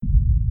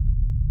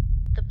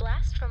The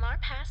Blast from Our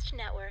Past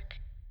Network.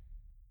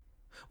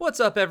 What's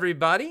up,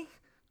 everybody?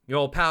 Your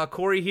old pal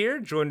Corey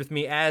here. Joined with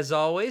me, as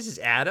always, is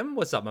Adam.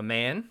 What's up, my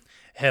man?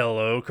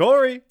 Hello,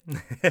 Corey.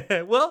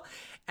 Well,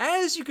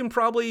 as you can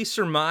probably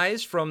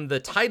surmise from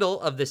the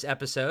title of this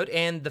episode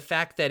and the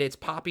fact that it's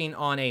popping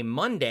on a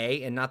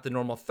Monday and not the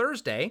normal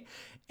Thursday,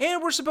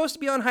 and we're supposed to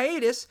be on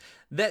hiatus,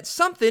 that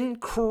something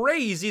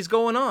crazy is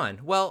going on.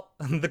 Well,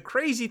 the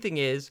crazy thing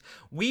is,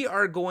 we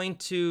are going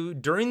to,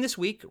 during this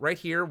week, right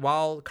here,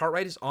 while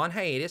Cartwright is on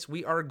hiatus,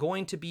 we are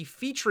going to be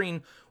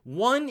featuring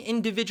one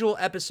individual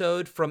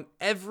episode from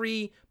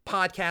every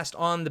podcast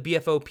on the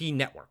BFOP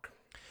network.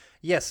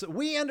 Yes,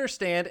 we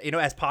understand,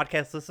 as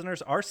podcast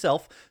listeners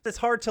ourselves, it's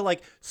hard to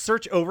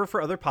search over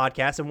for other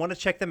podcasts and want to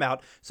check them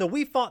out. So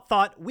we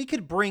thought we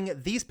could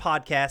bring these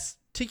podcasts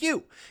to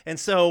you. And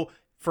so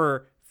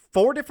for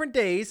 4 different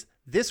days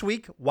this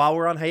week, while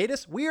we're on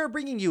hiatus, we are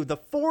bringing you the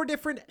 4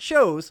 different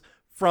shows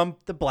from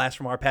the Blast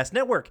from Our Past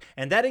network.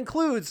 And that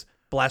includes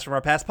Blast from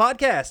Our Past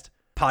podcast,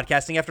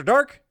 Podcasting After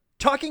Dark,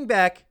 Talking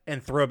Back,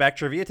 and Throwback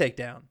Trivia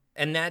Takedown.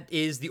 And that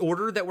is the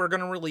order that we're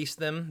going to release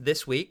them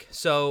this week.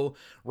 So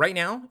right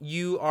now,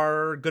 you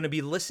are going to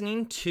be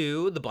listening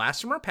to The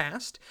Blast from Our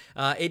Past.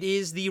 It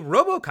is the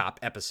RoboCop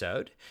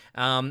episode.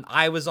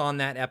 I was on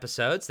that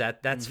episode, so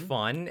that's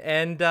fun.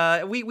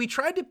 And we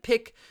tried to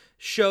pick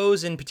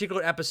shows in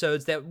particular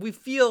episodes that we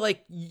feel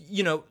like,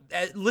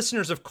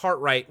 listeners of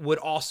Cartwright would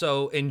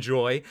also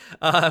enjoy.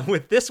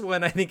 With this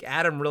one, I think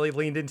Adam really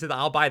leaned into the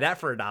I'll buy that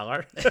for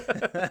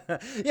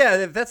 $1.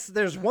 Yeah,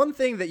 there's one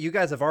thing that you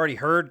guys have already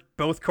heard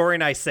both Corey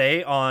and I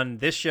say on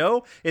this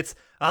show. It's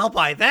I'll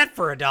buy that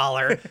for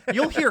 $1.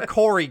 You'll hear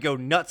Corey go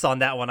nuts on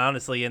that one,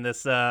 honestly, in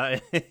this in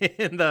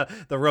the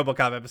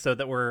RoboCop episode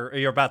that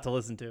you're about to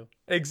listen to.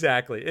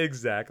 Exactly.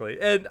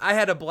 And I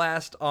had a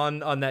blast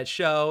on that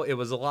show. It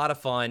was a lot of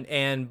fun.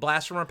 And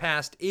Blast from Our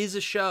Past is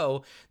a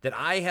show that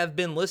I have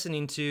been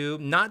listening to,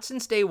 not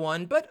since day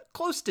one, but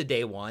close to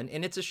day one.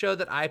 And it's a show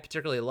that I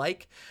particularly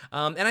like.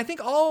 And I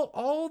think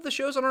all the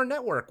shows on our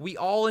network, we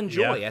all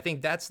enjoy. Yeah. I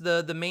think that's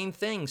the main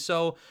thing.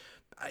 So,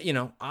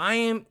 I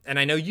am, and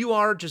I know you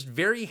are, just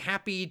very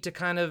happy to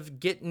kind of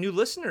get new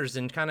listeners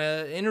and kind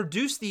of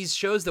introduce these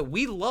shows that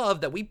we love,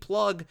 that we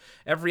plug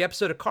every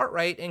episode of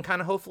Cartwright, and kind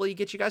of hopefully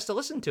get you guys to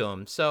listen to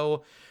them.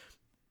 So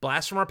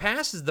Blast from Our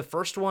Past is the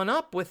first one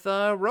up with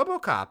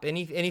RoboCop.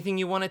 Anything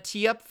you want to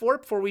tee up for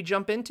before we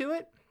jump into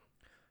it?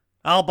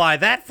 I'll buy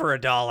that for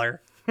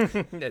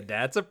 $1.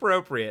 That's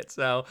appropriate.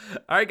 So,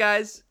 all right,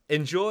 guys,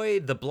 enjoy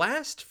the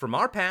Blast from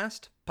Our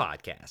Past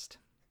podcast.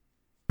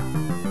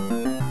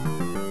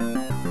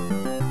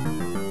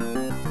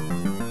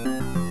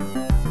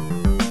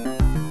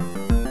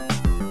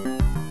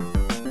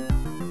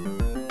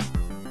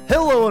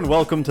 Hello and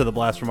welcome to the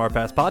Blast from Our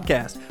Past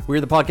podcast. We're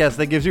the podcast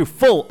that gives you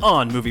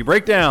full-on movie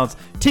breakdowns,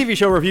 TV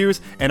show reviews,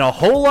 and a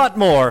whole lot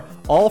more,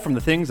 all from the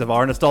things of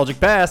our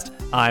nostalgic past.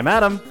 I'm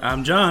Adam.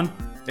 I'm John.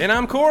 And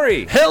I'm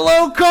Corey.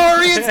 Hello,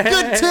 Corey. It's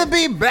good to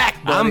be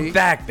back, buddy. I'm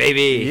back,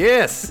 baby.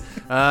 Yes.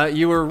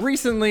 You were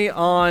recently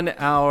on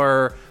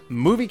our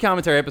movie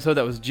commentary episode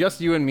that was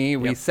just you and me.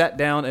 We sat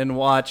down and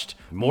watched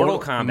Mortal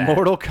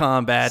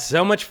Kombat.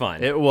 So much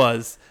fun. It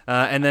was.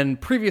 And then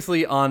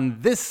previously on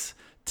this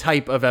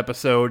type of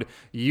episode,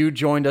 you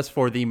joined us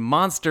for the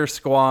Monster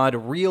Squad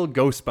Real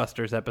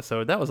Ghostbusters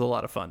episode. That was a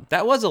lot of fun.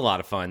 That was a lot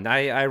of fun.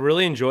 I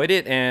really enjoyed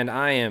it, and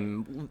I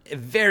am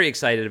very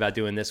excited about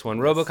doing this one.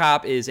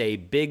 RoboCop is a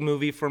big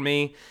movie for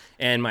me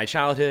and my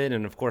childhood,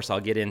 and of course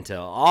I'll get into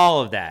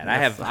all of that.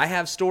 Yes. I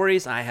have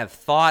stories, I have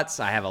thoughts,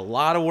 I have a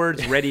lot of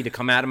words ready to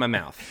come out of my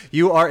mouth.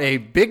 You are a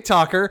big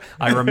talker.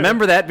 I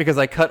remember that because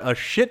I cut a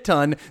shit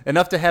ton,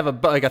 enough to have a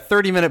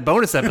 30-minute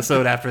bonus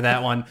episode after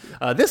that one.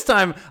 This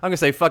time I'm gonna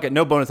say fuck it,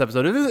 no bonus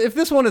episode. If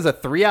this one is a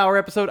 3-hour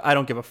episode, I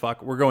don't give a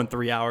fuck. We're going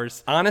 3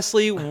 hours.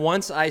 Honestly,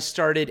 once I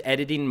started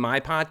editing my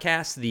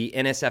podcast, the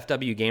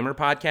NSFW Gamer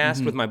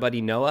podcast with my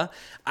buddy Noah,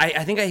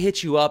 I think I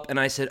hit you up and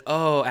I said,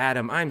 "Oh,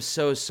 Adam, I'm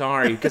so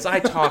sorry," because I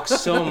talk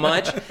so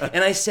much,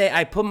 and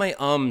I put my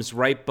ums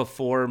right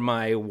before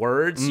my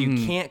words.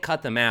 You can't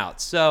cut them out.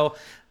 So,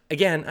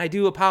 again, I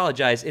do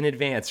apologize in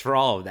advance for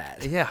all of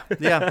that. Yeah.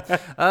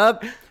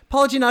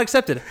 Apology not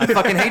accepted. I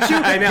fucking hate you.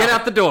 I know. Get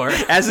out the door.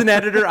 As an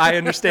editor, I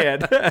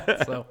understand.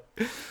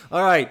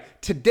 All right.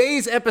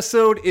 Today's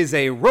episode is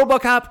a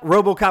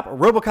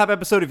RoboCop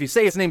episode. If you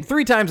say his name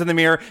 3 times in the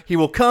mirror, he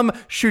will come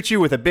shoot you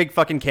with a big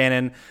fucking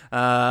cannon.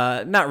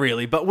 Not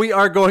really, but we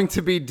are going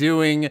to be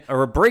doing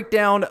a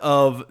breakdown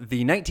of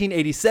the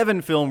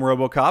 1987 film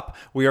RoboCop.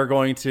 We are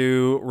going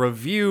to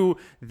review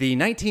the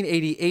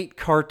 1988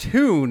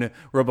 cartoon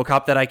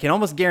RoboCop that I can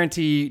almost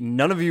guarantee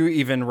none of you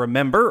even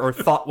remember or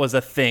thought was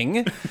a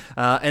thing.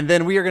 And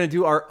then we are going to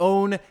do our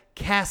own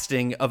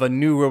casting of a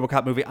new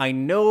RoboCop movie. I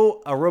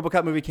know a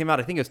RoboCop movie came out,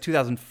 I think it was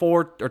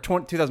 2004 or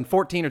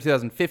 2014 or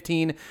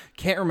 2015,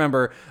 can't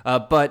remember,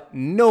 but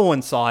no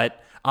one saw it.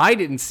 I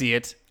didn't see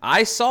it.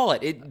 I saw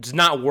it. It's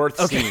not worth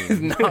seeing.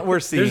 It's not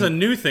worth seeing. There's a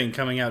new thing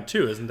coming out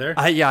too, isn't there?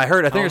 Yeah, I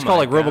heard. I think Oh it's called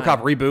like my God.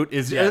 RoboCop Reboot.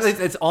 Yes.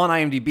 It's on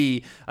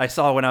IMDb. I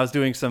saw when I was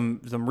doing some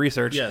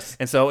research. Yes.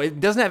 And so it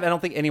doesn't have. I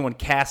don't think anyone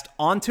cast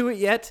onto it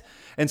yet.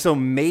 And so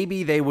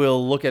maybe they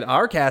will look at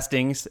our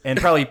castings and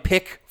probably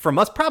pick from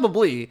us.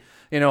 Probably.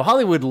 You know,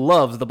 Hollywood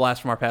loves the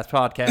Blast from Our Past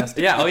podcast.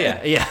 Yeah, oh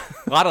yeah. Yeah.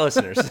 A lot of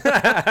listeners.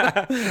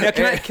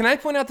 Yeah, can I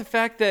point out the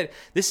fact that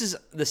this is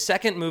the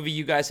second movie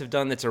you guys have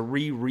done that's a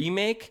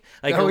remake?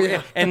 Like, Oh,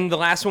 yeah. And the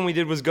last one we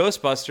did was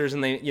Ghostbusters,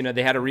 and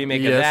they had a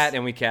remake of Yes. that,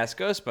 and we cast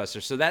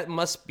Ghostbusters. So that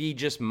must be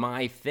just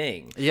my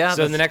thing. Yeah, So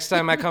that's- the next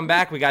time I come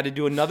back, we got to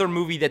do another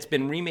movie that's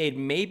been remade,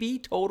 maybe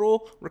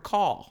Total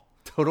Recall.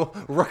 Total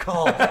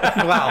Recall.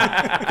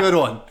 Wow. Good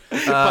one.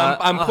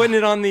 I'm putting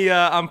it on the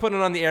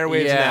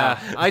airwaves Yeah.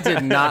 now. I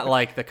did not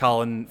like the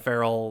Colin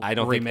Farrell I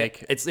don't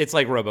remake. think it's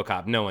like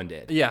RoboCop. No one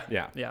did. Yeah.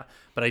 Yeah.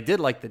 But I did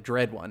like the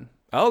Dread one.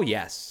 Oh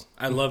yes.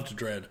 I loved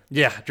Dread.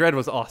 Yeah. Dread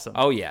was awesome.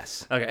 Oh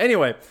yes. Okay,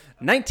 anyway,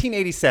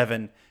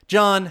 1987.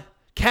 John,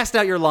 cast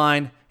out your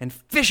line and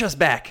fish us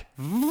back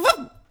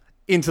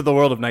into the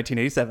world of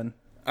 1987.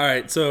 All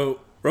right,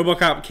 so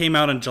RoboCop came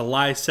out on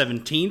July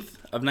 17th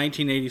of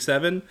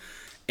 1987,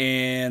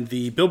 and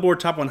the Billboard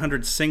Top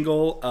 100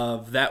 single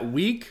of that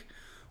week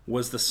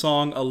was the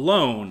song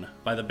Alone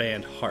by the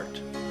band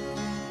Heart.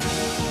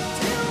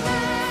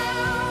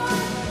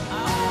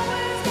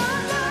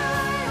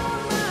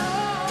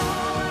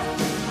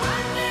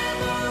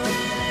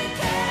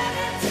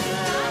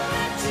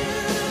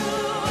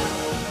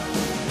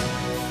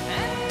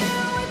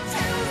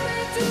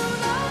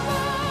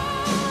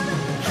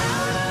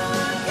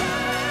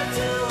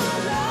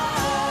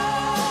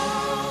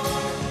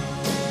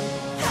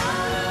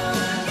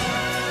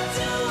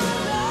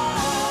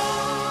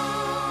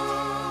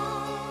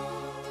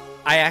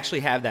 I actually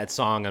have that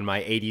song on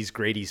my 80s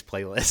Grady's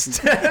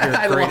playlist.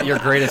 Your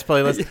greatest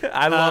playlist.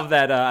 I love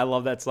that. I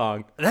love that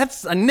song.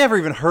 I never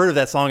even heard of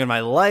that song in my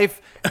life,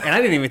 and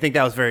I didn't even think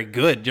that was very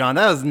good, John.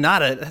 That's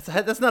not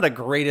a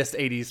greatest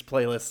 80s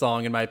playlist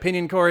song in my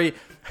opinion, Corey.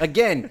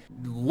 Again,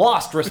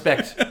 lost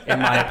respect in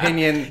my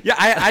opinion. Yeah,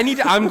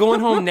 I'm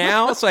going home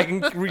now so I can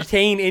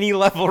retain any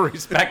level of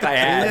respect I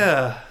had.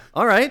 Yeah.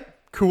 All right.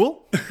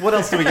 Cool. What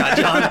else do we got,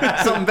 John?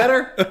 Something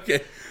better?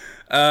 Okay.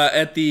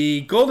 At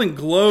the Golden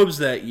Globes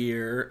that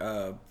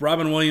year,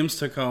 Robin Williams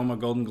took home a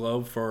Golden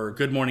Globe for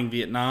Good Morning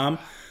Vietnam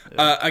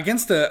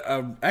against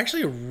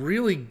actually a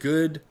really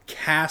good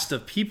cast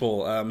of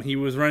people. He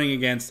was running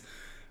against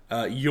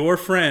your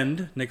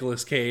friend,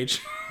 Nicolas Cage.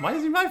 Why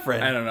is he my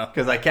friend? I don't know.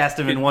 Because I cast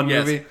him in one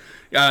Yes. movie.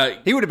 Uh,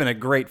 He would have been a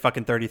great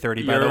fucking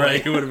 30-30, by You're the way.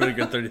 right. He would have been a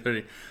good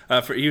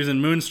 30-30. He was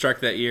in Moonstruck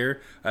that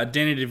year.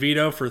 Danny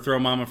DeVito for Throw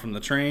Mama from the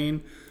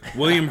Train.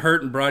 William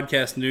Hurt in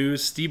Broadcast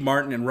News. Steve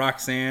Martin in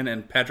Roxanne.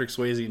 And Patrick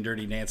Swayze in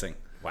Dirty Dancing.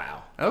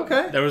 Wow.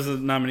 Okay. That was the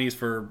nominees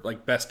for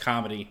like Best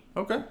Comedy.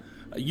 Okay.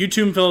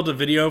 YouTube filmed a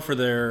video for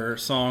their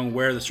song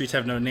Where the Streets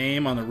Have No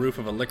Name on the roof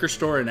of a liquor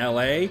store in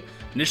LA.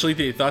 Initially,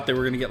 they thought they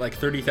were going to get like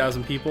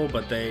 30,000 people,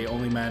 but they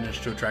only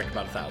managed to attract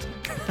about 1,000.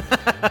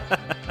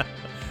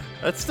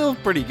 That's still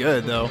pretty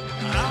good, though.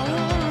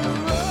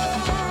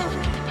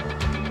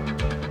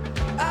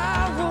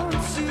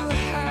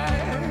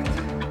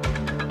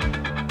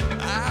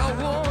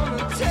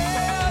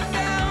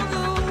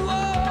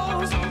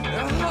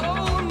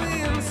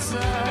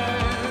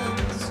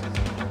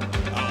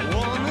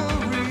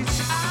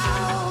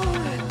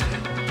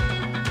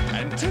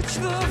 Touch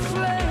the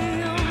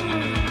flame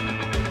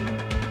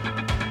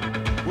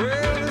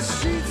where the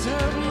streets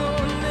have no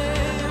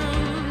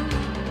name.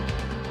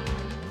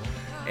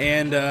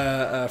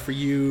 And for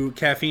you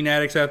caffeine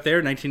addicts out there,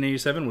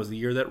 1987 was the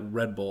year that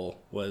Red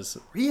Bull was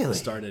Really?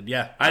 started.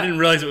 Yeah, I didn't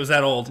realize it was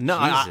that old. No,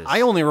 Jesus.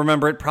 I only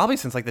remember it probably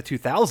since like the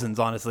 2000s,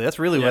 honestly. That's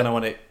really Yeah.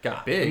 when it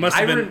got big. It must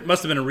have I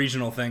been a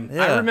regional thing.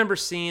 Yeah. I remember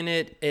seeing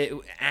it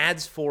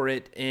ads for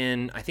it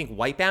in, I think,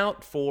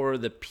 Wipeout for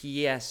the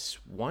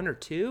PS1 or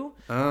 2.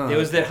 It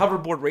was the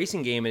hoverboard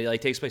racing game, and it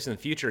like takes place in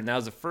the future. And that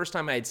was the first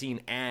time I had seen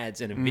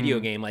ads in a video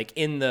game, like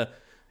in the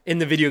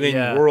video game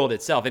Yeah. world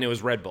itself, and it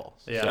was Red Bull.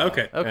 Yeah. So,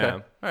 Okay. Okay. Yeah.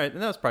 All right. And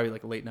that was probably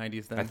like late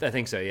 90s then. I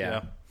think so,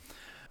 yeah.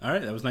 All right,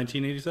 that was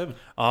 1987.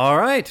 All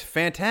right.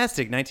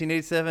 Fantastic.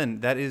 1987.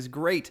 That is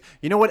great.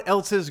 You know what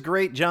else is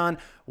great, John?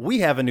 We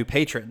have a new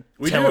patron.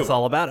 Tell do. us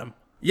all about him.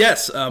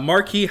 Yes,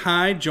 Marquis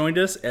Hyde joined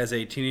us as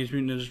a Teenage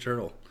Mutant Ninja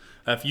Turtle.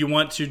 If you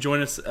want to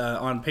join us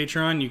on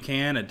Patreon, you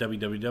can at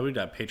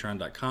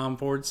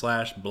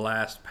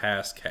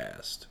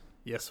www.patreon.com/blastpasscast.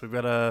 Yes, we've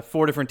got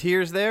 4 different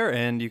tiers there,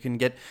 and you can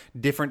get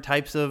different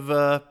types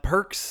of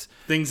perks.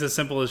 Things as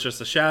simple as just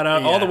a shout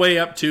out, Yeah. all the way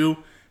up to,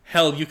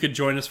 hell, you could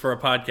join us for a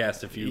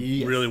podcast if you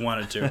Yes. really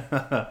wanted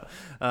to.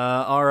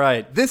 All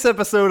right. This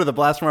episode of the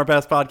Blast from Our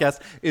Past podcast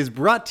is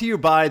brought to you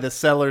by the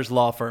Sellers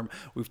Law Firm.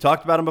 We've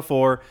talked about him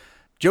before.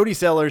 Jody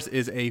Sellers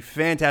is a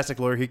fantastic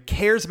lawyer. He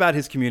cares about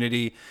his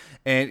community,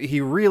 and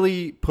he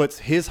really puts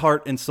his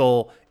heart and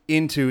soul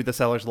into the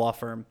Sellers Law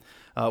Firm.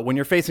 When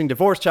you're facing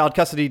divorce, child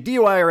custody,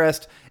 DUI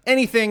arrest,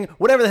 anything,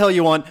 whatever the hell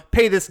you want,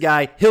 pay this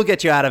guy. He'll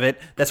get you out of it.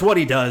 That's what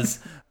he does.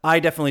 I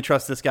definitely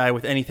trust this guy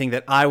with anything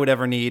that I would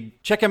ever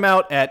need. Check him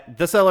out at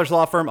The Sellers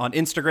Law Firm on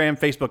Instagram,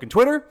 Facebook, and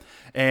Twitter.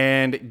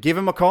 And give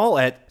him a call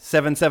at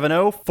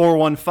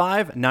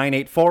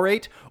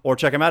 770-415-9848 or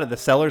check him out at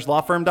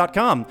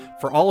thesellerslawfirm.com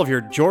for all of your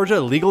Georgia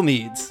legal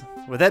needs.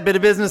 With that bit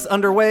of business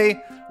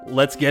underway,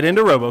 let's get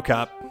into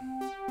RoboCop.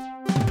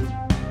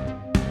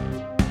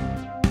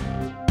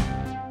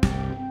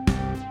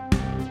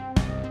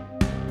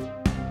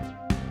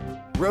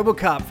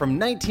 RoboCop from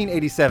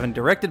 1987,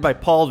 directed by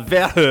Paul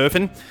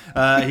Verhoeven.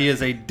 He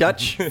is a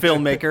Dutch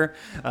filmmaker.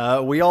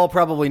 We all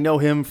probably know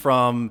him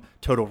from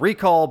Total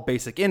Recall,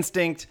 Basic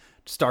Instinct,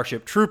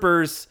 Starship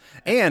Troopers,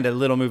 and a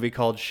little movie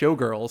called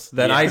Showgirls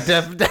that I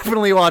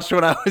definitely watched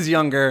when I was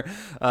younger,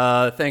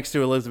 thanks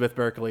to Elizabeth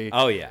Berkley.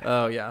 Oh, yeah.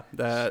 Oh, yeah.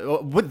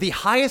 With the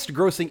highest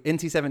grossing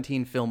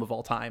NC-17 film of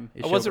all time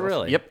is Was it Showgirls.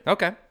 really? Yep.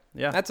 Okay.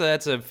 Yeah. That's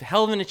a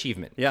hell of an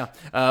achievement. Yeah.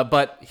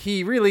 But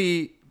he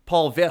really,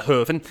 Paul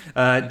Verhoeven,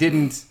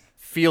 didn't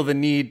feel the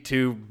need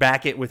to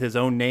back it with his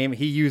own name.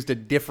 He used a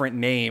different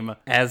name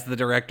as the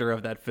director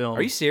of that film.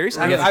 Are you serious?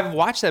 I mean, I've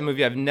watched that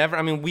movie.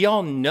 we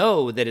all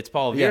know that it's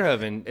Paul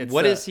Verhoeven. It's,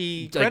 What is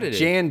he credited? Like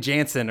Jan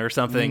Jansen or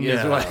something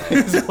is what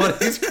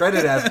he's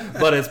credited as,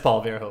 but it's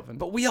Paul Verhoeven.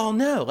 But we all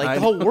know. Like,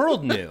 the whole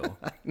world knew.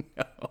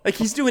 Like,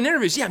 he's doing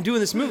interviews. Yeah, I'm doing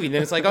this movie. And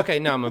then it's like, okay,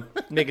 no, I'm going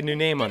to make a new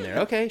name on there.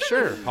 Okay,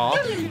 sure, Paul.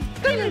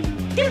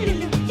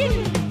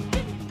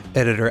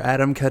 Editor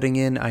Adam cutting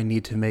in. I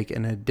need to make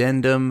an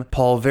addendum.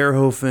 Paul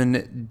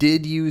Verhoeven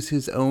did use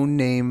his own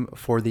name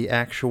for the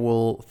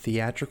actual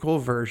theatrical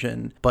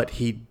version, but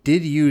he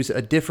did use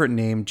a different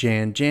name,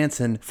 Jan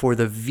Jansen, for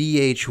the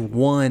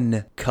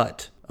VH1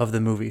 cut of the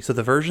movie. So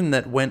the version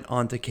that went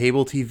onto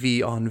cable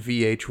TV on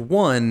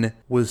VH1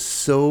 was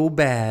so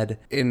bad,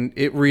 and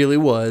it really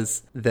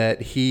was,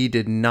 that he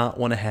did not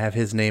want to have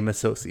his name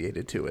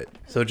associated to it.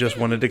 So just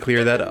wanted to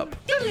clear that up.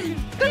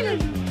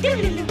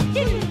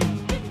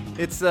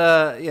 It's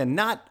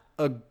not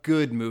a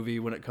good movie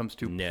when it comes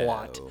to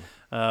plot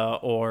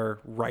or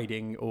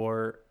writing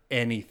or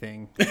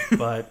anything.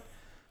 But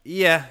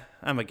yeah,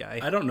 I'm a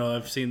guy. I don't know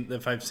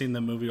if I've seen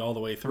the movie all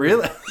the way through.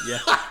 Really? Yeah.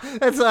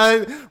 That's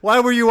why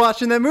were you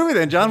watching that movie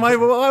then, John? Why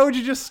would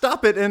you just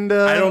stop it and?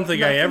 I don't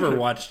think I ever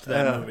watched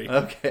that movie.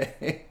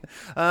 Okay.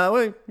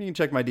 Well, you can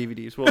check my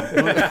DVDs.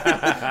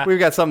 We've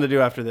got something to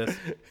do after this.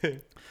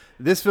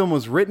 This film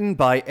was written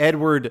by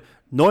Edward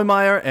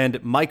Neumeier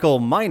and Michael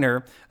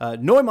Miner.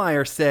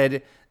 Neumeier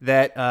said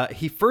that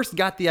he first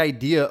got the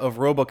idea of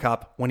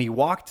RoboCop when he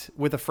walked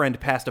with a friend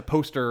past a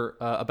poster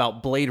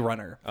about Blade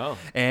Runner. Oh.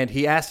 And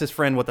he asked his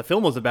friend what the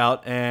film was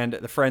about, and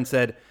the friend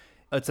said,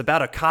 it's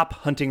about a cop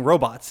hunting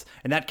robots.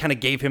 And that kind of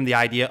gave him the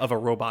idea of a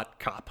robot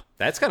cop.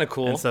 That's kind of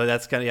cool. And so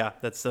that's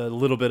that's a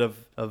little bit of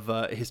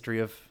history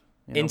of...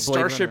 In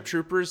Starship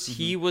Troopers,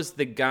 he was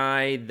the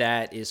guy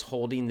that is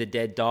holding the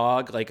dead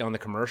dog, like on the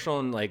commercial,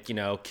 and like,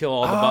 kill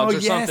all the bugs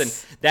or something.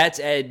 That's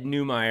Ed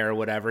Neumeier or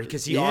whatever,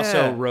 because he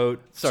also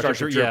wrote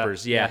Starship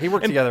Troopers. Yeah, he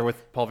worked together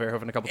with Paul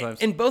Verhoeven a couple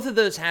times. And both of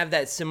those have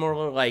that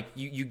similar, like,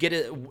 you get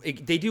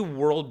it. They do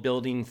world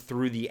building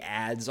through the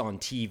ads on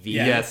TV.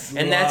 Yeah, yes,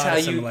 and that's how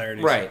you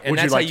right. And Would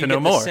that's you like how to you know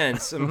get more? the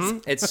sense.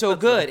 It's so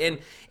good, and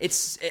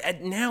it's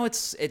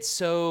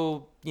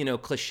so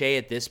cliche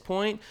at this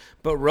point,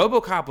 but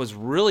RoboCop was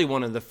really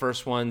one of the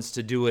first ones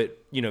to do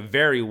it,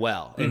 very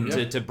well,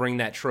 and to bring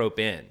that trope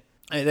in.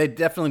 They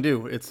definitely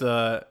do. It's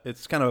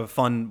kind of a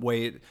fun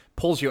way. It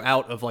pulls you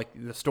out of like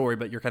the story,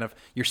 but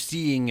you're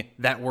seeing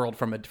that world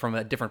from a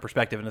different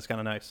perspective, and it's kind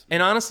of nice.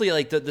 And honestly,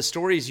 like the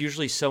story is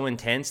usually so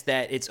intense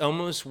that it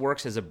almost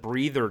works as a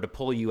breather to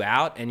pull you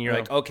out, and you're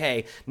like,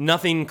 okay,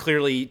 nothing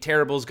clearly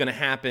terrible is going to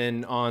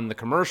happen on the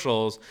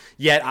commercials.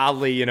 Yet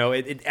oddly,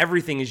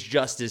 everything is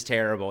just as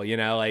terrible.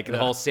 Like the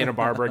whole Santa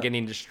Barbara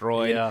getting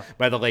destroyed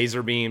by the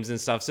laser beams and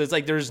stuff. So it's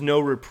like there's no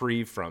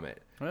reprieve from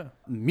it. Yeah.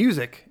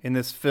 Music in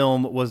this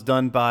film was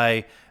done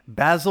by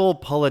Basil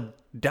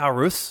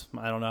Poledouris.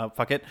 I don't know.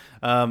 Fuck it.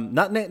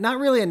 Not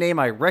really a name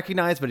I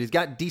recognize, but he's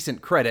got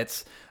decent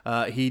credits.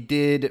 He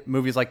did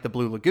movies like The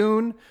Blue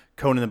Lagoon,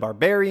 Conan the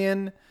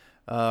Barbarian,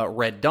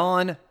 Red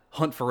Dawn,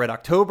 Hunt for Red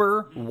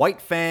October, White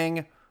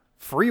Fang,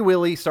 Free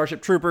Willy,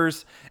 Starship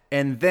Troopers,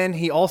 and then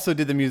he also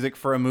did the music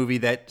for a movie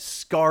that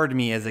scarred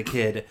me as a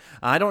kid.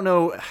 I don't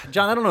know,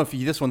 John, I don't know if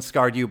this one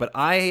scarred you, but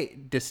I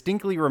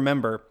distinctly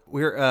remember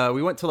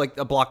we went to like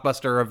a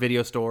Blockbuster or a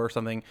video store or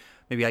something,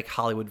 maybe like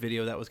Hollywood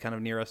Video that was kind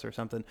of near us or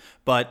something,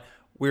 but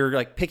we were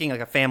like picking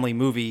like a family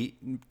movie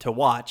to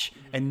watch,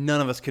 and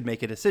none of us could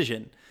make a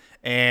decision.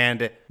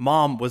 And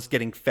Mom was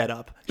getting fed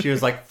up. She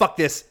was like, fuck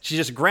this. She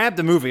just grabbed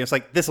the movie. It's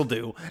like, this'll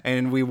do.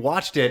 And we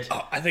watched it.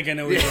 Oh, I think I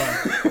know what you're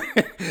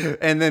on.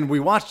 And then we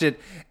watched it,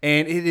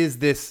 and it is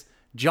this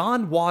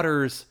John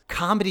Waters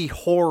comedy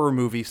horror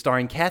movie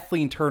starring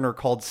Kathleen Turner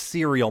called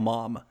Serial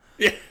Mom.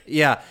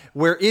 Yeah,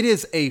 where it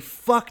is a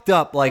fucked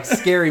up, like,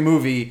 scary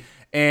movie,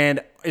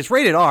 and it's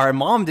rated R, and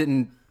Mom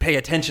didn't pay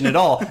attention at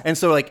all. And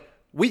so, like,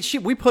 we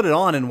put it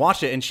on and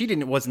watched it, and she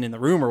wasn't in the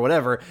room or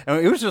whatever,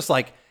 and it was just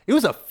like, it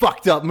was a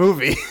fucked up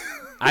movie.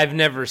 I've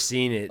never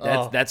seen it.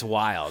 That's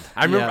wild.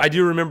 I remember. Yeah. I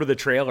do remember the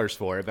trailers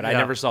for it, but I Yeah.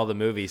 never saw the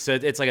movie. So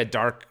it's like a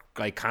dark,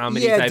 like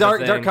comedy. Yeah, type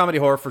dark of thing. dark comedy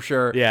horror for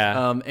sure.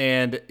 Yeah.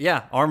 And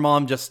yeah, our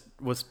mom just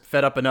was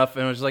fed up enough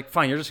and was like,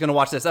 fine, you're just gonna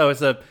watch this. Oh,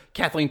 it's a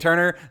Kathleen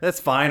Turner. That's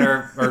fine,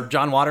 or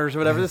John Waters or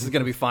whatever. This is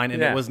gonna be fine,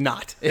 and Yeah. it was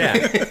not. Yeah.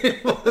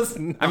 It was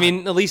not. I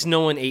mean, at least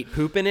no one ate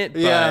poop in it.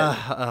 But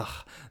yeah.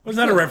 What's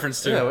that a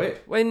reference to? Yeah, wait.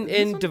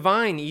 When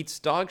Divine eats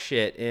dog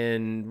shit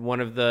in one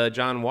of the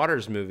John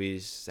Waters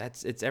movies,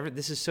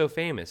 this is so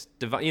famous.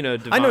 Divine.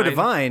 I know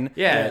Divine.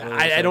 Yeah,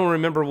 Yeah, I don't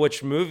remember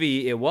which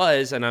movie it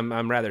was, and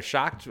I'm rather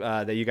shocked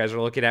that you guys are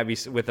looking at me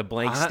with a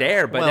blank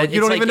stare. But well, you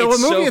don't even know what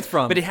movie it's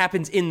from. But it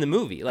happens in the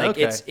movie. Like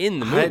Okay. it's in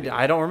the movie.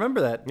 I don't remember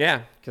that.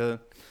 Yeah. 'Cause-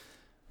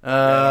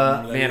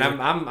 Man,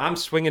 I'm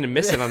swinging and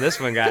missing on this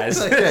one,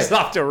 guys. It's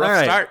off to a rough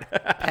All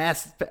right.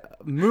 start.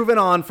 Moving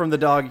on from the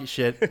dog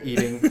shit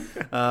eating.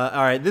 All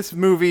right, this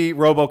movie,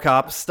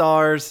 RoboCop,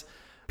 stars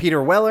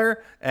Peter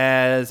Weller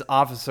as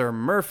Officer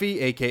Murphy,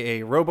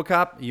 aka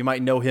RoboCop. You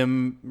might know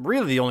him.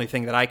 Really, the only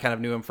thing that I kind of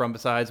knew him from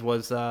besides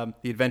was The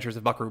Adventures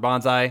of Buckaroo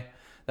Banzai.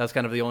 That was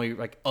kind of the only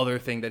other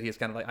thing that he's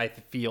kind of I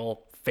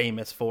feel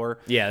famous for.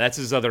 Yeah, that's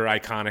his other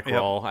iconic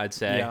role, I'd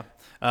say.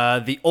 Yeah.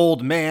 The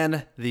old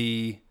man,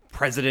 the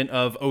president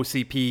of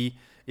OCP,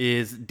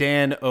 is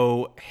Dan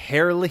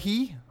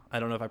O'Herlihy. I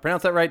don't know if I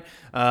pronounced that right.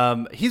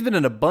 He's been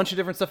in a bunch of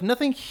different stuff.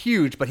 Nothing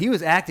huge, but he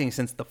was acting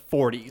since the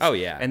 40s. Oh,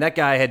 yeah. And that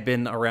guy had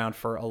been around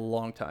for a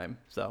long time.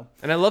 So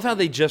And I love how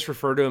they just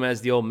refer to him as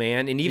the old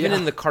man, and even Yeah.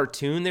 in the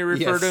cartoon they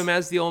refer Yes. to him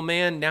as the old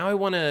man. Now I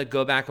want to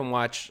go back and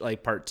watch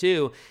like part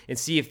 2 and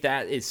see if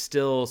that is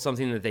still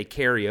something that they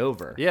carry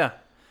over. yeah.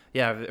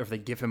 Yeah, if they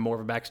give him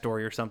more of a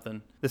backstory or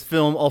something. This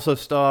film also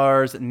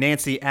stars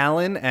Nancy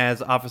Allen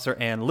as Officer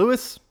Ann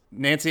Lewis.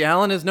 Nancy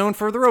Allen is known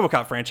for the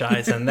RoboCop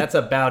franchise, and that's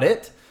about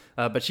it.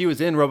 But she was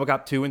in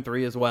RoboCop 2 and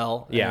 3 as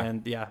well. Yeah.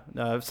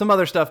 And some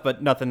other stuff,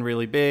 but nothing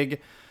really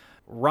big.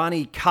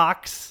 Ronnie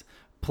Cox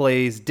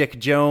plays Dick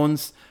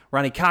Jones.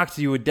 Ronnie Cox,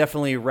 you would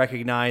definitely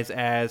recognize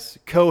as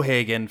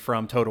Cohagen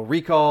from Total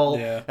Recall.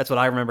 Yeah. That's what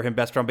I remember him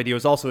best from. But he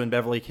was also in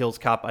Beverly Hills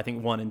Cop, I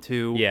think 1 and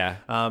 2. Yeah.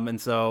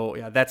 And so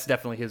that's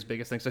definitely his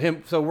biggest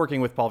thing. So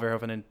working with Paul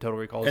Verhoeven in Total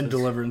Recall And is-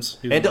 Deliverance.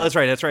 And that's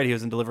right. He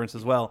was in Deliverance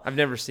as well. I've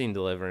never seen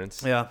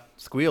Deliverance. Yeah,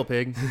 Squeal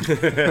Pig.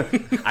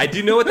 I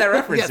do know what that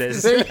reference Yes,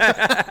 is. there you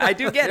I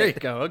do get There you it.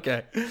 go.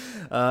 Okay.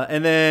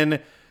 And then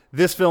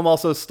this film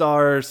also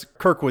stars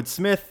Kirkwood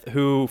Smith,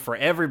 who for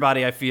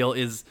everybody I feel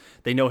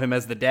they know him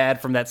as the dad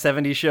from that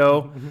 70s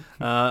show.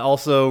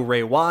 Also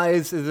Ray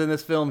Wise is in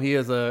this film. He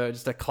is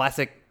just a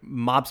classic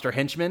mobster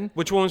henchman.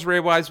 Which one was Ray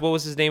Wise? What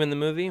was his name in the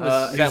movie?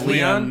 Was that He's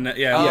Leon?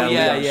 Yeah. Oh,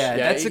 yeah. Leon.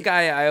 That's a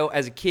guy I,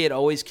 as a kid,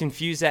 always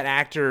confused that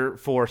actor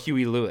for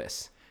Huey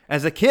Lewis.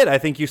 As a kid, I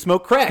think you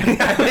smoked crack.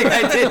 I think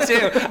I did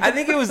too. I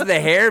think it was the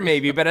hair,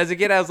 maybe, but as a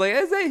kid, I was like,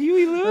 "Is that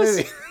Huey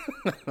Lewis?"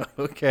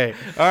 Okay.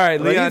 All right,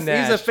 But Leon he's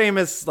Nash. a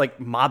famous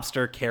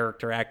mobster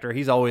character actor.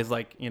 He's always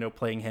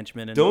playing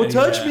henchmen. And, Don't and-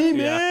 touch me, yeah,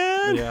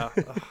 man. Yeah,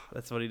 Ugh,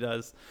 that's what he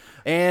does.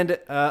 And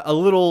a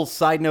little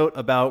side note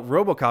about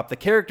RoboCop: the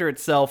character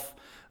itself,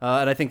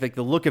 and I think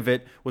the look of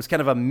it was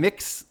kind of a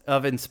mix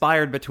of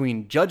inspired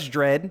between Judge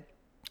Dredd,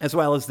 as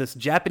well as this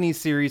Japanese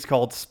series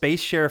called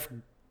Space Sheriff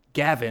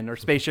Gavin or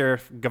Space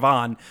Sheriff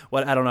Gavan.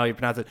 What I don't know how you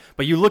pronounce it,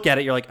 but you look at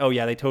it, you're like, oh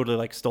yeah, they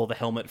totally stole the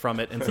helmet from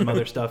it and some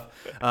other stuff.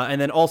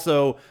 And then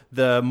also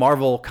the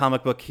Marvel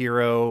comic book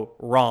hero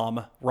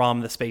Rom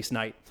the Space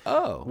Knight.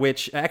 Oh.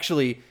 Which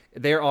actually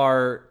there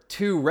are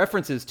 2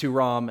 references to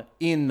Rom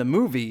in the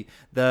movie.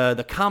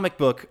 The comic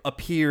book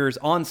appears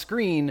on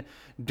screen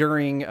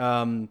during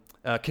a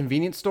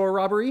convenience store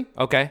robbery.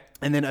 Okay.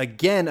 And then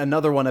again,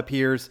 another one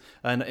appears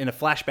in a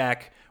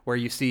flashback where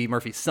you see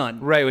Murphy's son.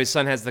 Right, his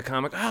son has the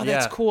comic. Oh,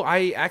 that's Yeah. cool. I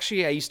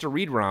used to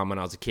read Rom when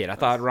I was a kid. I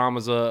thought Rom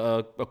was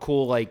a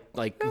cool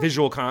like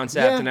visual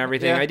concept Yeah, and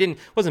everything. yeah. I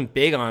wasn't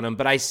big on him,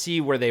 but I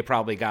see where they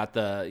probably got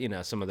the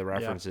some of the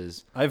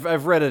references.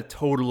 I've read a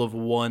total of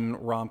 1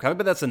 Rom comic,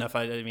 but that's enough.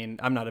 I mean,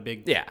 I'm not a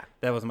big that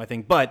wasn't my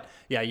thing. But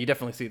yeah, you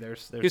definitely see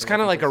there's He was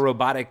kind of like a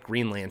robotic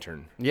Green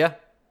Lantern yeah.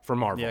 for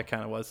Marvel. Yeah, it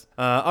kind of was.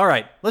 All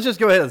right, let's just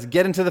go ahead. Let's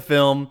get into the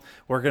film.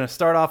 We're going to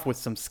start off with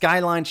some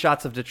skyline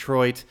shots of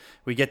Detroit.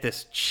 We get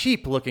this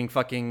cheap-looking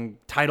fucking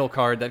title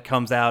card that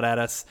comes out at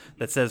us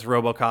that says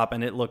RoboCop,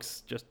 and it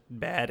looks just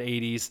bad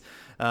 80s.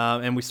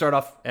 And we start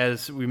off,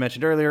 as we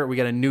mentioned earlier, we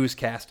get a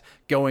newscast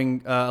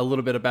going a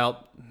little bit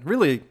about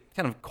really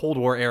kind of Cold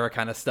War era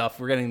kind of stuff.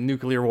 We're getting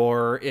nuclear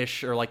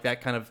war-ish or like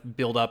that kind of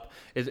build-up.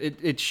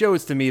 It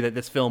shows to me that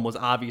this film was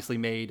obviously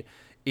made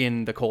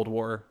in the Cold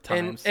War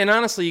times. And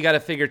honestly, you got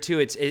to figure too,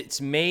 it's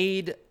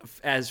made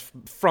as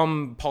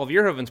from Paul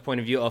Verhoeven's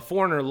point of view, a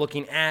foreigner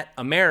looking at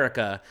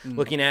America,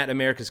 looking at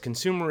America's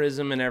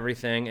consumerism and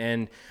everything.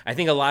 And I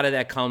think a lot of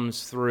that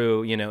comes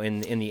through,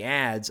 in the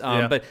ads.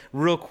 Yeah. But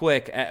real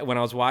quick, when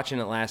I was watching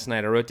it last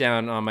night, I wrote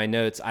down on my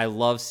notes, I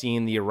love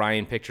seeing the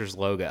Orion Pictures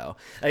logo.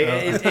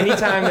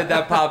 Anytime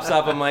that pops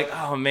up, I'm like,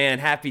 oh man,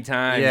 happy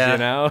times, Yeah. you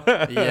know?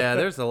 Yeah,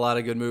 there's a lot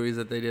of good movies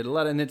that they did.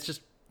 And it's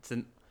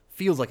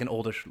feels like an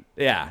oldish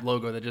Yeah.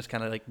 logo that just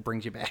kind of like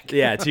brings you back.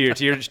 Yeah, to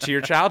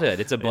your childhood.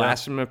 It's a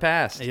blast from the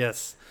past.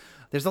 Yes.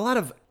 There's a lot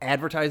of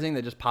advertising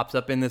that just pops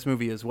up in this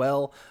movie as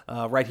well.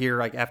 Right here,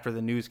 like after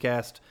the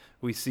newscast,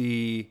 we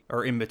see,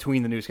 or in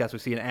between the newscast, we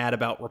see an ad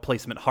about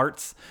replacement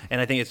hearts. And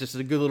I think it's just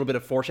a good little bit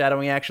of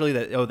foreshadowing, actually,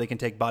 that, they can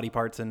take body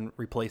parts and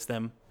replace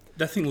them.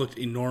 That thing looked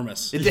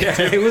enormous.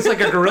 It was like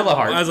a gorilla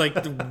heart. I was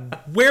like,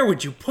 where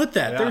would you put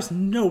that? There's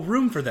no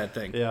room for that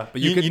thing. Yeah.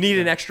 But you need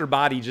an extra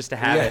body just to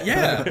have it.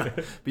 Yeah.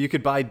 But you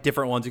could buy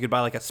different ones. You could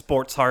buy like a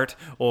sports heart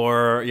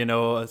or,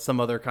 some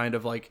other kind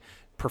of like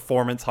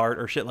performance heart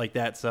or shit like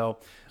that. So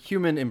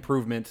human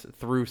improvement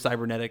through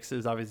cybernetics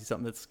is obviously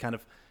something that's kind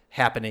of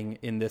happening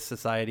in this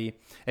society.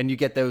 And you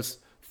get those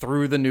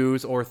through the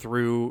news or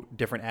through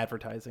different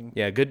advertising.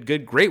 Yeah,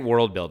 great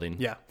world building.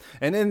 Yeah.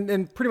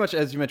 And pretty much,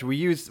 as you mentioned, we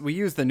use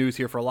the news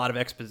here for a lot of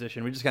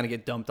exposition. We just kind of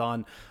get dumped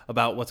on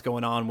about what's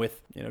going on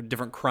with,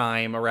 different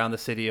crime around the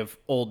city of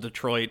old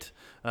Detroit.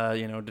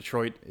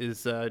 Detroit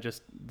is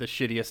just the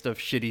shittiest of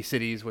shitty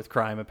cities with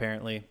crime,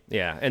 apparently.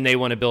 Yeah, and they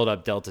want to build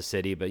up Delta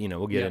City, but,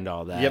 we'll get into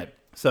all that. Yep.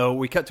 So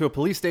we cut to a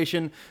police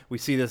station. We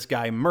see this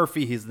guy,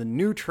 Murphy. He's the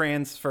new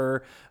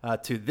transfer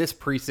to this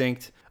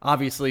precinct.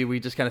 Obviously,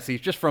 we just kind of see,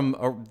 just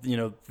from,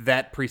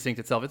 that precinct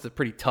itself, it's a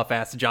pretty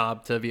tough-ass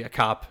job to be a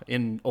cop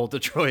in old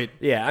Detroit.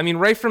 Yeah, I mean,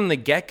 right from the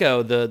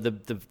get-go,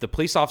 the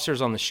police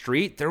officers on the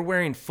street, they're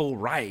wearing full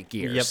riot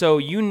gear. Yep. So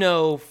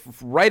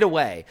right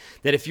away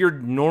that if your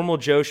normal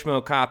Joe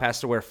Schmo cop has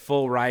to wear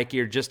full riot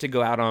gear just to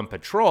go out on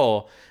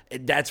patrol,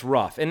 that's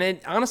rough. And then,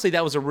 honestly,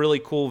 that was a really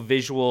cool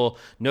visual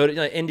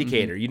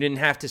indicator. You didn't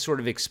have to sort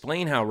of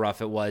explain how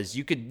rough it was.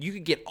 You could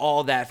get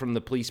all that from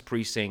the police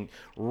precinct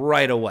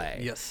right away.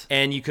 Yes.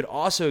 And you could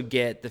also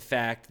get the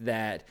fact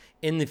that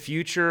in the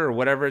future, or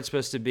whatever it's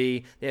supposed to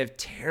be, they have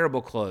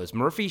terrible clothes.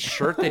 Murphy's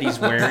shirt that he's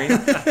wearing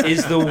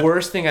is the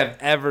worst thing I've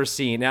ever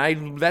seen.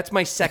 And that's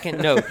my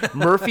second note.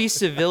 Murphy's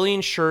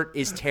civilian shirt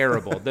is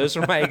terrible. Those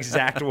are my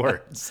exact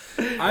words.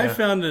 I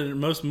found that in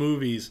most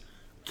movies,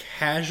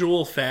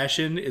 casual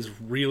fashion is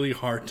really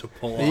hard to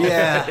pull off.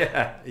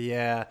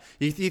 Yeah.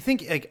 You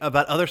think like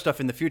about other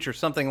stuff in the future,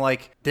 something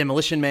like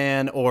Demolition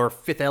Man or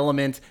Fifth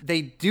Element.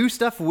 They do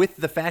stuff with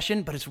the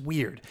fashion, but it's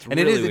weird. And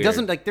really it weird.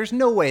 doesn't like. There's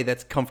no way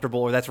that's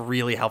comfortable or that's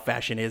really how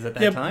fashion is at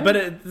that time. But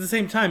at the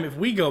same time, if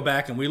we go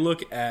back and we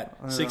look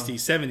at 60s,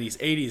 70s,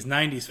 80s,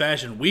 90s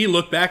fashion, we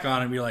look back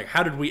on it and be like,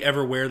 how did we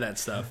ever wear that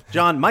stuff?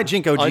 John, my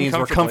Jinko jeans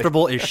were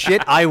comfortable as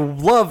shit. I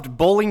loved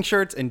bowling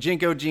shirts and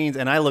Jinko jeans,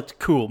 and I looked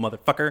cool,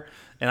 motherfucker.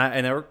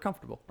 And they were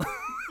comfortable.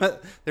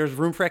 There's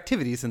room for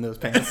activities in those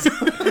pants.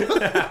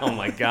 Oh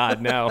my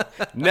God, no.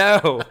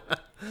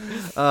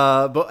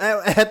 But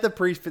at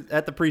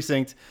the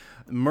precinct,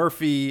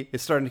 Murphy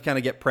is starting to kind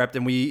of get prepped,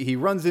 and he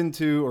runs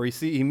into, or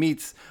he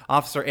meets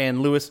Officer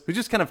Ann Lewis, who's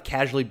just kind of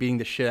casually beating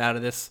the shit out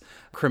of this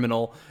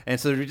criminal, and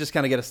so we just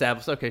kind of get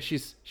established. Okay,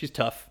 she's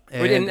tough,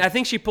 And I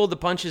think she pulled the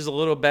punches a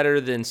little better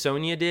than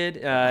Sonya did,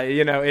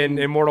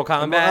 in Mortal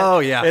Kombat. Oh,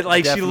 yeah,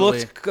 she definitely.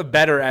 looked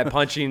better at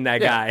punching that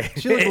guy.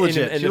 She looked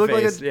legit. in She the looked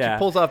like face. she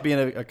pulls off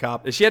being a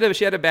cop. She had a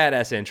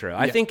badass intro.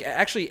 I think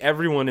actually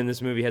everyone in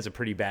this movie has a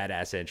pretty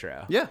badass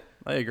intro. Yeah,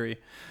 I agree.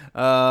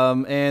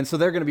 And so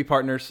they're going to be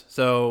partners.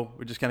 So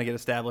we just kind of get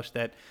established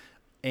that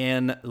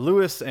Ann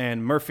Lewis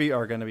and Murphy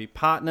are going to be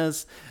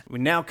partners. We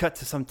now cut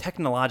to some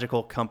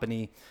technological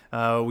company.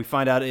 We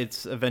find out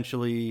it's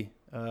eventually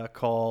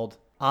called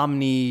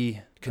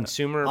Omni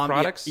Consumer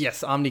Products?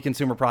 Yes, Omni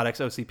Consumer Products,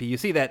 OCP. You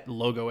see that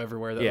logo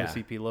everywhere, the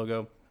OCP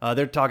logo.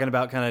 They're talking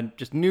about kind of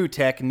just new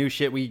tech, new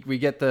shit. We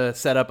get the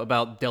setup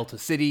about Delta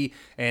City,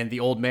 and the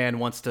old man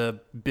wants to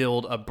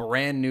build a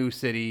brand new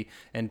city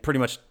and pretty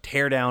much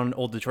tear down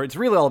old Detroit. It's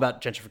really all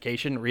about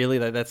gentrification, really.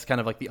 That's kind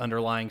of like the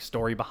underlying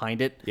story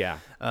behind it. Yeah.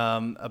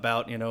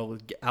 About,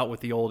 out with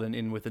the old and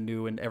in with the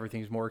new, and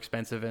everything's more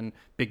expensive and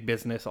big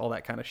business, all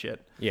that kind of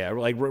shit. Yeah,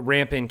 like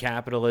rampant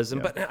capitalism.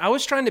 Yeah. But I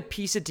was trying to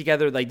piece it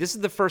together. Like, this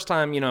is the first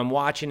time, I'm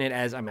watching it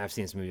I've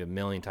seen this movie a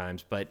million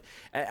times, but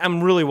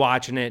I'm really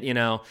watching it,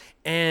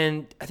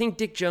 And I think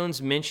Dick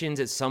Jones mentions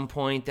at some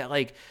point that,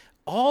 like,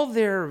 all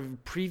their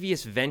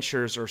previous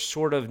ventures are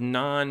sort of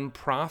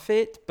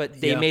non-profit, but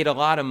they made a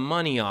lot of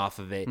money off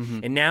of it. Mm-hmm.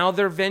 And now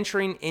they're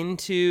venturing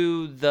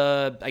into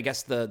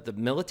the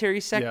military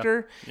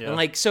sector. Yeah. And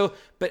like, so,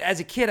 but as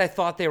a kid, I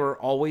thought they were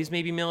always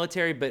maybe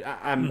military, but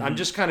I'm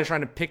just kind of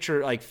trying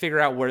to figure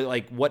out where,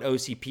 like, what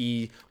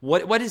OCP,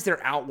 what is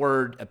their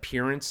outward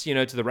appearance,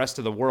 to the rest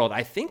of the world.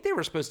 I think they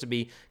were supposed to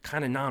be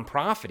kind of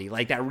non-profity,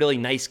 like that really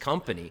nice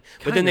company.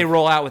 But then they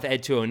roll out with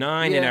Ed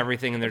 209 and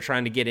everything, and they're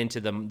trying to get into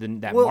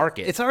that market.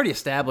 It's already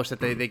established that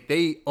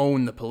they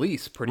own the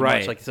police pretty Right.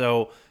 much. Like,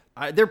 so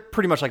they're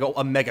pretty much like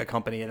a mega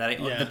company, and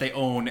that they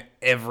own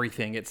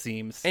everything, it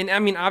seems. And I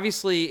mean,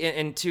 obviously,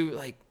 and to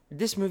like,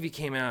 this movie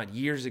came out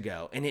years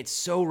ago, and it's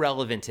so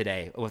relevant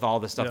today with all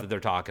the stuff that they're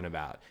talking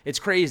about. It's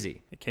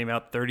crazy. It came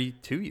out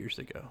 32 years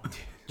ago.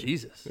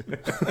 Jesus.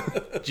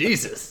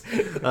 Jesus.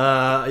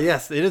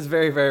 Yes, it is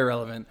very, very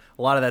relevant.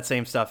 A lot of that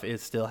same stuff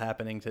is still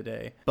happening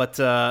today. But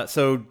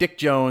so Dick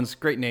Jones,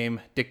 great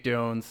name, Dick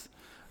Jones.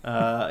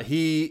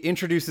 He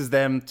introduces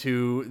them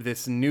to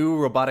this new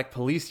robotic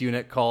police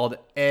unit called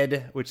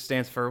ED, which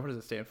stands for, what does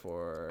it stand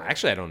for?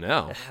 Actually, I don't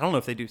know. I don't know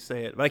if they do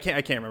say it, but I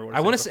can't remember what it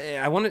I want to stands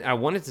say I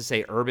wanted to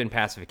say urban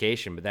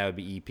pacification, but that would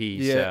be EP. for.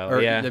 Yeah, So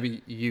or yeah,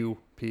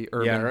 WUP,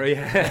 urban. yeah,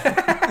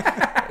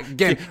 yeah.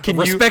 Again, Can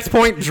you- respect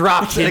point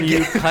dropped. Can you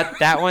again. cut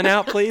that one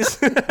out, please?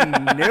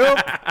 Nope.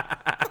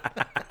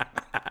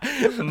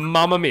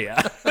 Mamma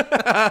mia!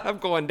 I'm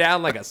going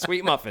down like a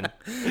sweet muffin.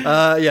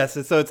 Yes,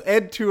 so it's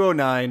Ed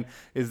 209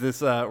 is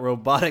this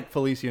robotic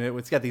police unit.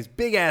 It's got these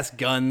big ass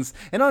guns,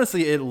 and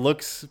honestly, it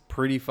looks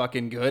pretty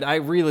fucking good. I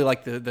really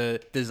like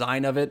the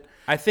design of it.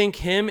 I think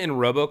him and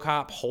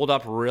RoboCop hold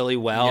up really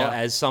well Yeah.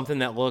 as something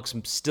that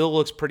still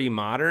looks pretty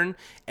modern.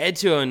 Ed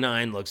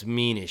 209 looks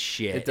mean as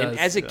shit. It does, and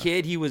as a yeah.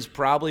 kid, he was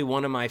probably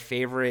one of my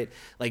favorite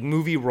like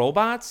movie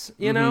robots,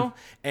 you know?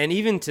 And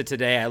even to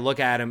today, I look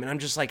at him and I'm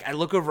just like, I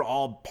look over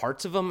all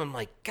parts of him. I'm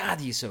like, God,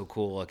 he's so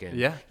cool looking.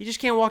 Yeah. You just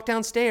can't walk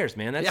downstairs,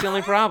 man. That's the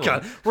only problem.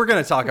 God, we're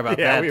gonna talk about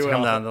Yeah, that we to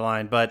come will. down the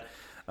line, but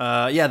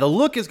yeah, the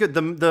look is good.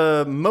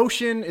 The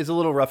motion is a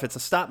little rough. It's a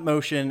stop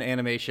motion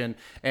animation,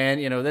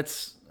 and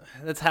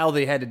that's how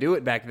they had to do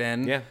it back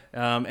then. Yeah.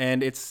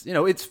 And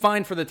it's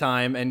fine for the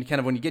time, and kind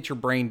of when you get your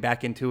brain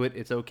back into it,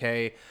 it's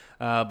okay.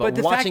 But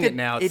the watching fact it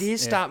now, that it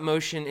it's- is yeah. stop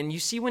motion, and you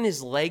see when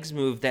his legs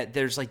move that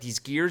there's like these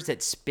gears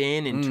that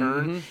spin and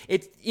turn.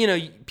 It's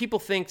people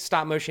think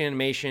stop motion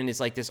animation is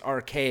like this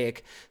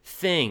archaic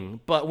thing,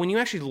 but when you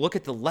actually look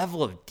at the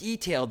level of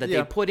detail that Yeah.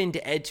 they put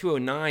into Ed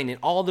 209 and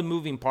all the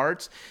moving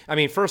parts, I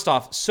mean, first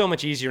off, so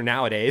much easier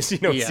nowadays,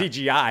 Yeah.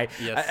 CGI.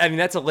 Yes. I mean,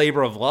 that's a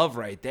labor of love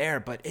right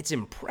there, but it's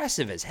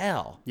impressive as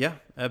hell. Yeah,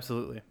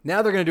 absolutely.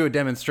 Now they're going to do a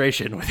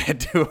demonstration with Ed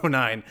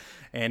 209,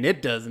 and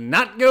it does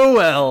not go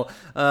well.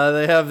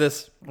 They have this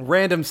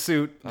random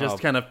suit just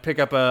kind of pick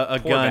up a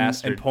Poor gun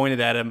bastard. and point it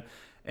at him,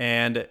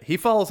 and he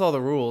follows all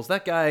the rules.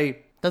 That guy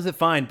does it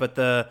fine, but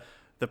the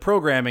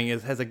programming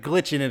has a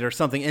glitch in it or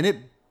something, and it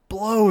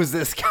blows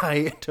this guy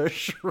into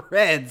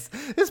shreds.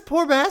 This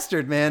poor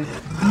bastard, man. You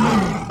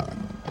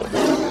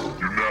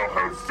now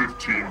have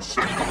 15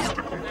 seconds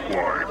to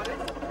comply.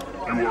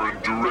 You are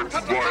in direct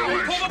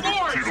violation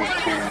of Penal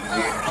Code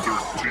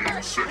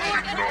 113, Section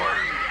 9.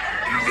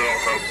 You now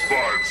have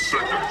 5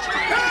 seconds to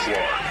comply.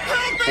 4,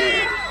 3,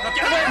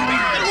 2, 1.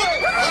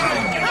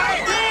 I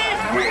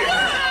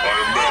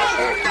am now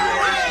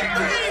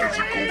authorizing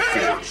physical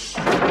force.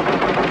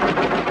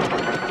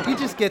 He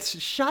just gets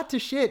shot to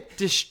shit.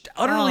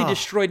 Utterly Ah.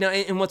 destroyed. Now,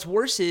 and what's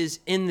worse is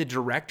in the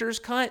director's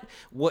cut,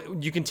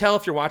 what you can tell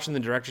if you're watching the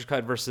director's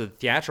cut versus the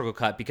theatrical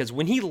cut, because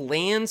when he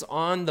lands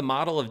on the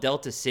model of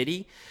Delta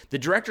City, the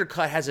director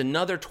cut has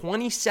another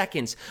 20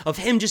 seconds of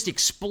him just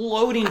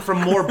exploding from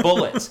more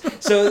bullets.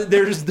 So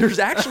there's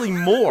actually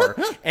more,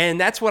 and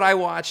that's what I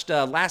watched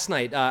last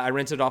night. I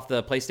rented off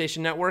the PlayStation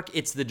Network.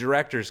 It's the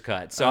director's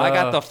cut, so I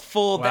got the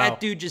full. Wow. That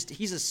dude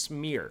he's a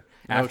smear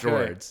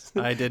afterwards.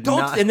 I did Don't,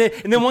 not. And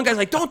then one guy's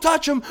like, "Don't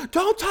touch him!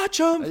 Don't touch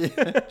him!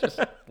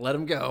 Let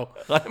him go.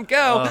 Let him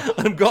go!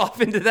 Let him go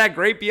off into that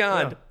great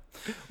beyond."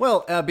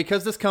 Well,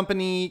 because this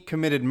company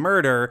committed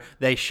murder,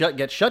 they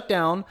get shut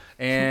down,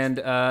 and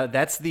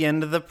that's the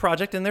end of the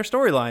project and their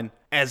storyline,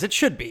 as it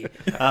should be.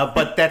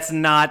 But that's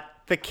not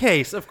the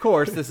case. Of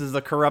course, this is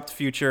a corrupt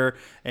future,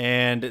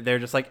 and they're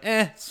just like,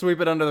 sweep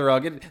it under the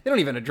rug. They don't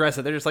even address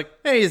it. They're just like,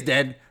 hey, he's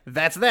dead.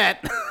 That's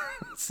that.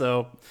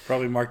 So,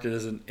 Probably marked it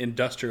as an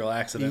industrial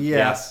accident.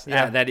 yes.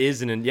 Yeah, that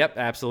is yep,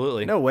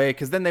 absolutely. No way,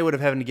 because then they would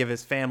have had to give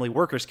his family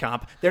workers'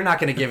 comp. They're not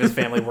going to give his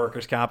family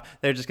workers' comp.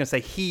 They're just going to say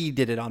he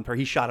did it on purpose.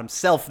 He shot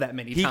himself that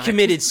many He times.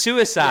 committed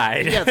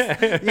suicide.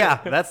 Yes. Yeah,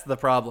 that's the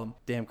problem.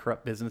 Damn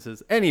corrupt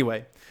businesses.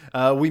 Anyway,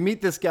 we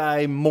meet this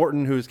guy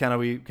Morton,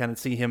 we kind of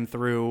see him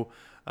through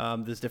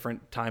there's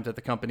different times at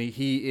the company.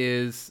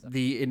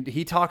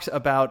 He talks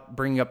about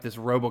bringing up this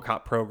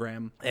RoboCop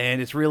program,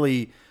 and it's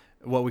really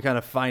what we kind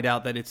of find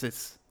out that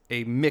it's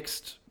a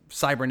mixed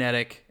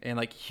cybernetic and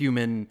like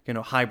human,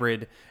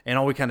 hybrid, and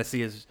all we kind of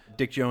see is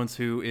Dick Jones,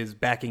 who is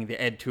backing the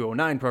Ed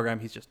 209 program.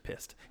 He's just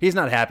pissed. He's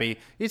not happy.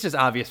 It's just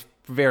obvious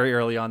very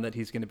early on that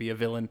he's going to be a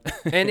villain.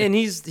 and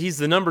he's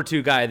the number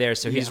 2 guy there,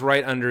 so he's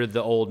right under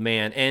the old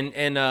man.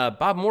 And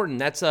Bob Morton,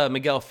 that's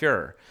Miguel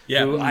Fuhrer,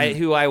 Yeah.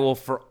 who I will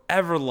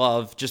forever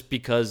love just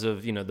because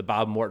of the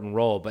Bob Morton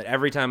role. But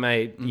every time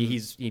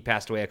he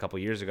passed away a couple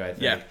years ago, I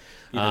think.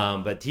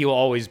 Yeah, but he will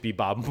always be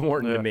Bob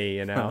Morton to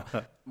me.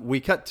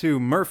 We cut to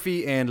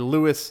Murphy and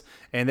Lewis,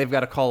 and they've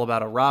got a call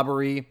about a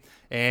robbery,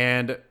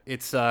 and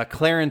it's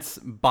Clarence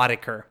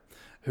Boddicker,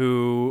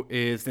 who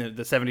is the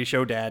 70s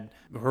Show dad.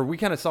 We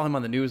kind of saw him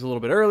on the news a little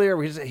bit earlier.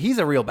 He's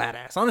a real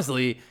badass.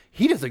 Honestly,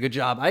 he does a good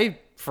job. I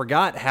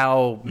forgot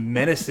how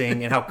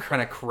menacing and how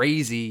kind of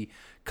crazy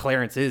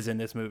Clarence is in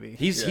this movie.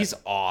 He's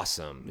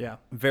awesome. Yeah,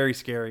 very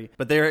scary.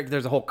 But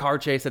there's a whole car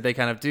chase that they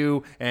kind of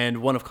do,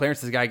 and one of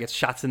Clarence's guy gets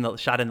shot in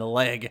the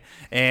leg,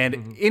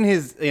 and in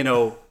his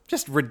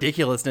just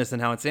ridiculousness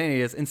and how insane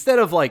he is. Instead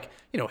of like,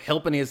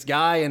 helping his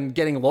guy and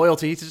getting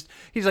loyalty,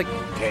 he's like,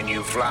 Can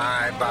you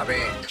fly, Bobby?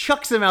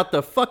 chucks him out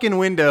the fucking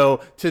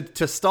window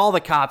to stall the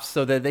cops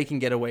so that they can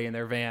get away in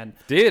their van.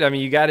 Dude, I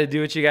mean, you got to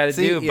do what you got to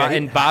See, do. yeah,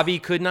 And Bobby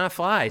could not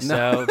fly,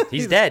 so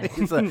he's dead.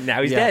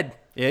 Now he's dead.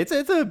 Yeah, it's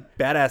a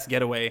badass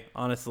getaway,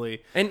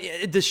 honestly. And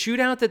the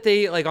shootout that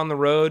they like on the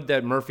road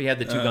that Murphy had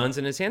the two guns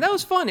in his hand, that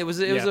was fun. It was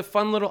a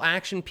fun little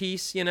action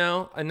piece, and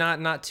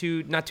not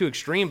too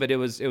extreme, but it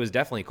was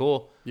definitely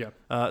cool.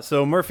 Yeah.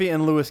 So Murphy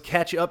and Lewis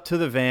catch up to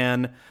the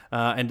van,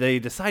 and they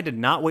decide to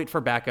not wait for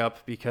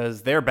backup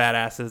because they're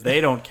badasses. They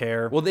don't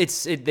care. Well, they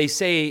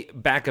say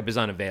backup is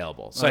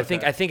unavailable. So Okay.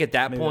 I think at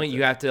that point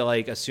you have to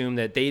like assume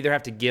that they either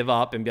have to give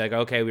up and be like,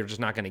 okay, we're just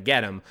not going to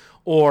get him,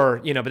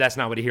 or but that's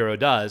not what a hero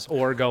does,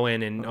 or go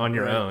in and on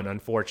your own.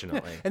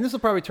 Unfortunately. And this will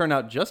probably turn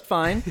out just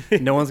fine.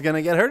 No one's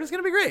gonna get hurt. It's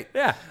gonna be great.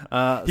 Yeah.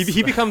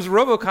 He becomes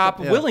RoboCop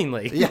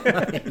willingly.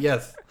 Yeah.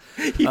 Yes.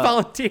 He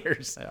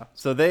volunteers. Yeah.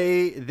 So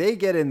they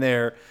get in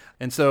there,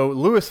 and so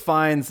Lewis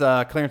finds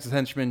Clarence's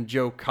henchman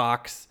Joe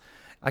Cox.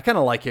 I kind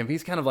of like him.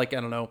 He's kind of like,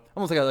 I don't know,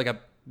 almost like a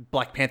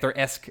Black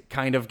Panther-esque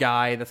kind of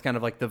guy. That's kind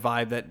of like the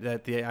vibe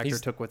that the actor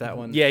took with that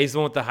one. Yeah, he's the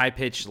one with the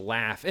high-pitched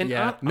laugh. And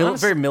Yeah.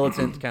 honest- Very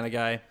militant kind of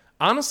guy.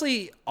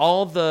 honestly,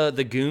 all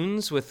the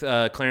goons with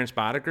Clarence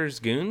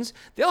Boddicker's goons,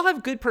 they all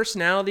have good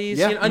personalities,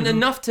 Yeah. and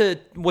enough to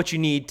what you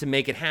need to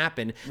make it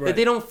happen. That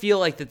they don't feel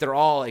like that they're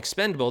all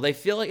expendable. They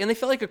feel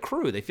like a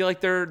crew. They feel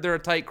like they're a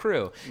tight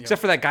crew.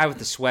 Except for that guy with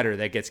the sweater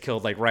that gets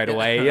killed like right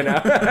away.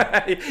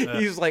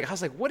 He's like, I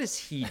was like, what does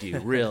he do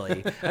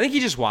really? I think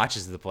he just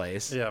watches the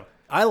place. Yeah.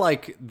 I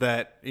like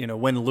that,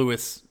 when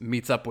Lewis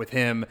meets up with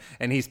him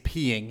and he's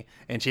peeing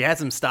and she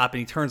has him stop and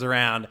he turns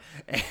around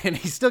and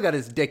he's still got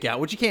his dick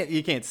out, which you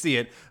can't see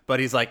it, but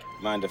he's like,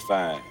 Mind if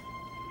I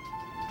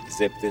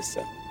zip this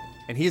up?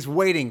 and he's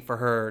waiting for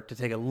her to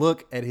take a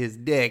look at his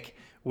dick,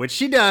 which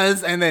she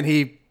does, and then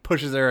he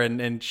pushes her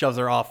and shoves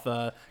her off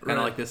kind of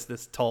like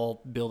this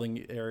tall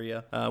building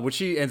area, which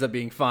she ends up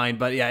being fine.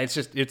 But yeah,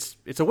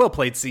 it's a well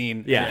played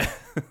scene. Yeah,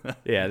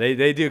 yeah,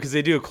 they do, because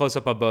they do a close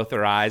up of both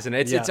their eyes, and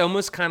it's Yeah.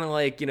 almost kind of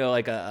like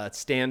like a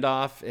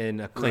standoff in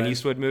a Clint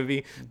Eastwood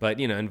movie, but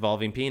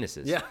involving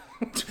penises. Yeah.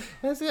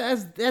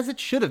 as it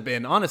should have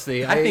been,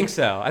 honestly. I think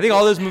so. I think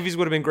all those movies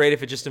would have been great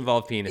if it just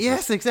involved penises.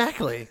 Yes,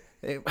 exactly.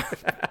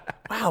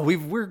 Wow,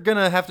 we're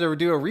gonna have to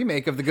do a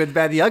remake of The Good,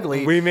 Bad, the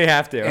Ugly. We may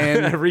have to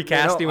And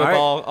recasting all with right,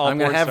 all I'm porn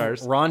gonna have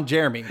stars. Ron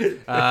Jeremy,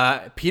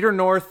 Peter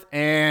North,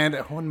 and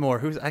one more.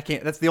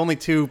 That's the only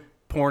two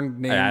porn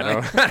names.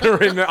 I don't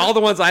remember. All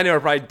the ones I know are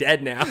probably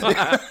dead now.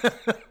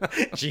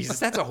 Jesus,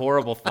 that's a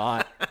horrible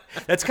thought.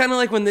 That's kind of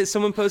like when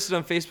someone posted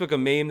on Facebook a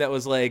meme that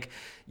was like,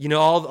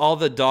 all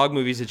the dog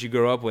movies that you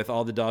grow up with,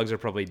 all the dogs are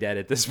probably dead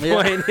at this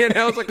point.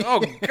 It's like,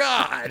 oh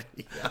God,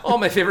 all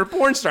my favorite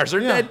porn stars are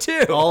dead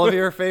too. All of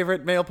your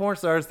favorite male porn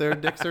stars, their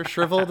dicks are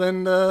shriveled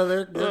and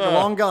they're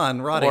long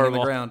gone, rotting in the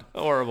ground.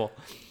 Horrible.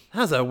 That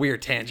was a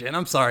weird tangent.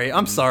 I'm sorry.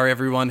 I'm sorry,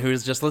 everyone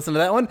who's just listened to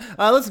that one.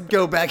 Let's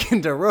go back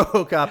into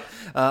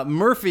RoboCop.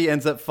 Murphy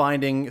ends up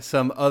finding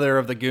some other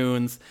of the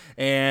goons,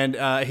 and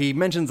he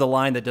mentions a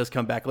line that does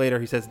come back later.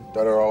 He says,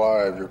 Dead or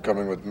alive, you're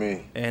coming with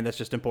me. and that's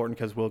just important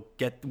because we'll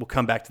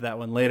come back to that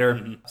one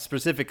later.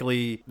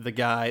 Specifically, the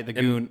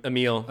goon,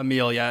 Emil.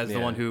 Emil, yeah, is the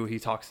Yeah. one who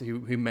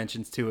he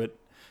mentions to it,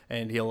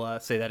 and he'll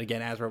say that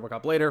again as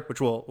RoboCop later, which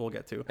we'll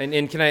get to.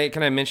 And can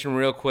I mention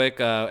real quick?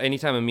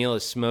 Anytime Emil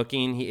is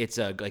smoking, it's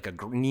like a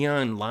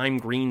neon lime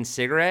green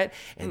cigarette,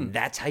 and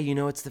that's how you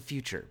know it's the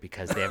future,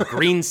 because they have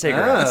green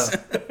cigarettes.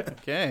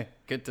 Okay,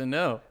 good to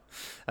know.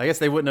 I guess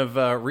they wouldn't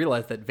have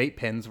realized that vape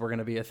pens were going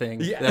to be a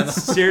thing. Yeah,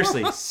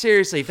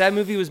 seriously. If that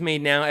movie was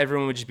made now,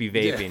 everyone would just be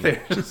vaping.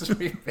 They'd just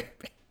be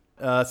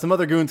vaping. Some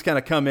other goons kind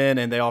of come in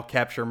and they all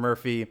capture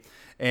Murphy,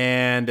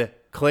 and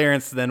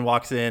Clarence then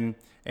walks in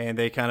and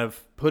they kind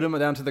of put him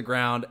down to the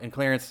ground, and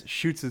Clarence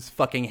shoots his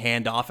fucking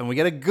hand off, and we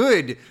get a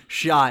good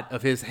shot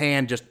of his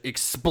hand just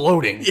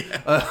exploding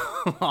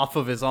off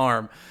of his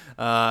arm.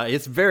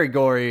 It's very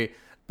gory,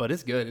 but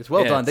it's good. It's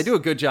well done. They do a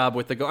good job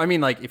with the gore. I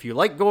mean, like, if you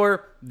like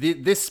gore,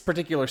 this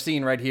particular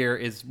scene right here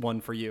is one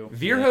for you.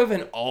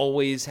 Verhoeven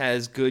always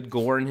has good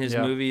gore in his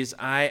movies.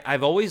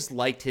 I've always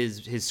liked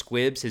his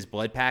squibs, his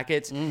blood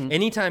packets.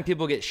 Anytime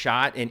people get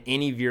shot in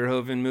any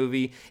Verhoeven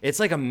movie, it's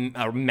like a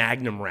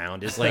magnum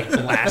round is like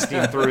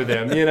blasting through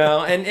them,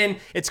 and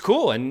it's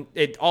cool. And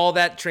all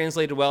that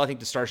translated well, I think,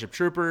 to Starship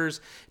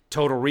Troopers.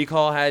 Total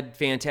Recall had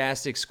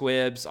fantastic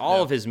squibs.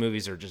 All of his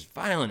movies are just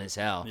violent as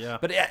hell. Yeah.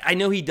 But I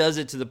know he does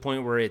it to the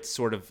point where it's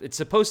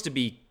supposed to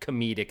be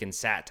comedic and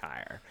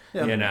satire.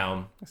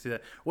 I see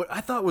that. What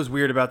I thought was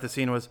weird about the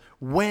scene was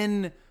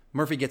when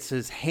Murphy gets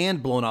his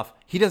hand blown off,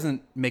 he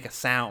doesn't make a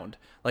sound.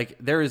 Like,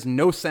 there is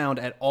no sound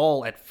at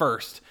all at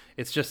first.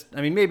 It's just, I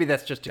mean, maybe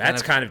that's just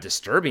That's kind of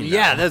disturbing.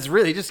 Yeah, though. that's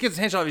really, he just gets his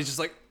hand shot off. He's just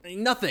like,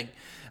 nothing.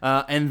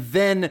 And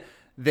then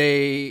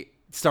they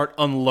start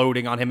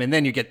unloading on him, and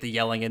then you get the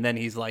yelling, and then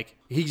he's like,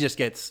 he just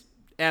gets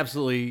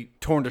absolutely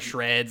torn to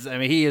shreds. I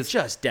mean, he is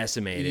Just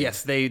decimated.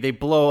 Yes, they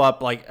blow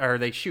up or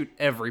they shoot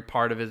every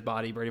part of his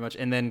body pretty much,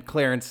 and then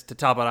Clarence, to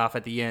top it off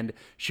at the end,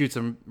 shoots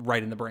him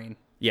right in the brain.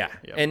 Yeah,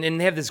 and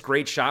they have this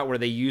great shot where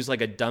they use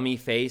like a dummy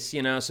face,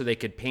 so they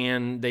could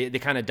pan, they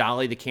kind of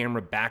dolly the camera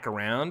back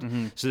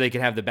around so they could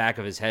have the back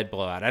of his head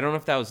blow out. I don't know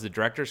if that was the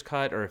director's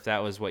cut or if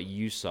that was what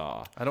you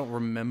saw. I don't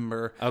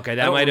remember. Okay,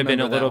 that might have been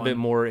a little bit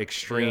more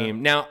extreme.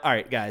 Yeah. Now, all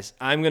right, guys,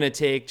 I'm going to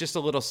take just a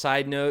little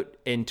side note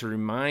and to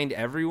remind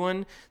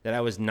everyone that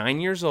I was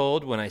 9 years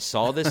old when I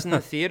saw this in the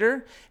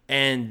theater,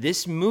 and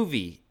this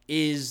movie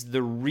is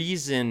the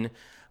reason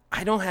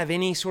I don't have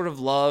any sort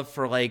of love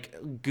for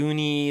like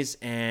Goonies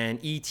and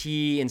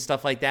E.T. and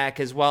stuff like that,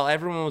 because while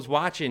everyone was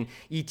watching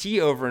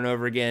E.T. over and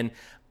over again,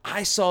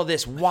 I saw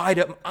this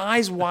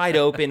eyes wide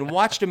open,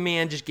 watched a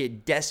man just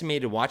get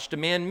decimated, watched a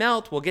man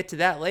melt. We'll get to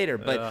that later.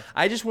 But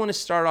I just want to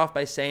start off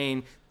by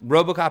saying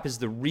RoboCop is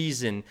the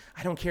reason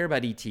I don't care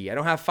about E.T. I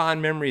don't have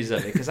fond memories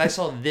of it because I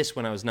saw this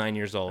when I was 9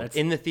 years old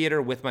in the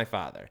theater with my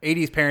father.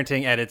 80s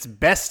parenting at its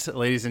best,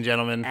 ladies and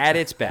gentlemen. At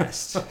its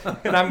best.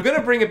 And I'm going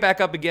to bring it back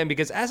up again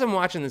because as I'm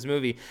watching this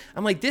movie,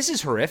 I'm like, this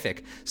is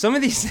horrific. Some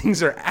of these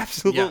things are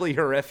absolutely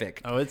horrific.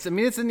 Oh, it's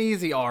an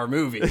easy R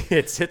movie.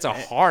 It's a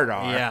hard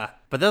R. Yeah.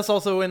 But that's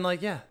also when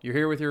you're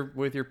here with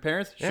your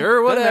parents. Yeah,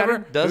 sure, whatever.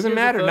 Doesn't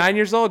matter. 9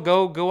 years old,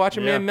 go watch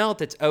a man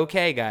melt. It's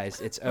okay, guys.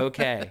 It's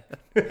okay.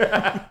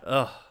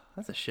 Oh,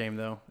 that's a shame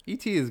though.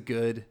 E.T. is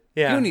good.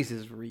 Yeah. Goonies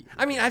is real.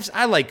 I mean,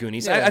 I like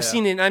Goonies. I've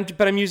seen it,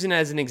 but I'm using it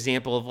as an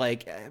example of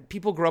like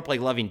people grow up like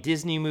loving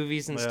Disney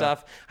movies and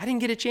stuff. I didn't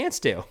get a chance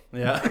to.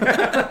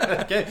 Yeah.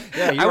 Okay.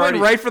 Yeah, I went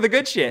right for the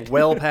good shit.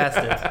 Well past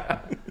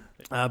it.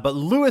 But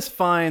Lewis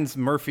finds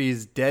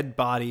Murphy's dead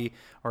body,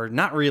 or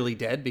not really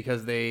dead,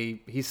 because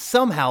he's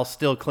somehow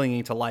still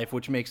clinging to life,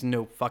 which makes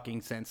no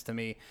fucking sense to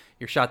me.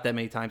 You're shot that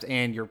many times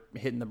and you're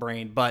hitting the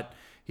brain, but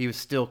he was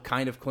still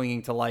kind of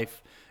clinging to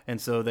life. And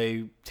so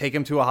they take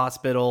him to a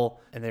hospital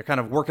and they're kind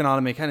of working on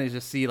him. They kind of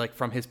just see like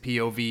from his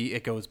POV,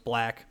 it goes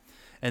black.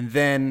 And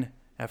then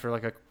after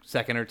like a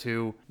second or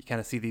two, you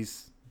kind of see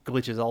these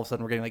glitches. All of a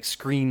sudden we're getting like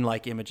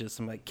screen-like images,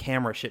 some like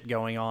camera shit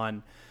going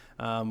on.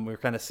 We're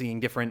kind of seeing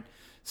different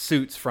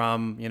suits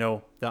from,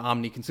 the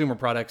Omni Consumer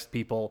Products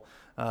people.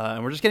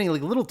 And we're just getting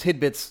like little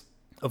tidbits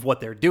of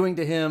what they're doing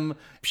to him,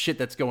 shit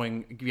that's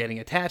getting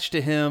attached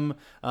to him.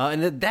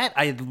 And that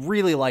I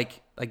really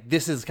like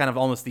this is kind of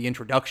almost the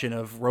introduction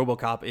of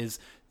RoboCop is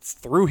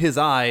through his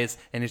eyes,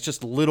 and it's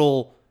just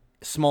little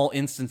small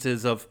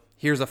instances of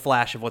here's a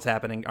flash of what's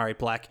happening. All right,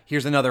 black.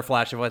 Here's another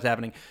flash of what's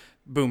happening.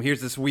 Boom, here's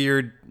this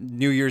weird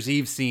New Year's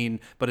Eve scene,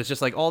 but it's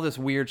just like all this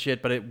weird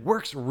shit, but it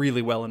works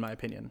really well in my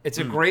opinion. It's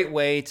a great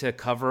way to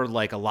cover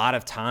like a lot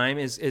of time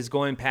is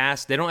going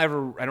past. I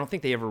don't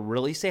think they ever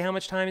really say how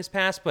much time has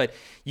passed, but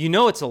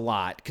it's a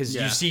lot because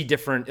you see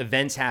different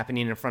events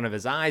happening in front of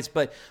his eyes,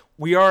 but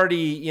we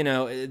already,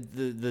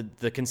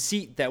 the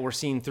conceit that we're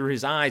seeing through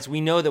his eyes,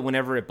 we know that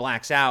whenever it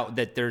blacks out,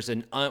 that there's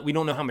we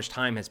don't know how much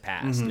time has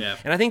passed. Mm-hmm. Yeah.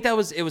 And I think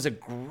it was a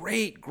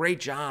great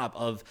job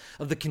of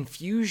the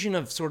confusion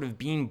of sort of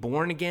being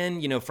born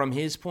again, from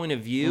his point of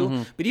view.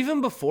 Mm-hmm. But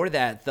even before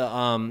that,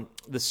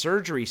 the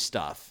surgery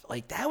stuff,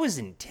 like that was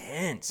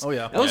intense. Oh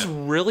yeah. That was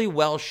really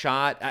well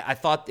shot. I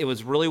thought it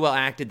was really well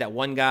acted. That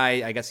one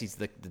guy, I guess he's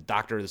the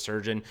doctor or the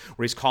surgeon,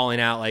 where he's calling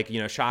out like,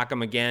 shock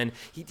him again.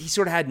 He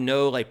sort of had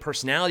no like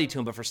personality to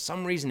him, but for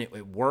some reason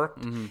it worked.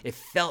 Mm-hmm. It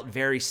felt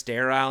very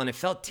sterile and it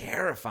felt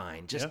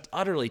terrifying, just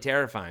utterly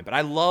terrifying. But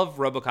I love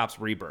RoboCop's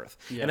rebirth.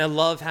 Yeah. And I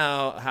love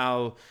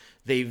how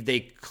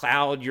they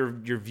cloud your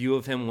view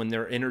of him when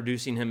they're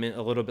introducing him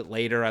a little bit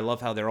later. I love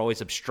how they're always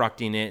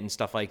obstructing it and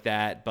stuff like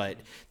that. But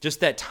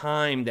just that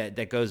time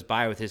that goes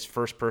by with his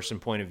first person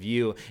point of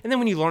view. And then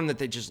when you learn that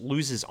they just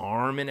lose his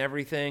arm and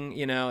everything,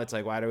 it's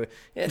like,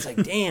 it's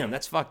like, damn,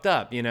 that's fucked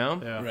up,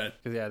 Yeah. Right.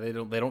 Yeah, they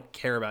don't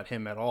care about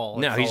him at all.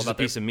 No, he's just a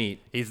piece of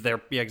meat. He's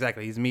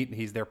exactly. He's meat and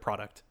he's their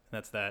product.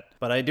 That's that.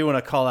 But I do want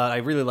to call out, I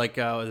really like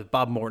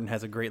Bob Morton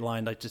has a great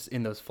line, like just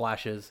in those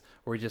flashes,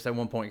 where he just at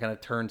one point kind of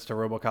turns to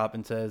RoboCop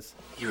and says,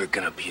 "You're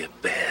gonna be a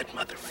bad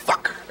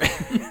motherfucker."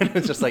 And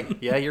it's just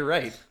like, yeah, you're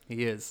right.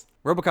 He is.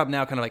 RoboCop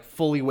now kind of like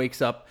fully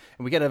wakes up,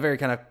 and we get a very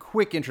kind of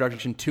quick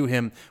introduction to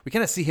him. We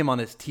kind of see him on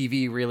his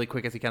TV really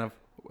quick as he kind of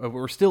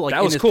we're still like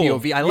in his cool.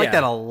 POV. I like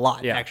that a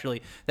lot,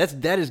 actually.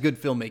 That is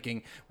good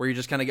filmmaking, where you're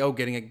just kind of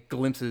getting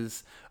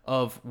glimpses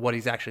of what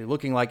he's actually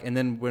looking like, and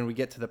then when we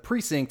get to the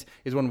precinct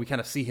is when we kind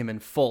of see him in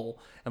full,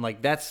 and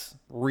like that's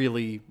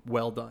really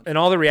well done. And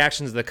all the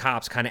reactions of the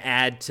cops kind of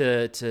add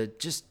to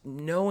just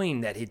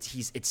knowing that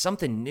it's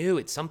something new,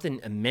 it's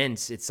something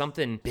immense, it's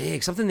something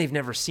big, something they've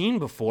never seen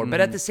before, but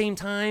at the same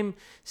time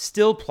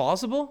still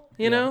plausible,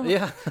 you know?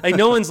 Yeah. Like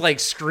no one's like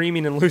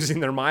screaming and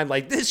losing their mind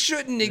like this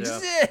shouldn't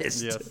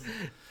exist. Yes.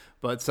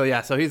 But so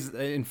he's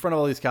in front of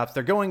all these cops.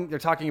 They're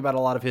talking about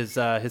a lot of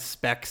his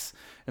specs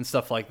and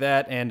stuff like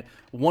that. And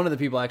one of the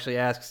people actually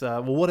asks,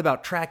 well, what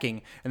about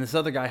tracking? And this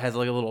other guy has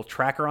like a little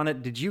tracker on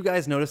it. Did you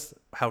guys notice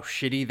how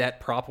shitty that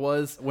prop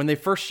was? When they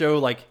first show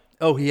like,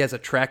 oh, he has a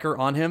tracker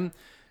on him,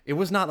 it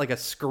was not like a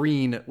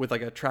screen with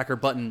like a tracker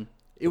button.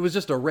 it was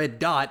just a red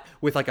dot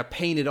with like a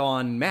painted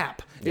on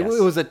map. It Yes.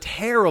 was a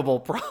terrible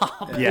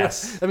prop.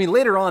 Yes. I mean,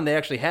 later on they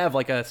actually have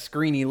like a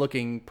screeny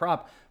looking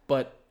prop,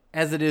 but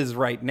as it is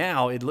right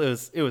now, it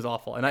was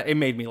awful, and it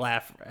made me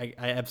laugh. I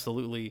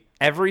absolutely.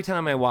 Every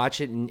time I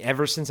watch it, and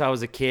ever since I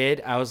was a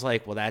kid, I was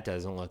like, "Well, that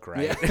doesn't look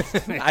right."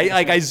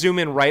 I zoom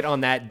in right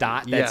on that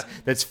dot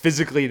that's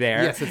physically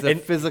there. Yes, it's a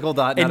physical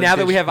dot. And not a now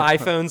that we have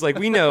digital. iPhones, like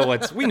we know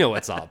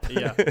what's up.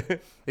 Yeah,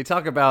 they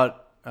talk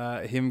about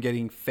him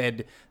getting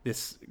fed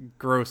this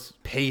gross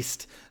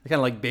paste, kind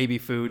of like baby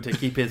food, to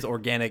keep his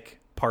organic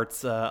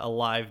parts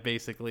alive,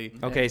 basically.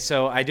 Okay,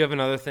 so I do have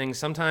another thing.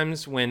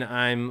 Sometimes when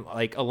I'm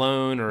like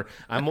alone or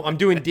I'm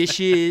doing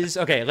dishes.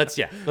 Okay, let's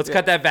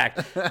cut that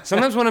back.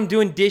 Sometimes when I'm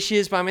doing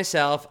dishes by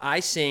myself, I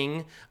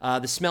sing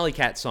the Smelly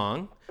Cat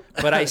song.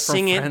 But I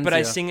sing it. Friends, But I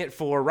yeah. sing it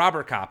for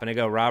Robert Kopp, and I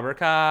go, Robert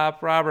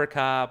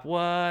Kopp,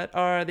 what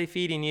are they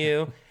feeding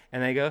you?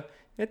 And they go,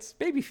 it's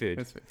baby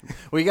food.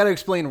 Well, you got to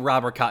explain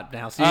Robert Kopp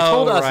now. So you Oh,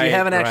 told us you right,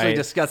 haven't actually right.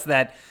 discussed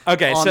that.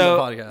 Okay, on so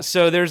the podcast.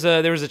 so there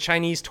was a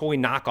Chinese toy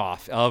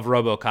knockoff of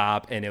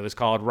RoboCop, and it was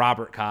called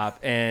Robert Cop,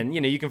 and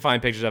you can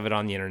find pictures of it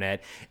on the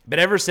internet. But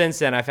ever since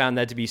then, I found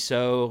that to be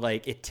so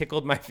like it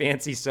tickled my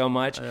fancy so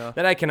much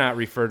that I cannot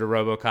refer to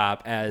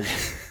RoboCop as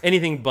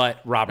anything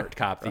but Robert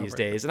Cop these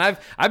days. And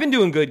I've been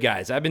doing good,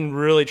 guys. I've been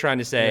really trying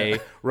to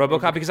say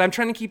RoboCop because I'm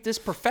trying to keep this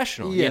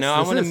professional. Yes, I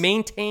this want to is-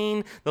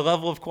 maintain the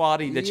level of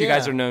quality that you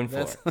guys are known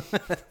for.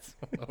 That's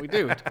what we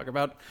do. We talk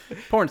about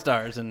porn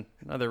stars and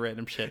other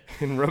random shit.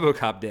 And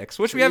RoboCop dicks,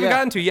 which we haven't Yeah.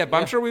 gotten to yet, but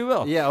I'm sure we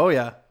will. Yeah, oh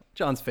yeah.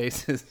 John's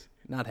face is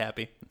not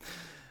happy.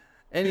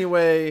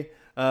 Anyway,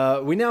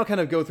 we now kind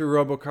of go through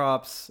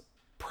RoboCop's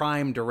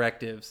prime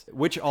directives,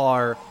 which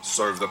are...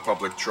 Serve the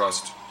public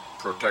trust,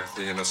 protect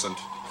the innocent,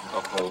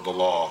 uphold the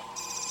law.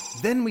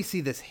 Then we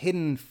see this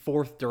hidden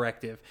fourth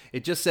directive.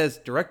 It just says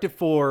Directive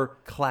 4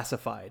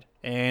 Classified.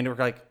 And we're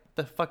like,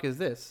 the fuck is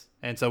this?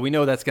 And so we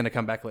know that's going to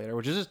come back later,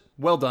 which is just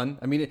well done.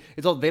 I mean,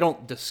 it's all, they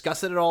don't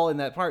discuss it at all in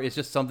that part. It's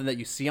just something that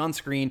you see on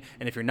screen,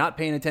 and if you're not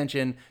paying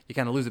attention, you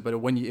kind of lose it. But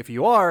if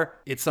you are,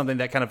 it's something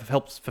that kind of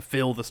helps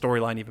fulfill the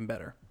storyline even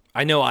better.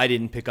 I know I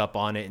didn't pick up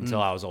on it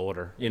until I was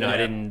older. I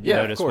didn't Yeah,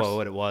 of notice course.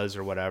 what it was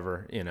or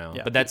whatever. Yeah.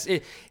 But that's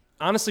it.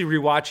 Honestly,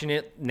 rewatching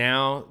it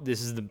now,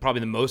 this is probably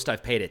the most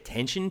I've paid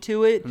attention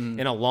to it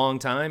in a long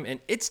time, and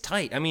it's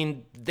tight. I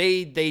mean,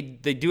 they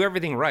do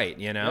everything right.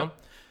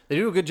 They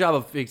do a good job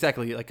of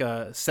exactly like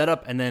a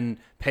setup and then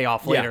pay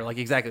off later, like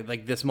exactly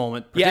like this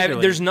moment. Yeah,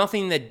 particularly. there's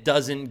nothing that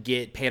doesn't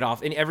get paid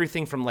off, and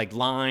everything from like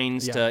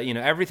lines to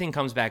everything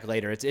comes back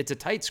later. It's a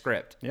tight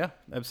script. Yeah,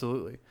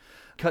 absolutely.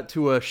 Cut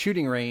to a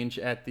shooting range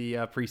at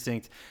the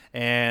precinct,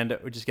 and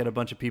we just get a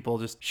bunch of people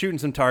just shooting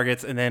some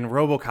targets, and then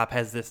RoboCop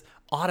has this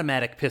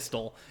automatic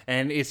pistol,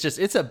 and it's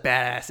a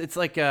badass. It's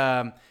like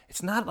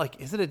it's not like,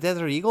 is it a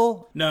Desert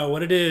Eagle? No,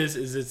 what it is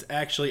it's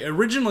actually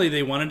originally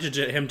they wanted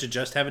him to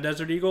just have a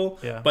Desert Eagle,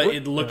 but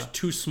it looked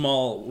too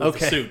small with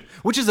the suit.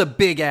 Which is a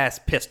big ass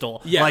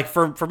pistol. Yeah. Like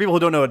for people who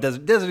don't know,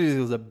 Desert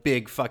Eagle is a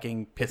big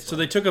fucking pistol. So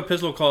they took a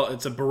pistol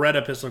it's a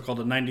Beretta pistol called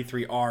a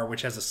 93R,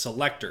 which has a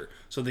selector.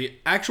 So the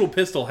actual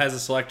pistol has a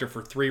selector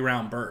for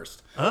 3-round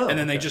burst. And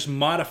then they just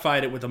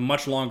modified it with a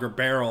much longer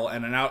barrel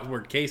and an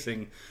outward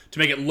casing to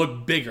make it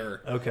look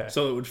bigger. Okay.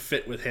 So it would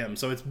fit with him.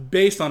 So it's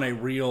based on a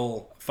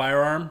real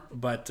firearm,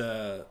 but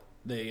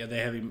they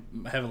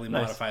heavily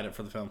modified it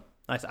for the film.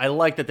 Nice. I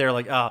like that they're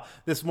like,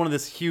 this one of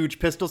this huge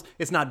pistols.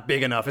 It's not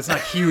big enough. It's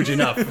not huge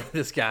enough for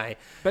this guy.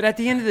 But at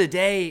the end of the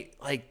day,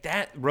 like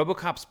that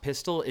RoboCop's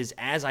pistol is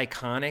as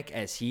iconic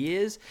as he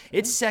is.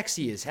 It's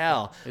sexy as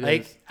hell.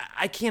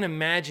 I can't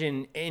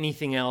imagine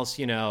anything else,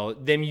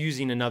 them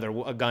using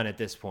a gun at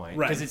this point.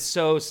 Right. Because it's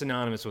so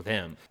synonymous with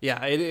him.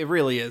 Yeah, it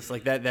really is.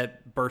 Like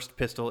that burst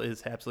pistol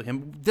is absolutely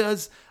him.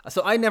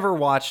 So I never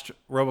watched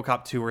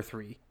RoboCop 2 or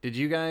 3. Did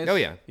you guys? Oh,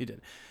 yeah. You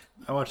did.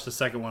 I watched the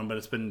second one, but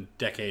it's been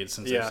decades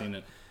since I've seen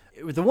it.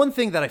 The one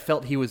thing that I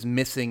felt he was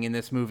missing in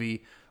this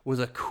movie was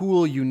a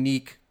cool,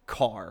 unique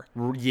car.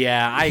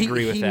 Yeah, I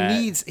agree with that.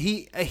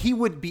 He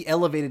would be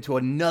elevated to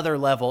another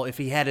level if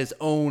he had his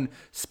own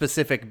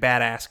specific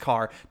badass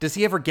car. Does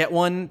he ever get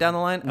one down the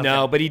line? Okay.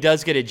 No, but he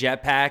does get a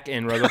jetpack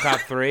in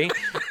RoboCop 3.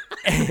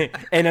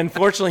 And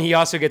unfortunately, he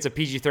also gets a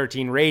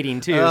PG-13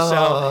 rating too.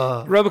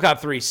 So RoboCop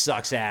 3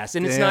 sucks ass,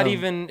 and it's not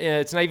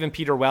even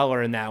Peter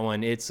Weller in that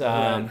one. It's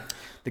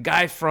the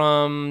guy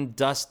from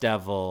Dust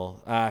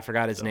Devil. I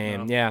forgot his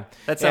name. Yeah,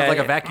 That sounds like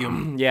a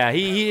vacuum. Yeah,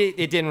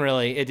 it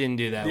didn't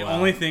do that The well.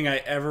 only thing I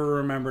ever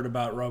remembered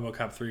about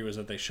RoboCop 3 was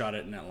that they shot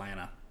it in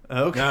Atlanta.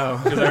 Okay.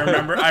 Because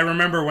I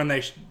remember when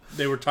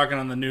they were talking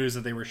on the news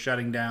that they were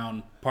shutting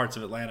down parts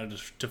of Atlanta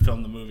to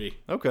film the movie.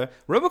 Okay.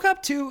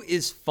 RoboCop 2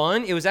 is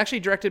fun. It was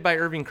actually directed by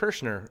Irving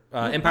Kershner.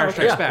 Empire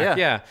Strikes Back.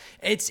 Yeah.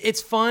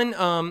 It's fun.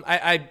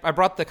 I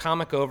brought the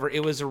comic over.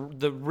 It was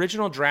the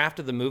original draft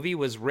of the movie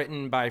was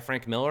written by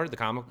Frank Miller, the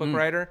comic book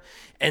writer,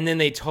 and then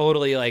they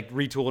totally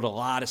retooled a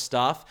lot of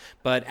stuff.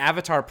 But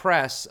Avatar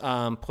Press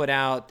put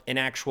out an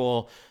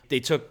actual. They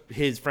took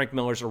Frank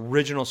Miller's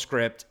original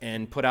script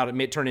and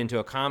turned it into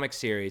a comic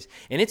series,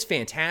 and it's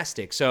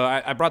fantastic. So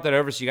I brought that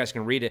over so you guys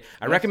can read it.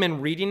 I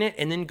recommend reading it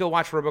and and then go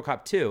watch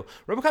RoboCop 2.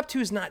 RoboCop 2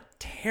 is not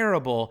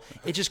terrible.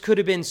 It just could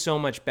have been so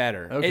much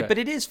better. Okay. But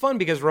it is fun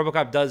because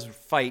RoboCop does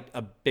fight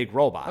a big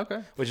robot,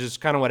 Okay. which is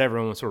kind of what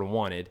everyone sort of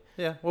wanted.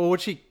 Yeah. Well,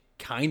 what she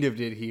kind of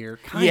did here.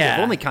 Kind Yeah.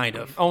 of. Only kind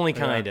of. Only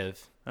kind of.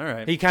 All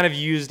right. He kind of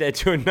used Ed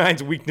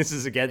 209's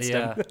weaknesses against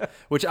Yeah. him.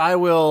 Which I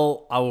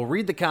will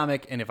read the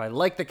comic, and if I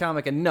like the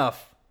comic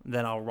enough,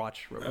 then I'll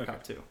watch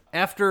RoboCop 2.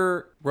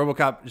 After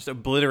RoboCop just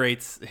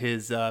obliterates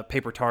his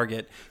paper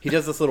target, he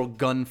does this little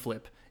gun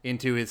flip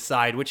into his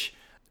side, which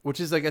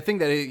is like a thing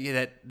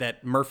that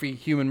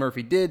human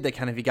Murphy did, that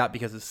kind of he got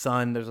because his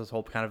son. There's this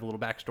whole kind of little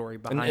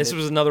backstory behind And this it.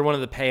 was another one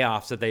of the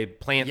payoffs that they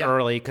plant Yeah.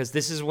 early, because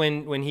this is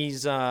when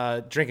he's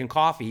drinking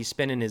coffee, he's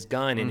spinning his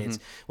gun, and it's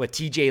what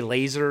TJ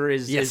Laser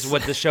is Yes.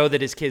 what the show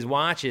that his kid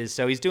watches.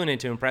 So he's doing it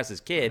to impress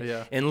his kid,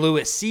 Yeah. and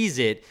Lewis sees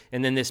it,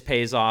 and then this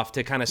pays off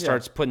to kind of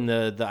starts putting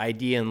the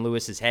idea in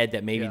Lewis's head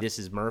that maybe Yeah. this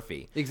is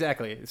Murphy.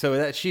 Exactly. So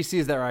that she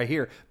sees that right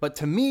here. But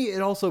to me,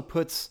 it also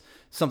puts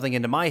something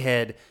into my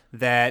head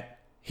that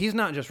he's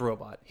not just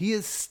robot. He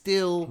is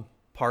still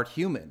part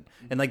human.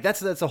 And like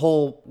that's a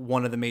whole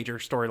one of the major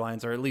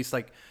storylines, or at least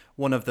like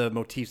one of the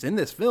motifs in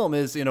this film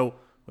is,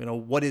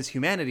 what is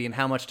humanity and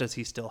how much does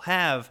he still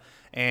have?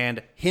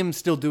 And him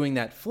still doing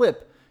that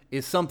flip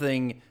is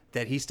something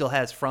that he still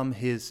has from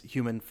his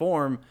human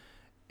form.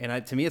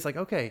 And to me, it's like,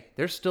 okay,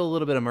 there's still a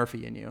little bit of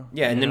Murphy in you.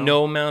 Yeah, and you then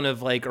know? no amount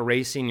of like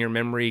erasing your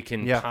memory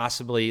can Yeah.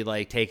 possibly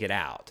like take it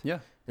out. Yeah.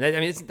 I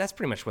mean, that's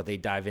pretty much what they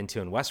dive into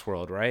in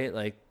Westworld, right?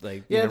 Like Yeah,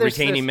 there's-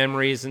 retaining there's-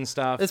 memories and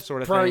stuff, It's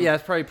sort of probably, thing. Yeah,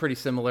 it's probably pretty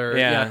similar.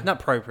 Yeah. Not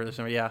probably pretty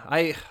similar. Yeah,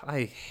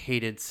 I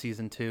hated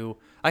season 2.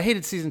 I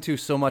hated season 2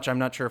 so much. I'm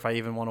not sure if I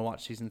even want to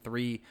watch season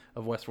 3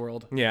 of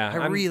Westworld. Yeah,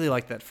 I really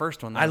like that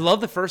first one. Though. I love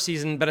the first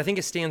season, but I think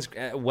it stands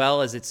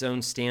well as its own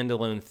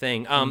standalone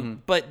thing.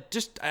 But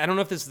just, I don't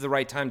know if this is the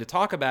right time to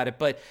talk about it,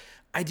 but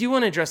I do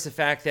want to address the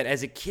fact that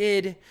as a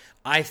kid,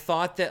 I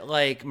thought that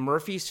like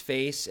Murphy's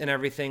face and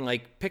everything,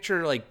 like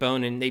picture like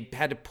bone, and they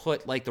had to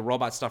put like the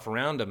robot stuff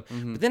around him.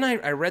 But then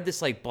I read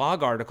this like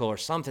blog article or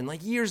something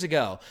like years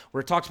ago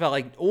where it talked about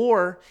like,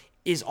 or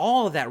is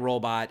all of that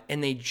robot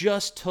and they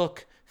just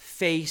took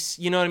face,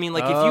 you know what I mean?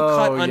 Like if you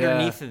cut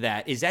underneath of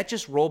that, is that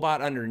just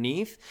robot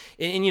underneath?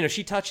 And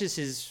she touches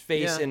his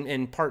face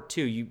in part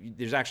 2.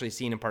 There's actually a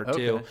scene in part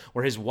 2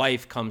 where his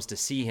wife comes to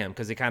see him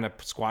because they kind of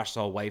squashed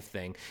the whole wife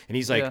thing. And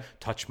he's like,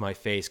 touch my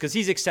face, because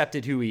he's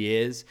accepted who he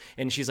is.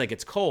 And she's like,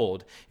 it's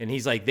cold. And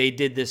he's like, they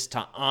did this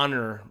to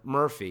honor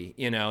Murphy.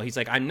 He's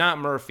like, I'm not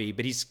Murphy,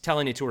 but he's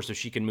telling it to her so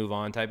she can move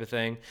on type of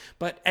thing.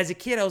 But as a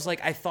kid, I was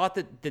like, I thought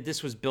that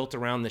this was built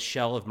around the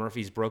shell of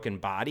Murphy's broken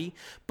body.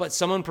 But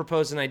someone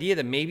proposed an idea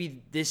that maybe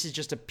this is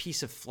just a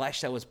piece of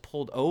flesh that was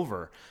pulled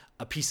over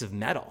a piece of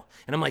metal.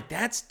 And I'm like,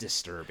 that's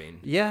disturbing.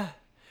 Yeah.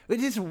 It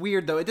is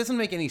weird, though. It doesn't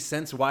make any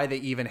sense why they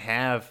even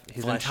have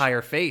his Flesh.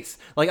 entire face.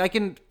 Like, I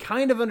can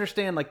kind of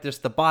understand, like,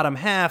 just the bottom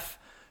half,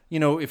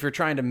 if you're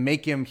trying to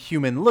make him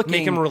human looking.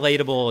 Make him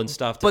relatable and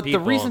stuff to But people.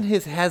 the reason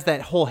his has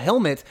that whole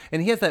helmet,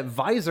 and he has that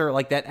visor,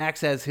 like, that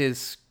acts as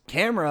his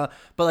camera,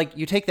 but, like,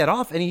 you take that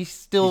off, and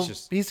he's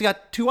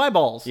got 2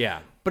 eyeballs. Yeah.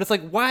 But it's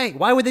like, why?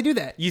 Why would they do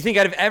that? You think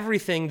out of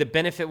everything, the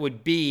benefit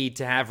would be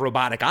to have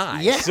robotic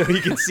eyes, Yeah. so you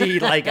can see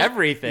like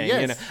everything.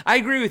 Yes. I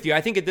agree with you.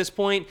 I think at this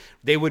point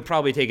they would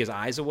probably take his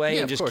eyes away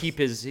Yeah, and of just course.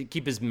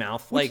 keep his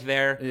mouth like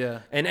there. Yeah.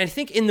 And I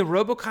think in the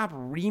RoboCop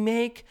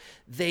remake,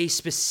 they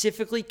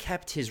specifically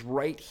kept his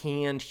right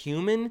hand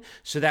human,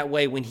 so that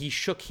way when he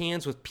shook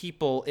hands with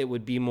people, it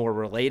would be more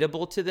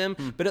relatable to them.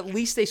 But at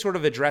least they sort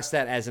of addressed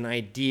that as an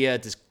idea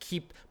to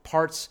keep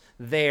parts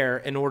there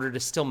in order to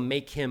still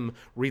make him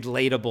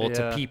relatable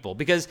to people,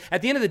 because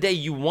at the end of the day,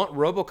 you want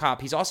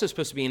RoboCop. He's also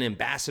supposed to be an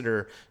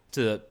ambassador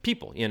to the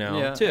people, too.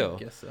 I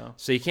guess so.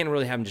 So you can't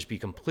really have him just be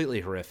completely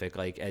horrific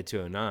like Ed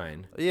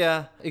 209.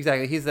 Yeah,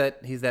 exactly. He's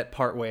that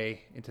part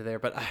way into there.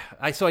 But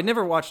I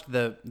never watched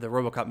the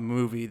RoboCop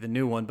movie, the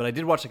new one, but I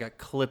did watch like a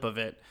clip of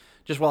it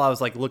just while I was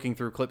like looking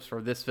through clips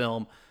for this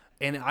film,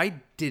 and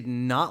I did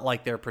not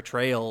like their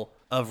portrayal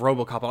of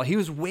RoboCop at all. He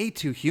was way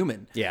too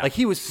human. Yeah. Like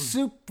he was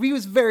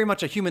very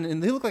much a human,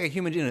 and he looked like a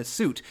human in a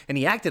suit, and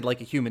he acted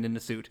like a human in a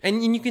suit.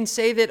 And you can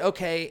say that,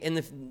 okay,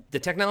 in the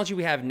technology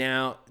we have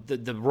now,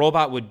 the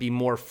robot would be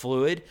more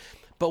fluid.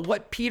 But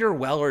what Peter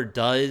Weller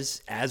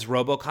does as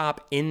RoboCop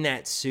in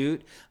that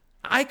suit,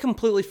 I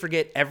completely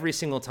forget every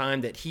single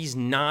time that he's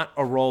not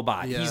a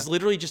robot. Yeah. He's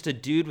literally just a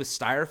dude with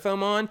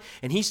styrofoam on.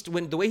 And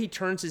the way he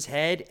turns his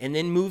head and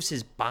then moves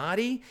his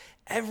body,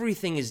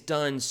 everything is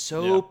done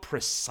so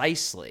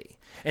precisely.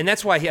 And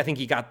that's why I think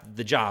he got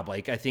the job.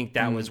 Like, I think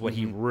that was what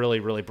he really,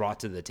 really brought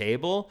to the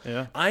table.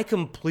 Yeah. I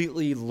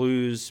completely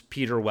lose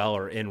Peter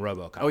Weller in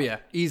RoboCop. Oh yeah,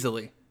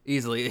 easily.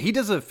 He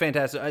does a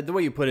fantastic. The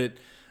way you put it,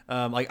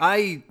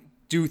 I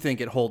do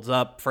think it holds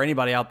up for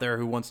anybody out there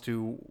who wants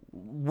to.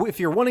 If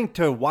you're wanting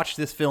to watch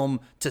this film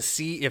to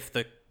see if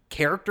the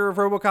character of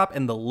RoboCop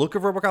and the look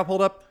of RoboCop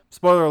hold up,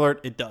 Spoiler alert,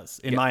 it does,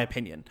 in my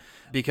opinion.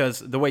 Because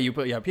the way you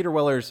put, Peter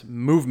Weller's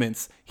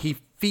movements, he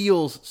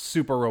feels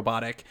super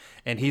robotic,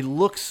 and he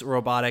looks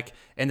robotic,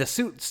 and the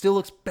suit still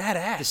looks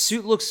badass. The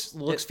suit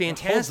looks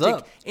fantastic,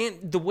 holds up.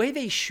 and the way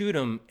they shoot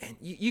him, and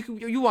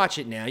you watch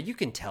it now, you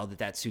can tell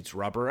that suit's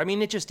rubber. I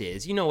mean, it just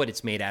is. You know what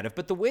it's made out of.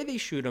 But the way they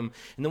shoot him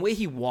and the way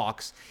he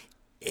walks,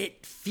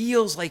 it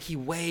feels like he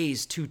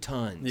weighs 2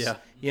 tons. Yeah.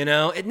 You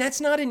know, and that's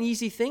not an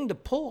easy thing to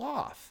pull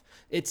off.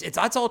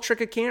 That's all trick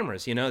of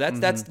cameras, you know.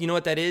 That's you know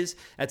what that is.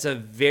 That's a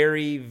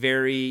very,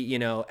 very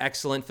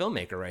excellent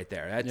filmmaker right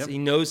there. He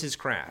knows his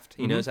craft.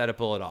 He knows how to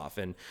pull it off.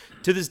 And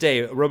to this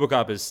day,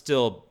 RoboCop is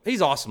he's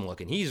awesome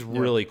looking. He's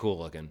really cool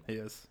looking. He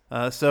is.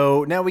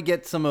 So now we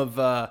get some of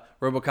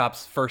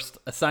RoboCop's first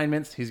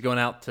assignments. He's going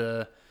out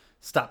to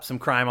stop some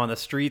crime on the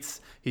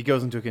streets. He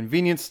goes into a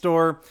convenience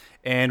store,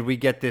 and we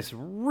get this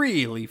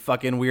really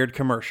fucking weird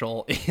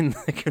commercial in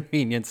the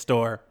convenience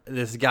store.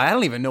 This guy, I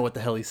don't even know what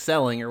the hell he's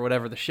selling or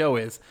whatever the show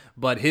is,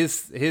 but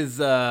his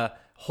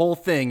whole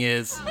thing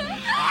is,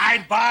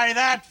 I'd buy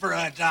that for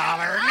 $1.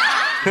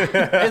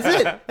 That's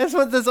it. That's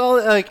what this all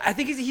like. I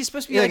think he's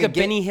supposed to be Yeah, like like a a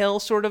ga- Benny Hill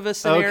sort of a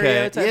scenario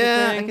Okay. type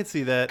Yeah, of thing. I can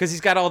see that. Because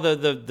he's got all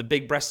the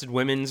big-breasted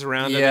women's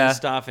around him Yeah. and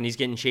stuff, and he's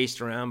getting chased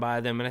around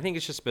by them, and I think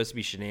it's just supposed to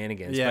be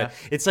shenanigans. Yeah. But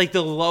it's like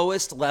the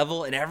lowest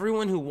level, and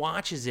everyone who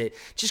watches it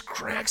just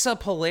cracks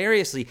up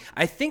hilariously.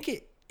 I think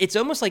it's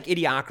almost like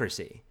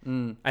Idiocracy.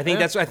 I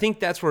think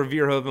that's where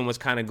Verhoeven was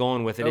kind of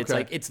going with it. It's Okay.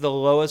 like it's the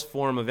lowest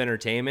form of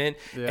entertainment,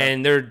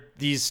 and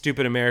these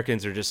stupid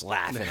Americans are just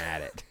laughing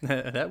at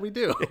it. That we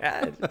do.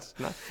 Yeah,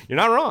 you're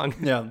not wrong.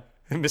 Yeah.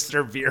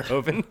 Mr.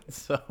 Verhoeven.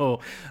 So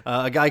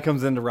a guy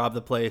comes in to rob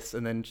the place,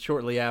 and then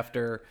shortly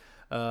after,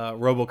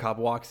 RoboCop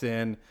walks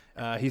in.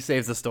 He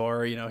saves the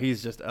store.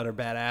 He's just utter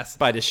badass.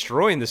 By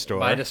destroying the store.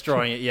 By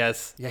destroying it,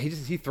 yes. Yeah,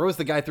 he throws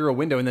the guy through a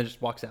window and then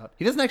just walks out.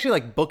 He doesn't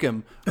actually book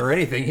him or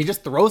anything. He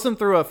just throws him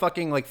through a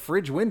fucking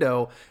fridge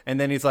window, and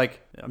then he's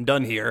like, "I'm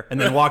done here," and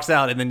then walks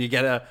out. And then you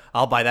get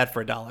I'll buy that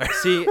for $1.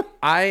 See,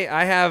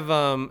 I have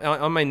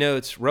on my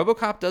notes,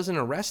 RoboCop doesn't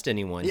arrest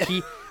anyone. Yeah.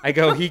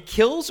 He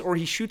kills or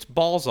he shoots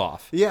balls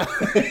off. Yeah.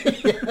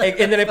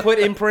 And then I put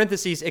in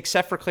parentheses,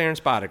 except for Clarence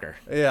Boddicker.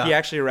 Yeah. He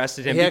actually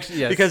arrested him Yes.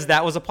 because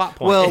that was a plot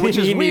point. Well, which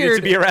is he weird. needed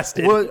to be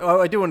arrested.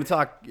 Well, I do want to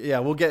talk. Yeah,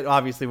 we'll get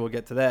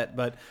to that.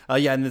 But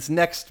in this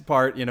next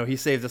part, he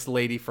saves this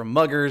lady from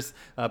muggers,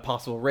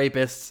 possible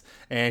rapists,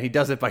 and he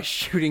does it by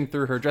shooting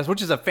through her dress,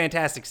 which is a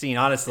fantastic scene.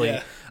 Honestly,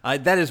 Yeah.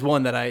 that is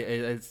one that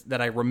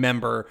I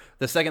remember.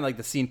 The second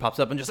the scene pops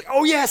up, and just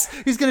oh yes,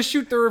 he's gonna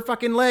shoot through her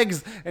fucking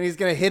legs, and he's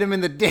gonna hit him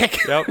in the dick.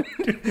 Yep.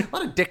 A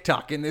lot of dick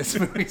talk in this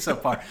movie so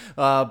far.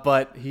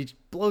 But he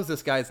blows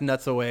this guy's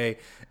nuts away,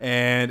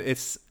 and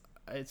it's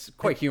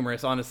quite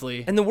humorous,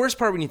 honestly. And the worst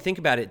part, when you think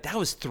about it, that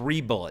was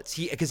 3 bullets.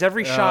 Because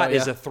every shot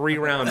is a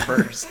 3-round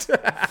burst.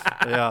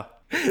 Yeah.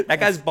 That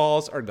guy's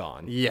balls are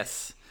gone.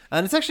 Yes.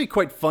 And it's actually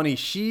quite funny.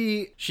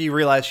 She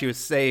realized she was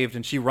saved,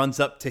 and she runs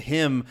up to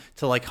him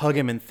to hug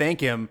him and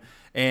thank him,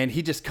 and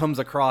he just comes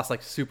across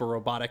super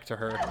robotic to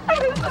her.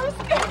 I'm so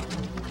scared.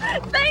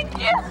 Thank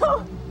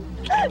you.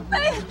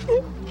 Thank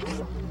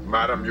you.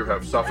 Madam, you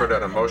have suffered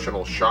an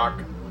emotional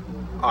shock.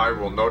 I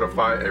will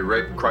notify a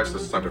rape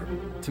crisis center.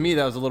 To me,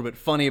 that was a little bit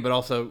funny, but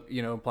also,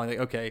 implying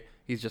okay,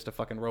 he's just a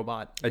fucking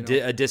robot.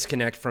 A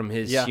disconnect from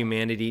his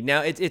humanity.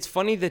 Now, it's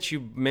funny that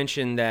you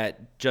mentioned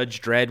that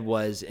Judge Dredd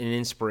was an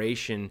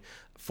inspiration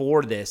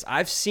for this.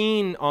 I've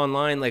seen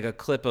online a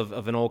clip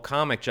of an old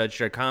comic, Judge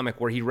Dredd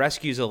comic, where he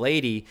rescues a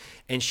lady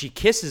and she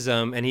kisses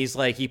him, and he's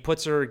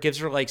gives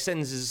her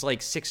sentences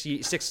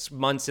 6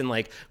 months in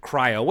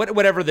cryo,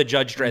 whatever the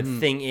Judge Dredd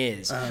thing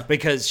is,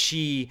 because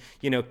she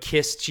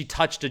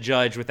touched a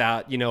judge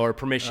without her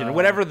permission, or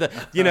whatever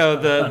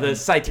the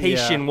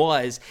citation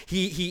was.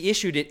 He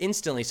issued it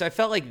instantly. So I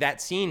felt like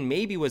that scene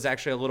maybe was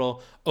actually a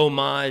little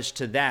homage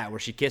to that, where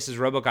she kisses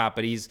RoboCop,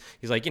 but he's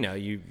like,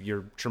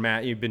 you're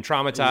traumatic, you've been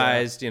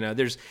traumatized.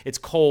 It's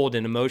cold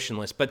and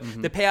emotionless, but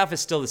the payoff is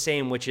still the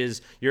same, which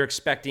is you're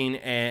expecting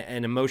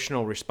an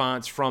emotional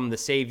response from the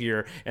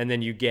savior, and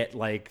then you get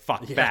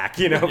fucked back,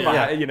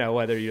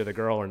 whether you're the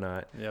girl or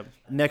not. Yep.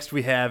 Next,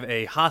 we have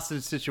a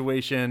hostage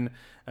situation,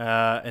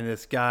 and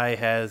this guy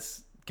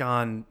has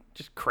gone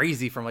just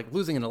crazy from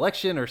losing an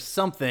election or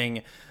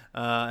something.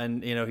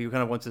 And he kind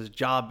of wants his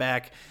job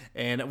back.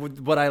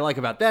 And what I like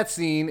about that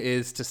scene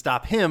is, to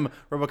stop him,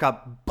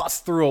 RoboCop busts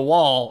through a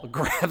wall,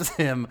 grabs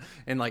him,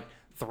 and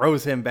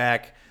throws him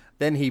back.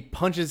 Then he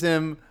punches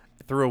him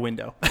through a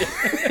window.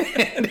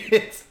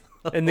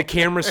 And the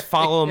cameras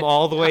follow him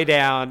all the way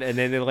down, and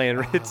then they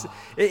land.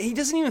 He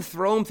doesn't even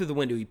throw him through the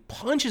window. He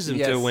punches him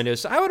through the window.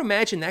 So I would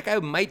imagine that guy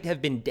might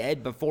have been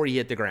dead before he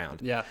hit the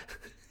ground. Yeah.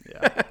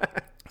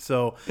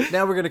 So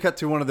now we're going to cut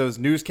to one of those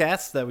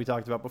newscasts that we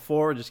talked about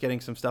before, just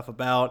getting some stuff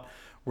about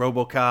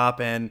RoboCop,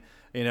 and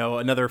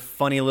another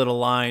funny little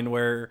line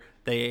where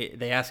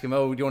they ask him,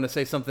 "Oh, do you want to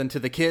say something to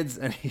the kids?"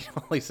 And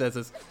all he says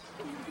is,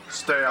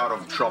 Stay out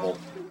of trouble.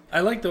 I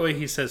like the way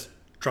he says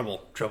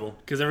trouble.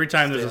 Because every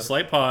time there's a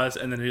slight pause,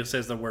 and then he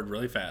says the word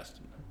really fast.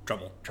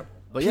 Trouble.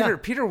 But yeah,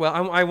 Peter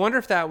Weller. I wonder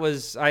if that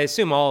was. I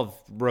assume all of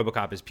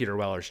RoboCop is Peter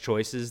Weller's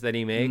choices that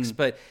he makes,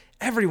 but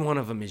every one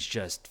of them is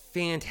just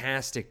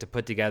fantastic to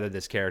put together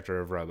this character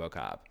of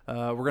RoboCop.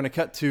 we're going to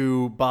cut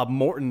to Bob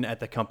Morton at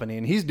the company,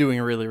 and he's doing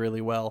really,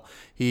 really well.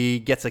 He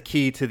gets a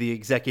key to the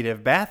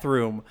executive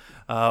bathroom,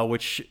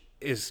 which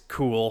is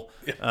cool.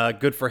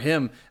 Good for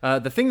him.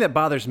 The thing that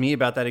bothers me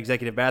about that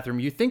executive bathroom,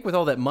 you think with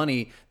all that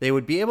money, they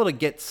would be able to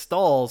get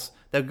stalls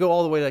that go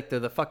all the way like to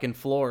the fucking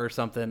floor or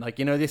something. Like,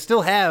 you know, they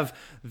still have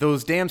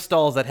those damn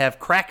stalls that have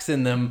cracks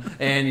in them,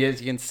 and you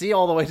can see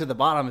all the way to the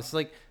bottom. It's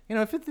like, you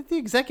know, if it's the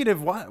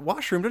executive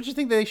washroom, don't you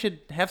think they should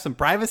have some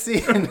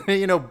privacy and,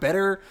 you know,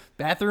 better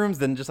bathrooms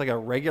than just like a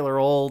regular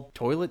old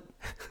toilet?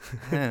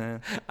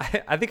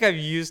 I think I've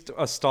used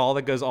a stall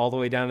that goes all the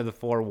way down to the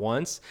floor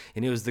once,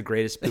 and it was the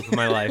greatest poop of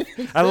my life.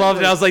 I loved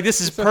it. I was like,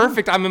 this is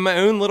perfect. I'm in my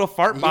own little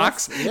fart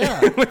box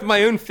with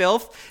my own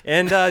filth,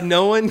 and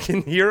no one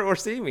can hear or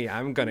see me.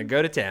 I'm going to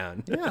go to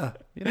town. Yeah.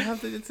 You don't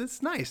have to,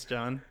 it's nice,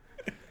 John.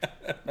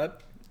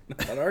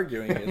 Not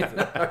arguing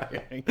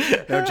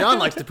it. No, John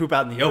likes to poop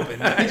out in the open.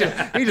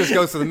 He just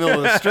goes to the middle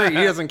of the street.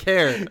 He doesn't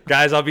care.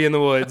 Guys, I'll be in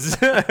the woods.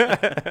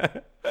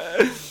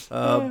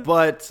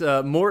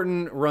 But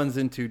Morton runs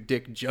into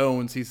Dick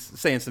Jones. He's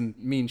saying some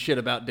mean shit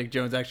about Dick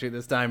Jones actually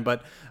this time,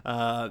 but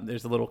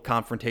there's a little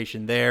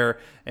confrontation there,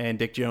 and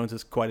Dick Jones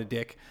is quite a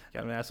dick.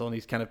 Got an asshole, and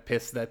he's kind of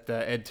pissed that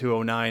Ed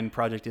 209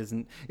 project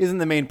isn't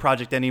the main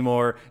project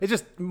anymore. It's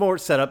just more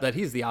set up that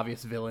he's the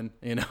obvious villain,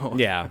 you know?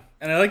 Yeah.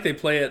 And I like they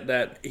play it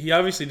that he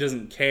obviously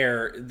doesn't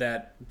care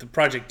that the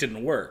project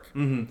didn't work.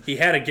 Mm-hmm. He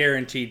had a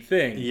guaranteed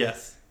thing.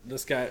 Yes.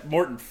 This guy,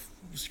 Morton,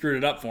 screwed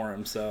it up for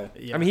him, so.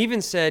 Yeah. I mean, he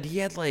even said he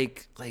had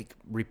like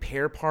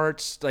repair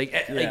parts,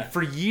 like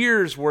for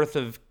years worth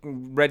of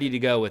ready to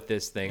go with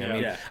this thing. I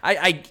mean,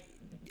 I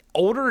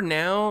older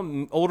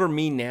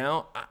me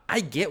now, I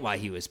get why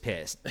he was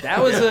pissed.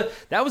 That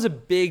was a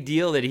big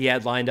deal that he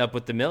had lined up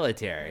with the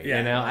military. Yeah.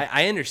 You know,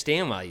 I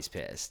understand why he's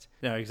pissed.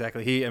 No,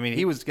 exactly.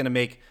 He was going to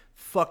make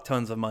fuck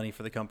tons of money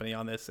for the company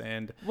on this,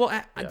 and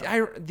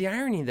the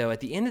irony though, at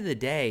the end of the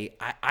day,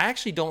 I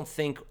actually don't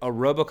think a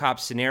RoboCop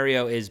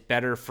scenario is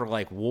better for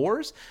like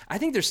wars. I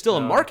think there's still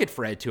a market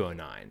for Ed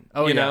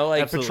 209. You know,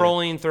 like absolutely.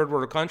 Patrolling third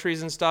world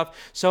countries and stuff.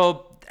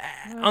 So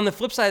on the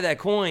flip side of that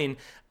coin,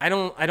 I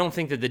don't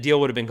think that the deal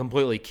would have been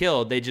completely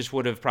killed. They just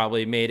would have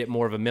probably made it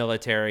more of a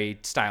military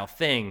style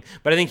thing.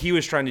 But I think he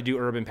was trying to do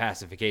urban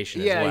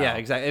pacification as well. Yeah,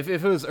 exactly.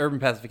 If it was urban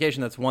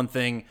pacification, that's one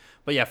thing.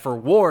 But yeah, for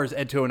wars,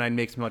 Ed 209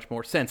 makes much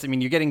more sense. I mean,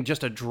 you're getting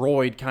just a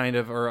droid kind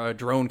of, or a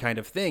drone kind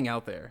of thing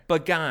out there.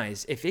 But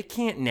guys, if it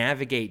can't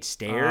navigate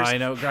stairs, I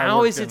know,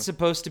 how is it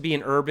supposed to be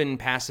an urban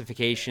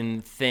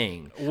pacification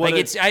thing?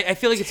 I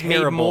feel like it's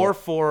made more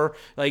for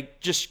like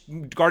just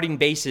guarding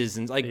bases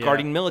and like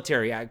guarding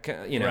military,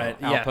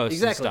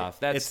 outposts and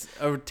stuff. It's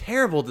a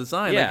terrible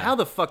design. Like, how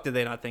the fuck did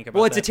they not think about that?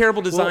 Well, it's a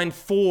terrible design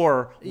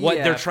for what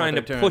they're trying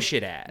to push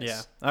it as.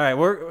 Yeah. All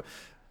right,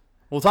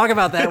 we'll talk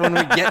about that when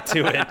we get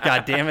to it.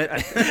 God damn it.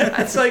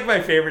 That's like my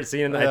favorite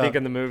scene, I think,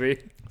 in the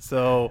movie.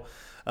 So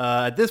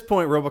at this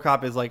point,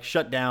 RoboCop is like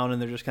shut down,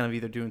 and they're just kind of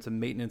either doing some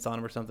maintenance on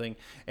him or something,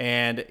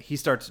 and he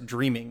starts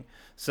dreaming.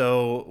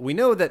 So we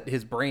know that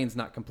his brain's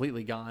not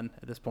completely gone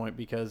at this point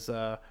because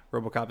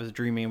RoboCop is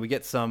dreaming. We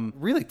get some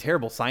really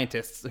terrible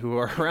scientists who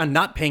are around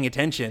not paying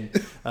attention,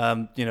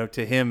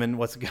 to him and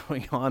what's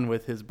going on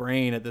with his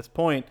brain at this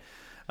point.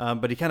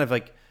 But he kind of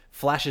like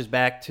flashes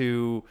back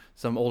to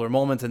some older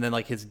moments, and then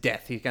like his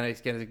death. He's kind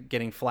of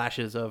getting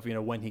flashes of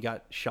when he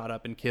got shot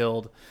up and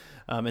killed,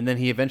 and then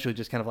he eventually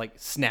just kind of like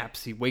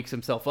snaps. He wakes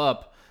himself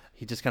up.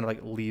 He just kind of like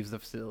leaves the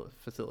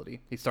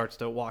facility. He starts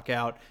to walk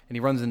out, and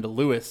he runs into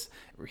Lewis.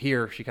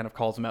 Here, she kind of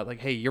calls him out like,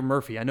 "Hey, you're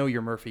Murphy. I know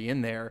you're Murphy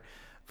in there."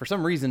 For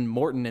some reason,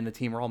 Morton and the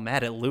team are all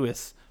mad at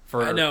Lewis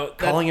for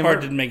calling him.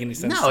 Didn't make any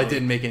sense. No, it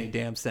didn't make any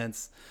damn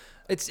sense.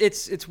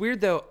 It's weird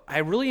though. I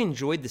really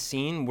enjoyed the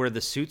scene where the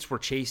suits were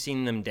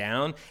chasing them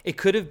down. It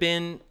could have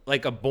been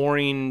like a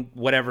boring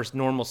whatever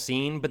normal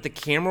scene, but the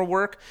camera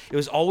work, it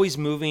was always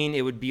moving.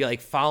 It would be like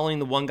following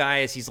the one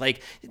guy as he's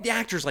like, the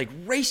actor's like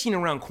racing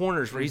around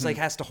corners where he's like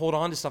has to hold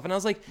on to stuff. And I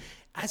was like,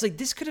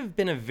 this could have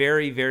been a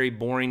very, very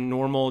boring,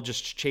 normal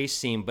just chase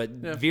scene.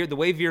 But the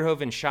way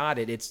Verhoeven shot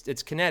it,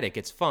 it's kinetic.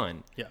 It's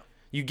fun. Yeah.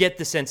 You get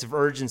the sense of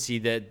urgency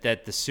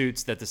that the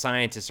suits, that the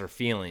scientists are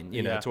feeling,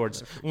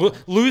 towards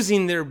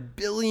losing their $1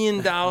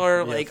 billion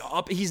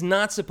up. He's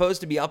not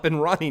supposed to be up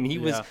and running. He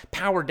was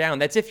powered down.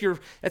 That's if your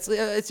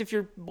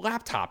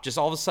laptop just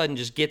all of a sudden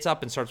just gets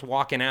up and starts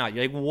walking out.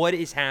 You're like, what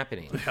is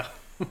happening? Yeah.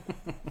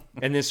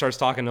 And then starts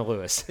talking to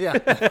Lewis. Yeah.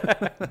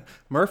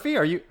 Murphy,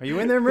 are you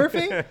in there,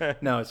 Murphy?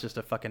 No, it's just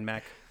a fucking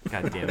Mac.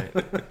 God damn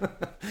it.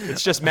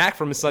 It's just Mac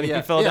from Sunny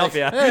in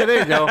Philadelphia. Hey, there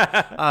you go.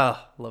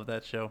 Love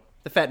that show.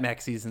 The Fat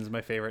Mac season's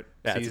my favorite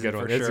season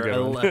for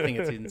sure. I think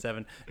it's season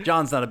 7.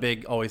 John's not a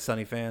big Always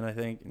Sunny fan, I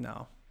think.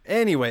 No.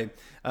 Anyway,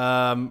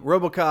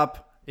 RoboCop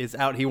is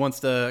out. He wants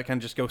to kind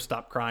of just go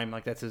stop crime.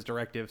 Like, that's his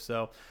directive.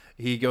 So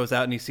he goes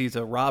out and he sees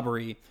a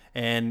robbery,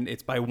 and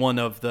it's by one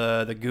of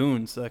the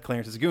goons,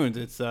 Clarence's goons.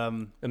 It's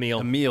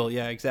Emil,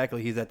 yeah,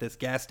 exactly. He's at this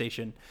gas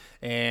station,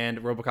 and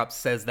RoboCop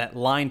says that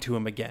line to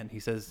him again. He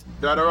says,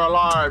 "Dead or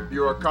alive,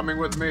 you are coming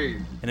with me."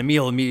 And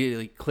Emil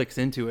immediately clicks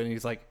into it, and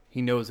he's like,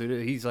 he knows who it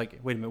is. He's like,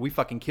 "Wait a minute, we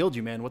fucking killed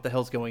you, man. What the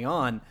hell's going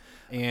on?"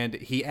 And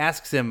he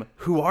asks him,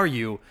 "Who are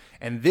you?"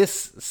 And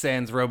this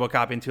sends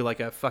RoboCop into like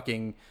a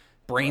fucking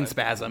brain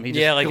spasm. He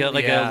just,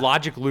 a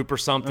logic loop or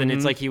something.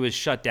 It's like he was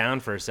shut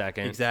down for a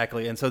second.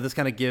 Exactly. And so this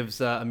kind of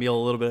gives Emil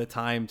a little bit of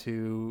time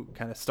to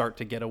kind of start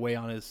to get away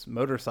on his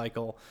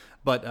motorcycle.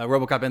 But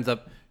RoboCop ends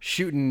up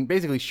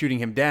basically shooting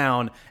him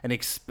down,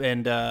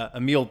 and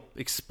Emil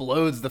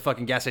explodes the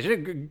fucking gas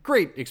station.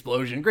 Great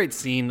explosion, great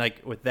scene,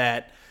 like with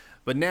that.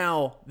 But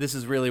now this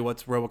is really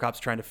what's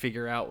RoboCop's trying to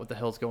figure out what the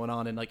hell's going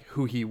on and like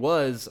who he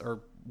was or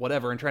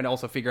whatever, and trying to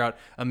also figure out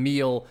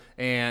Emil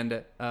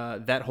and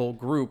that whole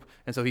group.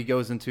 And so he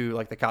goes into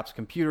like the cop's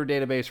computer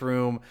database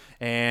room,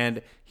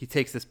 and he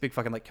takes this big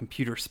fucking like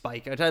computer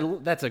spike.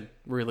 That's a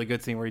really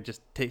good scene where he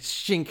just takes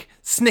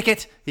snick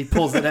it. He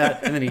pulls it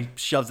out and then he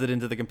shoves it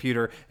into the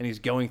computer, and he's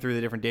going through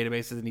the different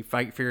databases, and he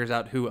figures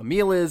out who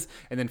Emil is,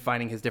 and then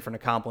finding his different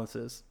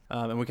accomplices.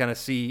 And we kind of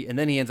see, and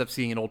then he ends up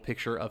seeing an old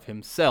picture of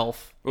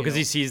himself. Well, because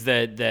he sees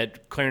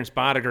that Clarence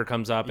Boddicker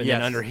comes up, and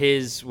then under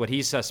what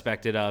he's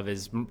suspected of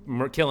is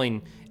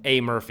killing A.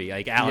 Murphy,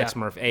 like Alex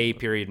Murphy,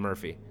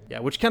 Murphy. Yeah,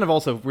 which kind of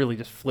also really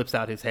just flips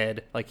out his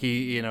head. Like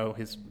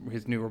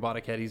his new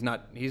robotic head. He's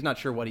not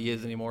sure what he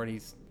is anymore,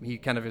 and he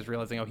kind of is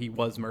realizing, he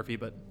was Murphy,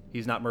 but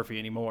he's not Murphy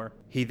anymore.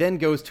 He then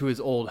goes to his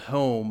old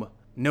home.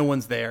 No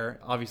one's there.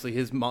 Obviously,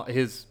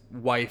 his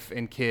wife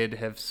and kid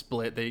have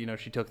split.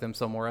 She took them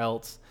somewhere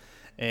else,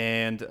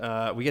 and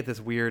we get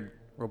this weird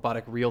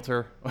robotic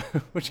realtor,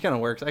 which kind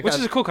of works. Which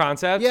is a cool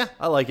concept. Yeah,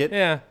 I like it.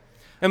 Yeah.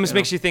 It almost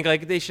makes you think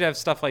like they should have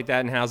stuff like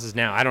that in houses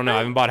now. I don't know. I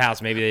haven't bought a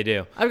house. Maybe they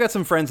do. I've got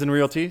some friends in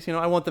realty.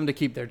 I want them to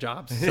keep their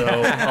jobs. So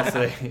I'll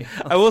say.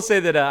 I will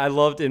say that I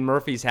loved in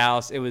Murphy's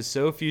house. It was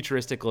so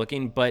futuristic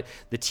looking, but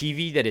the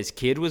TV that his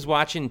kid was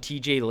watching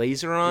TJ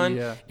Laser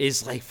on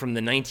is like from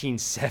the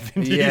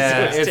 1970s.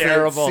 Yeah, it's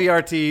terrible.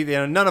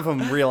 CRT. None of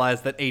them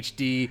realized that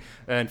HD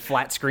and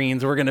flat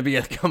screens were going to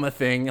become a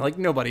thing. Like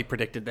nobody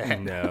predicted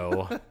that.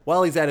 No.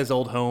 While he's at his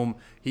old home,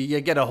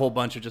 you get a whole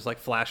bunch of just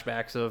like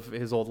flashbacks of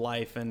his old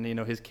life and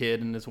his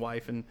kid and his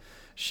wife and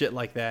shit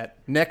like that.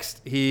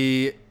 Next,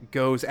 he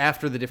goes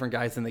after the different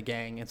guys in the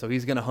gang, and so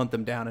he's gonna hunt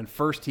them down. And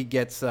first, he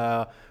gets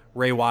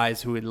Ray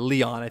Wise, who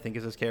Leon, I think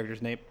is his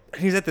character's name.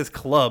 He's at this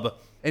club,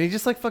 and he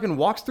just like fucking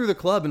walks through the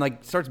club and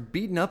like starts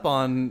beating up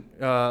on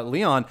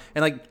Leon,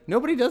 and like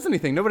nobody does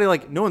anything. No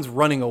one's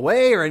running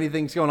away or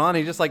anything's going on.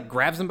 He just like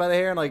grabs him by the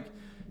hair and like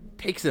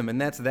takes him, and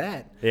that's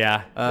that.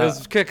 Yeah, it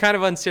was kind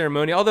of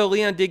unceremonious. Although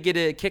Leon did get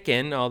a kick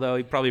in, although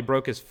he probably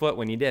broke his foot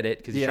when he did it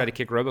because he tried to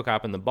kick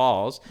RoboCop in the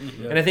balls.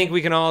 Yeah. And I think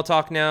we can all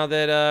talk now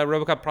that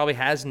RoboCop probably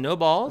has no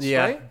balls,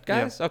 right,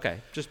 guys? Yeah. Okay,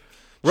 just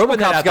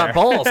RoboCop's got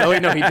balls. Oh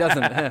wait, no, he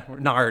doesn't.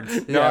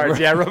 Nards. Nards.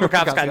 Yeah,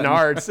 RoboCop's got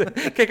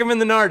nards. Kick him in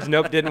the nards.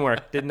 Nope, didn't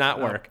work. Did not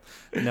work.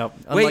 Nope.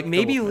 Wait,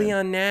 maybe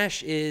Leon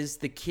Nash is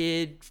the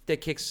kid that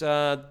kicks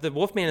the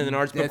Wolfman in the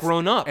nards, but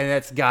grown up. And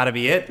that's got to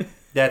be it.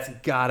 That's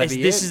gotta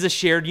be This is a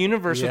shared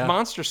universe with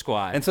Monster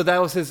Squad, and so that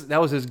was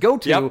his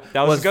go-to. Yep,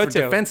 that was his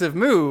go-to defensive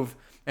move,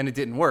 and it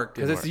didn't work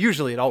because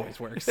usually it always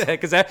works.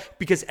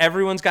 because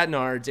everyone's got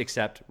nards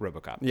except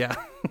RoboCop. Yeah,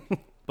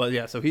 but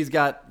yeah, so he's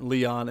got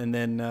Leon, and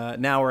then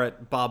now we're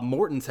at Bob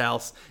Morton's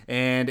house,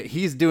 and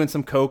he's doing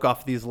some coke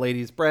off these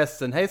ladies'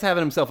 breasts, and he's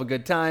having himself a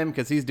good time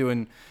because he's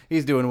doing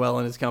well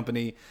in his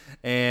company.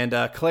 And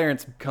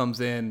Clarence comes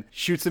in,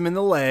 shoots him in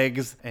the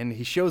legs, and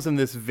he shows him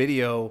this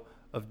video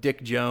of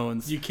Dick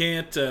Jones. You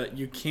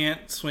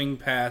can't swing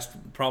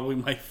past probably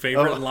my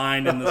favorite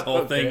line in this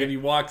whole thing. And he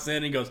walks in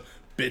and he goes,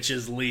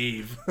 "Bitches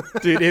leave."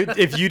 Dude,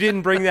 if you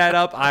didn't bring that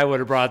up, I would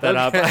have brought that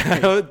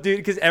up. Dude,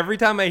 because every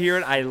time I hear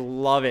it, I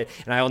love it.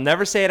 And I will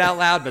never say it out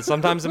loud, but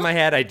sometimes in my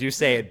head, I do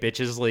say it,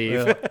 "Bitches leave."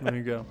 Yeah, there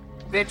you go.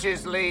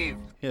 Bitches leave.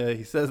 Yeah,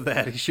 he says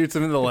that. He shoots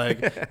him in the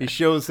leg. He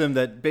shows him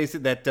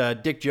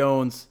that Dick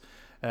Jones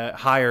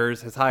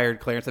has hired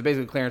Clarence. So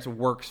basically, Clarence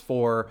works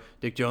for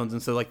Dick Jones,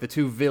 and so like the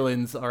two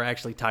villains are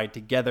actually tied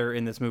together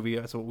in this movie.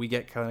 That's what we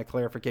get kind of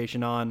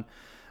clarification on.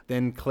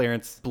 Then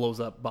Clarence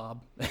blows up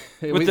Bob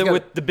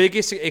with the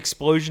biggest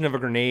explosion of a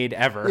grenade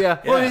ever. Yeah,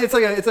 well, I mean,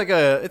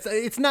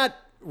 it's not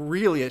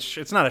really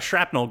it's not a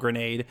shrapnel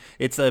grenade.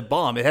 It's a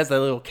bomb. It has that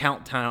little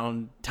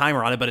countdown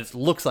timer on it, but it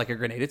looks like a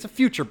grenade. It's a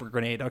future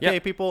grenade. Okay,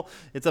 people,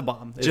 it's a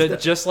bomb.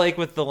 Just like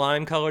with the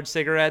lime-colored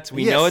cigarettes,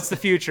 we know it's the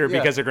future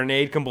because a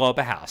grenade can blow up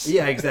a house.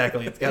 Yeah,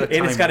 exactly. It's got a timer.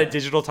 And it's got a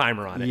digital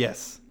timer on it.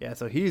 Yes. Yeah.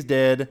 So he's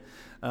dead.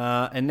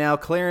 And now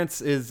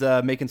Clarence is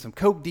making some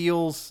coke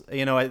deals,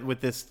 with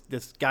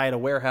this guy at a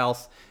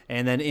warehouse,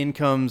 and then in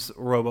comes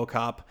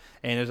RoboCop,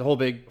 and there's a whole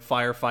big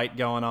firefight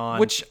going on.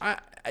 Which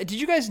Did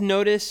you guys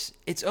notice?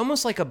 It's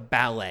almost like a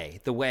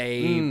ballet. The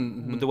way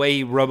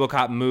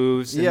RoboCop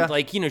moves, and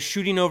like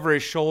shooting over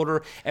his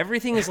shoulder.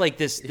 Everything is like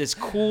this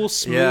cool,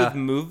 smooth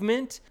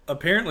movement.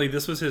 Apparently,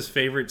 this was his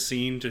favorite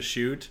scene to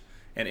shoot,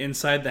 and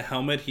inside the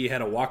helmet, he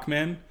had a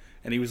Walkman,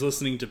 and he was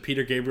listening to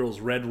Peter Gabriel's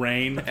Red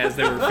Rain as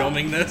they were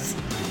filming this.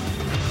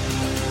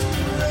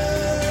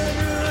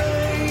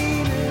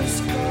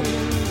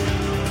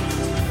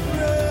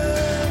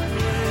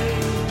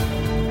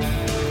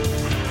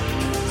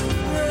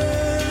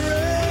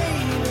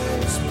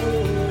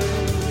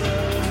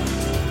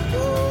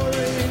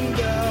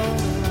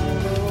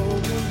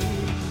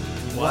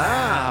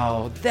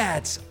 Wow,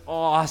 that's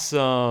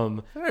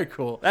awesome. Very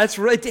cool. That's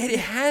right. It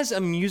has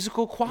a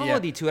musical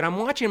quality to it. I'm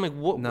watching. I'm like,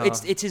 what? No.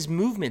 It's his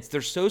movements.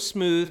 They're so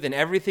smooth, and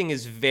everything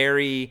is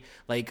very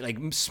like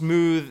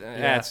smooth.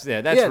 That's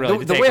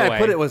really the way I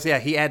put it was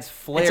he adds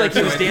flair. It's like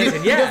he was to it.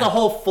 dancing. He does a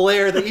whole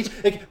flair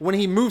that like when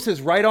he moves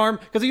his right arm,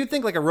 because you'd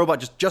think like a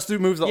robot just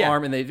moves the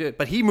arm and they do it,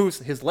 but he moves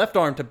his left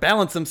arm to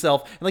balance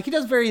himself, and like he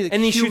does very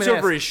and he shoots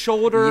over his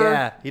shoulder.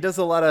 Yeah, he does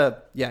a lot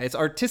of it's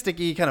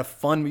artistic-y kind of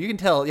fun. You can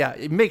tell. Yeah,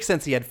 it makes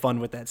sense. He had fun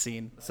with that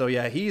scene. So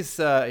yeah, he's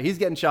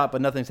getting shot,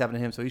 but nothing's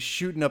happening to him. So he's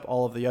shooting up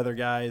all of the other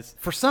guys.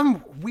 For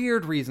some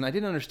weird reason, I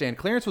didn't understand.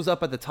 Clarence was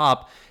up at the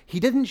top. He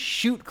didn't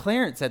shoot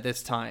Clarence at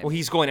this time. Well,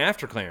 he's going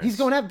after Clarence. He's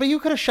going after, but you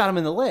could have shot him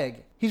in the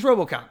leg. He's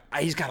RoboCop.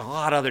 He's got a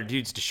lot of other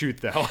dudes to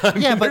shoot, though. I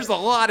mean, but there's a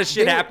lot of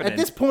shit happening. At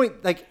this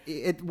point, like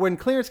when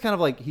Clarence kind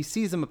of like he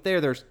sees him up there,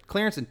 there's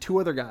Clarence and two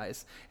other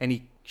guys, and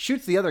he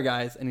shoots the other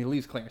guys and he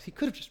leaves Clarence. He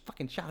could have just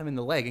fucking shot him in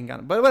the leg and got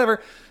him, but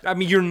whatever. I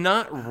mean, you're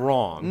not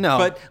wrong. No.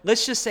 But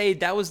let's just say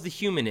that was the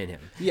human in him.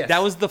 Yes.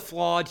 That was the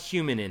flawed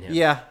human in him.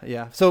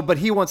 Yeah. So, but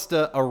he wants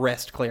to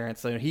arrest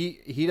Clarence. So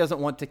he doesn't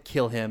want to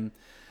kill him,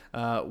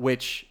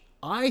 which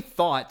I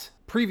thought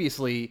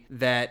previously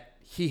that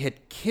he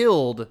had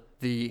killed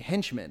the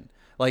henchman.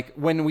 Like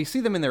when we see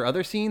them in their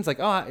other scenes, like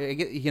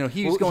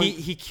he's going.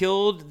 He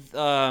killed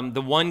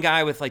the one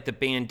guy with like the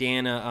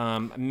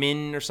bandana,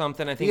 Min or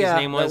something. I think his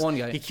name was. That one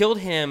guy. He killed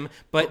him,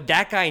 but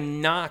that guy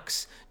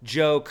knocks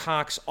Joe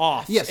Cox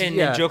off. Yes, and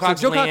then Joe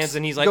Cox lands,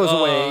 and he's like, goes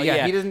oh, away.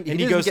 Yeah, he doesn't. And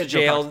he goes to get Joe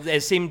jail,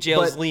 Cox. same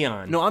jail as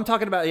Leon. No, I'm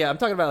talking about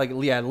like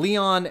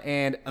Leon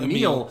and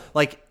Emil.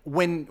 Like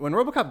when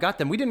RoboCop got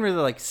them, we didn't really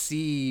like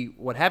see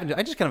what happened.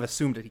 I just kind of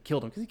assumed that he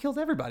killed him because he kills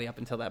everybody up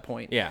until that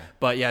point. Yeah.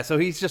 But yeah, so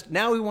he's just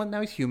now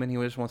he's human. He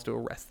just wants to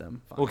arrest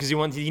them. Fine. Well, because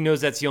he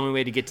knows that's the only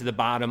way to get to the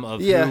bottom of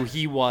who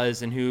he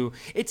was and who.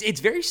 It's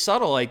very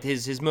subtle, like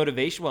his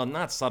motivation. Well,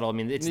 not subtle. I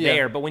mean, it's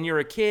there. But when you're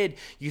a kid,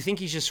 you think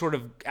he's just sort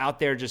of out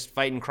there just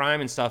fighting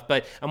crime and stuff.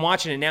 But I'm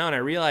watching it now and I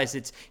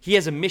realize he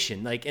has a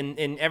mission. Like and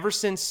ever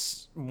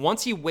since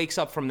once he wakes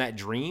up from that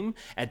dream,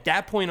 at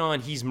that point on,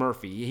 he's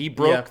Murphy. He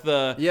broke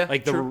the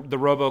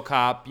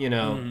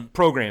RoboCop,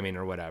 programming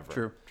or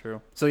whatever.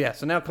 True. So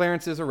now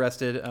Clarence is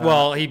arrested.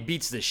 Well, he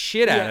beats the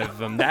shit out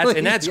of him.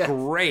 That's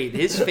great.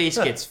 His face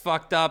gets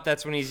fucked up.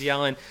 That's when he's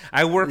yelling,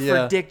 "I work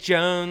for Dick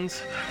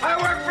Jones."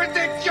 I work for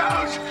Dick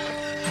Jones.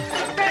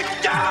 Dick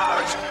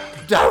Jones.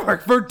 I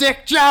work for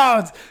Dick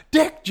Jones.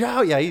 Dick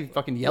Jones. Yeah, he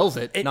fucking yells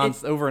it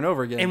over and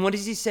over again. And what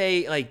does he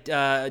say? Like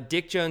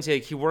Dick Jones,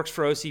 he works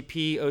for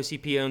OCP.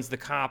 OCP owns the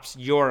cops.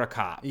 You're a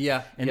cop.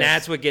 Yeah. And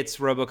that's what gets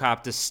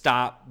RoboCop to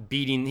stop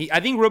beating. I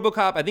think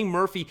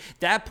Murphy.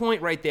 That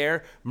point right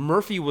there,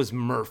 Murphy was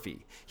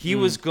Murphy. He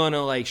was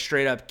gonna like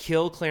straight up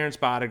kill Clarence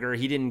Bodiger.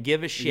 He didn't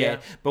give a shit.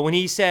 Yeah. But when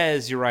he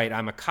says, "You're right,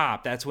 I'm a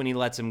cop," that's when he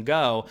lets him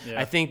go.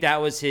 Yeah. I think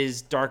that was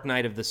his Dark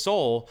Night of the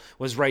Soul.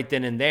 Was right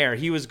then and there.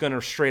 He was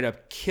gonna straight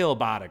up kill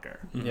Bodiger.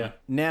 Yeah.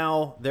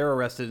 Now they're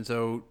arrested, and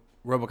so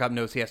RoboCop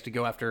knows he has to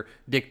go after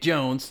Dick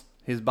Jones,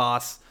 his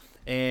boss,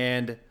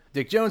 and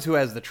Dick Jones, who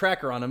has the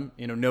tracker on him,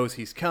 knows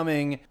he's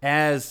coming.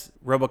 As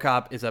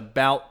RoboCop is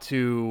about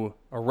to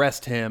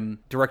arrest him,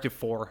 Directive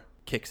 4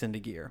 kicks into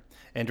gear,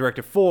 and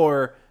Directive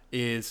 4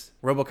 is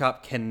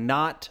RoboCop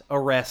cannot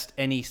arrest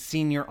any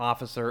senior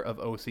officer of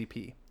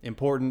OCP.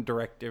 Important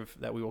directive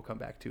that we will come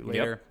back to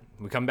later. Yep.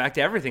 We come back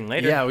to everything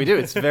later. Yeah, we do.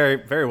 It's very,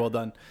 very well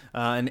done.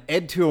 And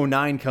Ed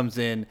 209 comes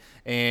in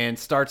and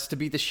starts to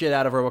beat the shit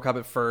out of RoboCop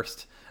at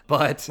first.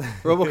 But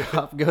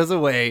RoboCop goes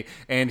away,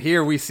 and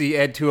here we see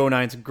Ed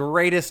 209's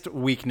greatest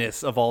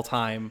weakness of all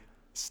time.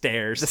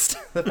 Stairs.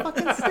 The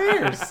fucking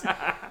stairs.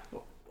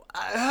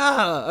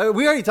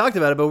 We already talked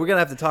about it, but we're going to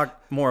have to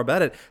talk more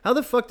about it. How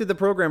the fuck did the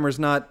programmers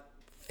not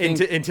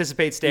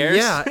anticipate stairs?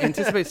 Yeah,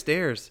 anticipate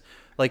stairs.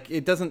 Like,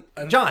 it doesn't...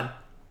 John,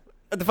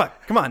 what the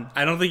fuck? Come on.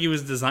 I don't think he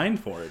was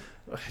designed for it.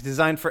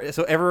 Designed for...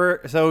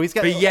 So he's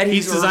got... But yet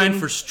he's designed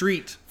for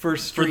street. For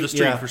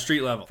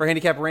street level. For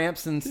handicap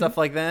ramps and stuff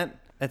like that.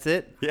 That's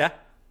it? Yeah.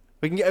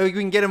 We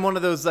can get him one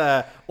of those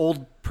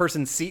old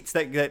person seats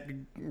that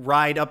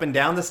ride up and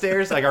down the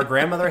stairs like our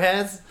grandmother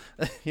has,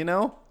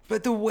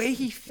 But the way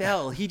he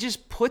fell, he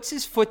just puts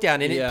his foot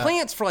down and it Yeah.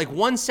 plants for like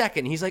 1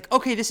 second. He's like,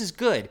 okay, this is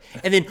good.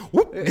 And then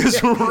whoop,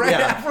 goes right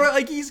after.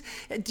 Like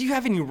do you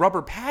have any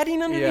rubber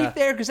padding underneath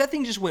there? Because that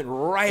thing just went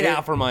right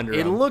out from under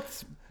It him.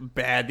 looked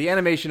bad. The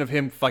animation of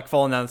him like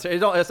falling down the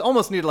stairs, it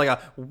almost needed like a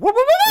whoop, whoop,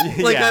 whoop,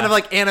 like kind of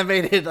like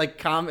animated like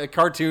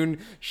cartoon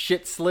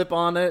shit slip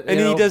on it. And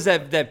you know? he does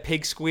that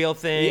pig squeal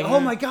thing. Yeah, oh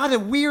my god, a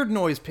weird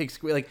noise, pig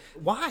squeal. Like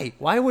why?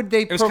 Why would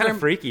they? It was kind of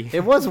freaky.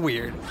 It was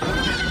weird.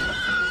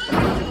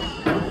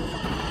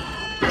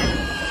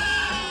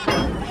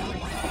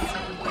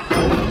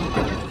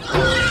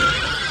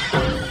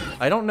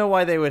 I don't know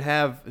why they would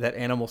have that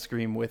animal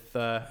scream with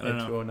I don't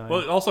know. 209.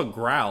 Well, it also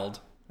growled.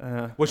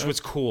 Which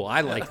was cool.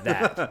 I like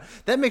that.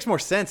 That makes more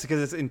sense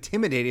because it's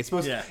intimidating.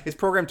 It's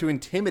programmed to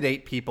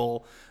intimidate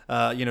people,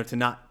 to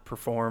not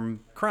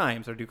perform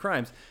crimes or do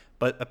crimes.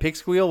 But a pig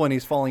squeal when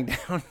he's falling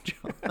down,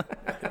 John.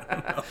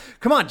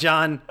 Come on,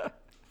 John.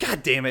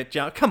 God damn it,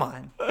 John. Come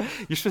on.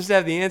 You're supposed to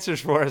have the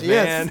answers for us,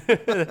 Yes. man.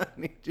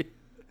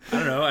 I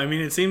don't know. I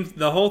mean, it seems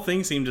the whole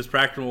thing seemed as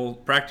practical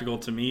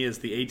to me as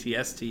the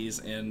AT-STs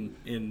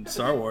in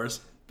Star Wars.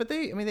 But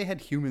they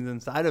had humans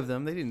inside of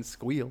them. They didn't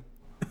squeal.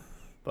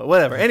 But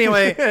whatever.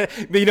 Anyway,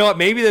 but you know what?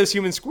 Maybe those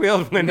humans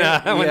squealed when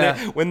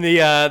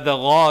the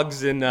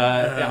logs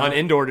on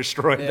Endor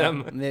destroyed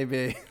them.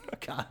 Maybe.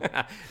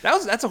 God.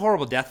 That's a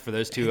horrible death for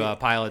those two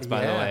pilots,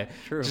 by the way.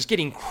 True. Just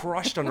getting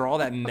crushed under all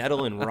that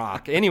metal and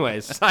rock.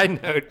 Anyways,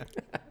 side note.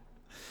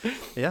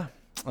 Yeah.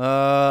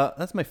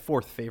 That's my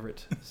fourth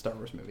favorite Star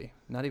Wars movie.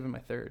 Not even my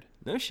third.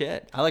 No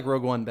shit. I like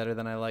Rogue One better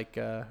than I like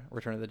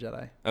Return of the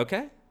Jedi.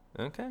 Okay.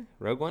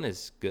 Rogue One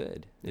is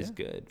good.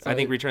 Good. So I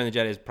think Return of the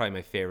Jedi is probably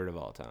my favorite of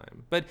all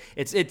time. But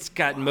it's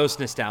got most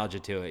nostalgia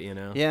to it, you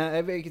know?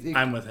 Yeah.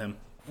 I'm with him.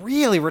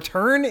 Really?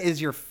 Return is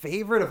your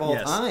favorite of all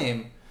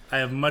time? I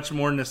have much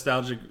more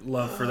nostalgic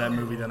love for that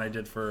movie than I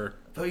did for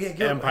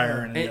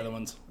Empire and the other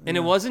ones. And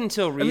it wasn't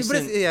until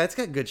recent. It's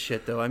got good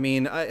shit though. I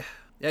mean, I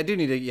do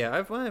need to. Yeah,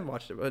 I've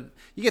watched it, but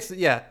you get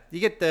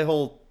the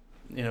whole,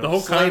 the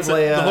whole concept.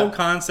 The whole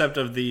concept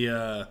of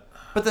the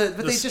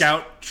the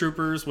scout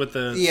troopers with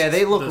the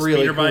they look the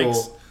really speeder cool.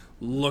 Bikes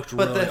looked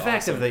but really the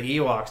fact awesome. of the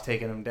Ewoks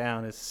taking them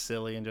down is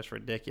silly and just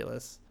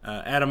ridiculous.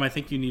 Adam, I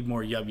think you need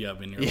more yub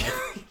yub in your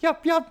life.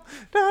 Yup.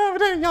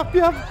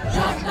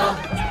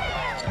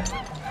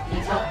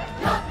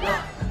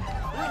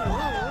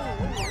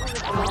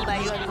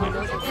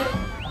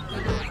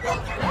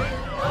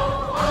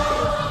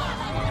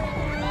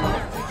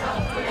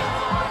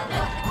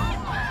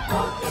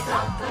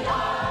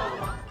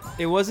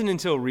 It wasn't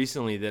until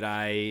recently that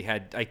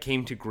I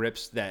came to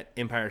grips that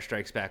Empire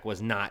Strikes Back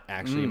was not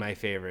actually my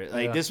favorite.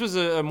 Like this was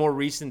a more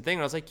recent thing.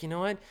 I was like, you know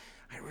what?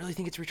 I really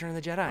think it's Return of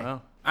the Jedi.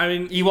 Wow. I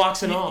mean,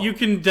 Ewoks and all. You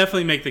can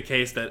definitely make the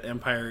case that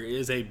Empire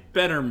is a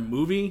better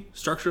movie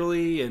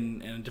structurally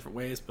and in different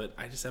ways, but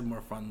I just have more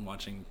fun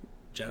watching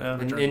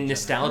Jedi. And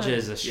nostalgia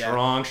is a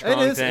strong It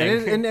is, thing. it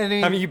is, and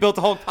I mean, you built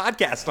a whole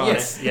podcast on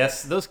it.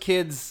 Yes. Those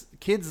kids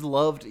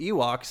loved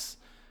Ewoks,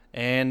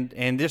 and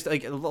there's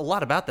like a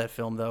lot about that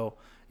film though.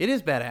 It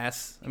is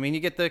badass. I mean, you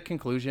get the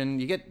conclusion,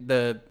 you get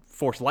the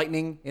Force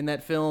lightning in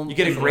that film. You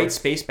get a great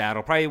space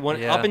battle.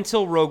 Probably up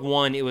until Rogue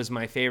One, it was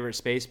my favorite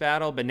space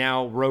battle, but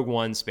now Rogue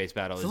One's space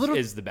battle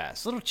is the best.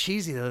 It's a little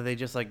cheesy though. They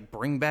just like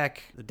bring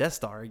back the Death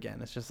Star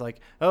again. It's just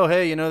like, oh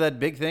hey, you know that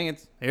big thing?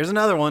 Here's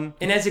another one.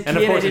 And as a kid,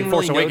 of course, I didn't in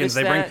Force really Awakens,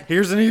 notice they that. bring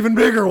here's an even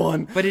bigger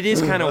one. But it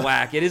is kind of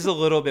whack. It is a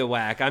little bit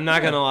whack. I'm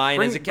not gonna lie.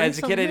 And as a kid,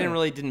 something it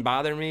new. didn't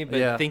bother me.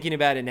 But thinking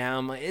about it now,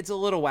 I'm like, it's a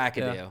little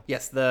wackadoo.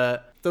 Yes,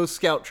 those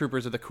scout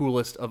troopers are the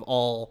coolest of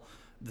all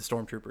the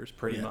stormtroopers,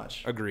 pretty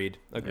much. Agreed.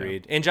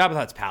 And Jabba the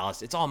Hutt's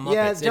palace. It's all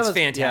Muppets. It's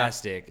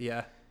fantastic.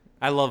 Yeah.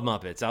 I love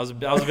Muppets. I was a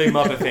big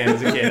Muppet fan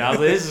as a kid. I was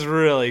like, this is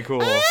really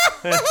cool.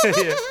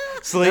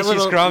 Slicey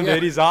Scrum,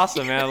 dude, he's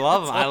awesome, man.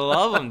 I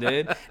love him,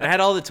 dude. And I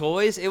had all the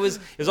toys. It was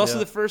also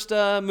the first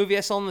movie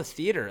I saw in the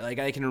theater. Like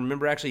I can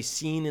remember actually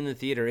seeing in the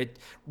theater.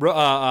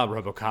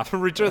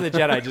 RoboCop, Return of the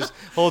Jedi just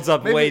holds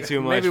up way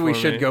too much. Maybe we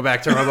should go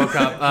back to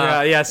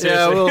RoboCop.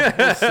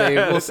 Seriously.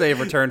 We'll save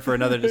Return for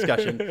another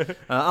discussion.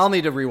 I'll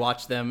need to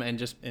rewatch them and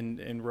just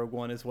in Rogue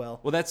One as well.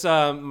 Well, that's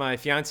my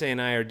fiance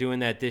and I are doing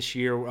that this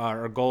year.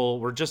 Our goal,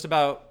 we're just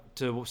about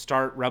to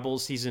start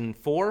Rebels season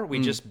 4. We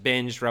just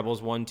binged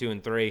Rebels 1, 2,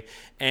 and 3,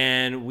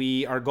 and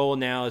our goal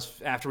now is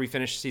after we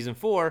finish season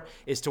 4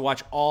 is to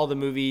watch all the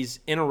movies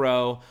in a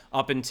row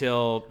up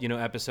until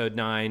episode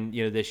 9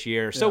 this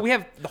year. So we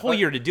have the whole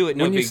year to do it.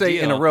 No when you big say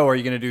deal. in a row, are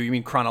you going to do? You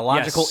mean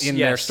chronological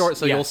their story?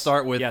 So you'll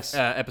start with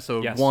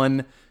episode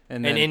 1.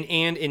 And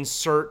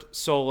insert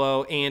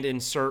Solo and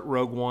insert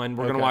Rogue One.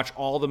 We're gonna watch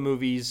all the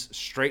movies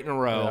straight in a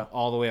row,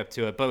 all the way up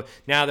to it. But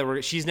now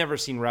that she's never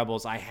seen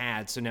Rebels, I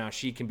had, so now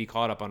she can be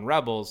caught up on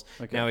Rebels.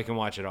 Okay. Now we can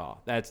watch it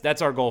all.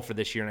 That's our goal for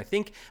this year, and I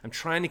think I'm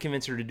trying to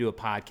convince her to do a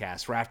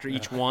podcast where after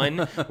each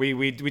one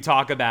we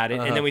talk about it,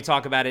 and then we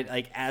talk about it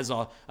like as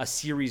a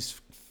series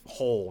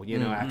whole,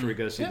 after we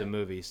go see the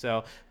movie.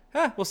 So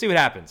we'll see what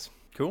happens.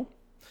 Cool.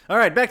 All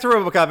right, back to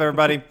RoboCop,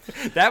 everybody.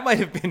 That might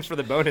have been for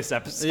the bonus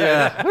episode.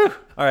 Yeah.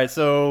 All right,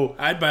 so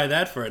I'd buy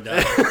that for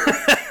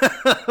 $1.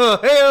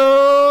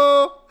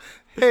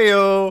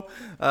 Heyo.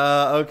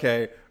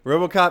 Okay.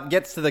 RoboCop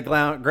gets to the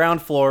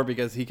ground floor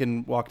because he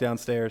can walk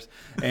downstairs,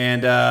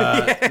 and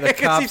the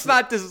cops. He's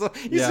not.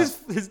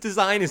 His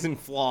design isn't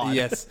flawed.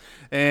 Yes,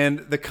 and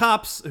the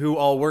cops who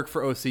all work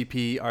for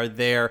OCP are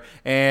there,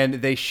 and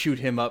they shoot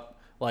him up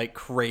like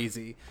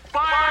crazy.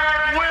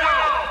 Fire Will!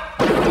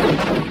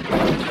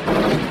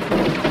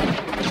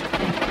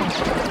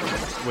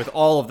 With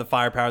all of the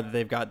firepower that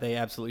they've got, they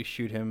absolutely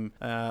shoot him.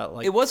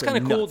 Like It was kind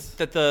of cool nuts.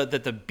 that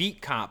the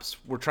beat cops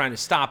were trying to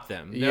stop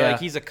them. They're Yeah. like,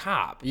 he's a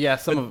cop. Yeah,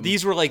 some But of them.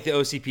 these were like the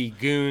OCP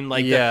goon,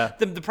 like Yeah.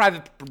 the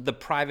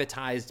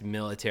privatized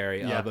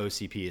military of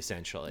OCP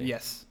essentially.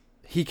 Yes.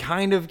 He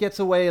kind of gets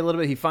away a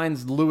little bit. He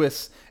finds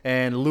Lewis,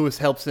 and Lewis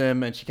helps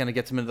him, and she kind of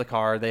gets him into the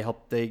car. They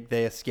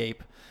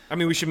escape. I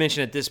mean, we should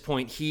mention at this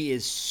point, he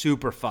is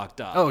super fucked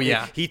up. Oh,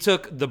 yeah. He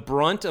took the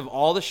brunt of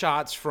all the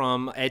shots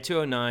from Ed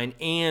 209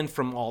 and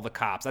from all the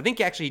cops. I think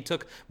actually he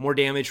took more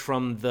damage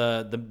from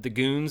the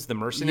goons, the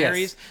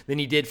mercenaries, than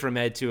he did from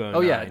Ed 209.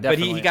 Oh, yeah, But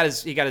definitely.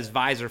 he got his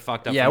visor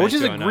fucked up. Yeah, from which Ed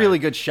is a 209. really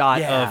good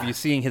shot Yeah. of you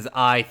seeing his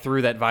eye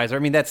through that visor. I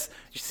mean, that's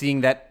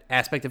seeing that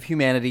aspect of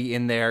humanity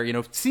in there. You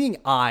know, seeing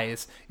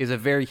eyes is a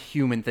very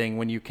human thing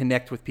when you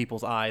connect with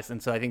people's eyes.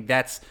 And so I think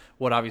that's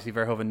what obviously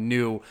Verhoeven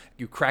knew.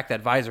 You crack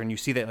that visor and you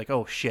see that like,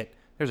 oh, shit.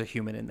 There's a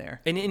human in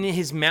there. And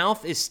his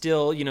mouth is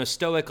still,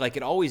 stoic like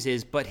it always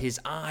is, but his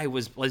eye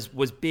was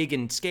big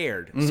and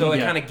scared. So it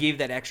kind of gave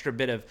that extra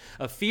bit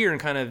of fear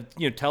and kind of,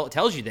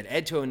 tells you that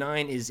Ed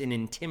 209 is an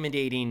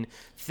intimidating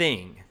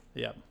thing.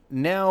 Yeah.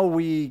 Now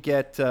we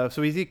get, so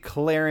we see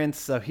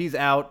Clarence, he's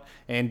out,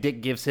 and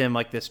Dick gives him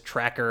like this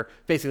tracker,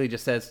 basically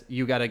just says,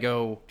 you got to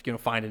go,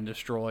 find and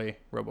destroy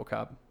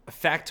RoboCop. A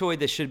factoid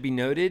that should be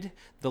noted,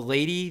 the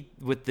lady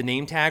with the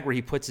name tag where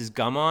he puts his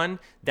gum on,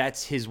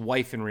 that's his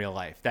wife in real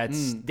life.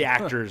 That's the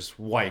actor's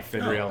wife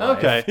in real life.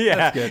 Okay, Yeah.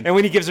 that's good. And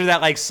when he gives her that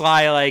like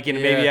sly, like,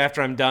 maybe Yeah.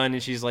 after I'm done,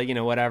 and she's like,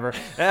 whatever.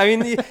 I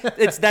mean,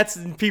 that's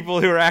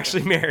people who are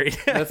actually married.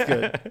 That's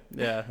good.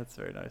 Yeah, that's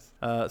very nice.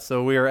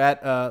 So we are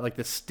at like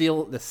the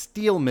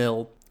steel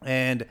mill,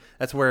 and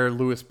that's where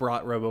Lewis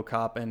brought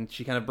RoboCop, and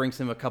she kind of brings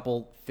him a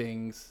couple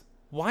things.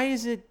 Why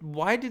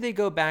do they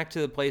go back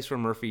to the place where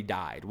Murphy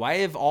died? Why,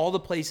 of all the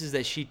places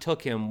that she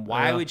took him,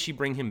 why would she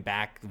bring him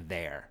back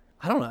there?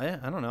 I don't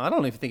know. I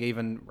don't even think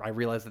I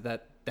realized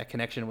that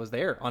connection was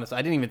there. Honestly,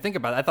 I didn't even think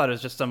about it. I thought it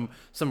was just some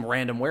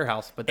random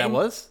warehouse, but that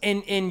was.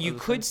 And you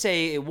could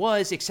say it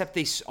was, except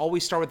they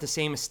always start with the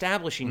same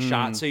establishing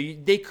shot. So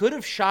they could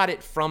have shot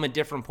it from a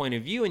different point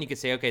of view, and you could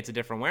say, okay, it's a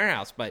different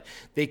warehouse. But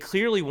they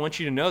clearly want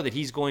you to know that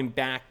he's going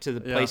back to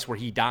the place where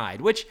he died,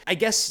 which I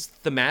guess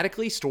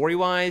thematically,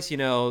 story-wise,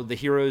 the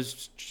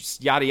hero's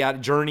yada yada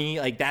journey,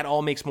 like that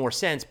all makes more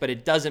sense. But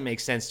it doesn't make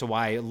sense to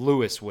why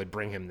Lewis would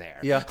bring him there.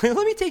 Yeah.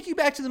 Let me take you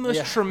back to the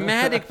most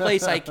traumatic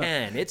place I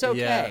can. It's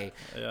okay.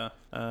 Yeah.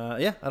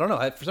 I don't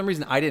know. For some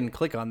reason, I didn't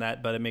click on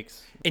that, but it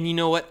makes. And you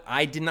know what?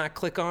 I did not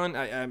click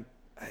on.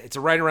 It's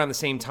right around the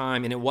same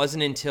time, and it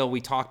wasn't until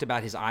we talked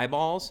about his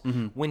eyeballs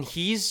when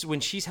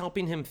she's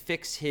helping him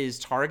fix his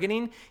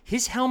targeting.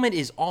 His helmet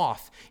is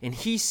off, and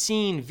he's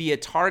seen via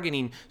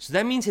targeting. So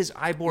that means his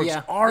eyeballs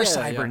are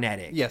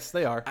cybernetic. Yes,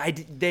 they are.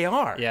 They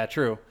are. Yeah,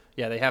 true.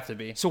 Yeah, they have to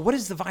be. So what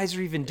does the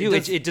visor even do?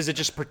 Does it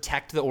just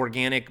protect the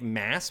organic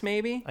mass?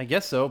 Maybe. I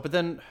guess so, but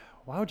then.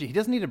 Why would you? He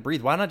doesn't need to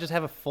breathe. Why not just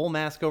have a full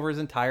mask over his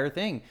entire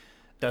thing?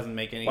 Doesn't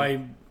make any.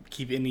 Why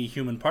keep any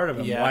human part of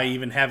him? Yeah. Why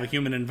even have a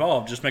human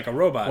involved? Just make a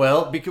robot.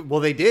 Well,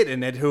 they did,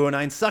 and Ed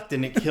 209 sucked,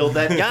 and it killed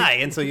that guy,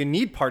 and so you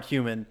need part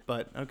human.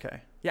 But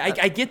okay. Yeah,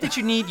 I get that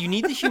you need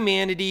the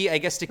humanity, I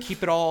guess, to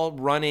keep it all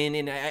running,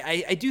 and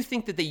I do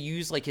think that they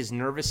use like his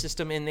nervous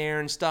system in there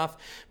and stuff.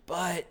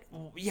 But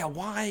yeah,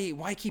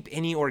 why keep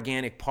any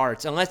organic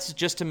parts unless it's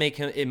just to make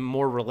him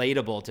more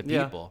relatable to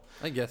people?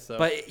 I guess so.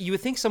 But you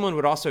would think someone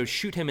would also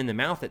shoot him in the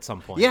mouth at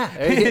some point.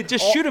 Yeah,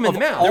 just shoot him in the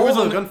mouth.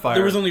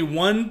 There was only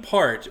one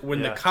part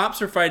when the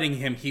cops are fighting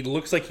him. He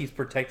looks like he's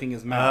protecting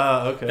his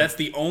mouth. Okay. That's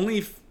the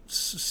only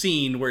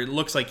scene where it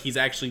looks like he's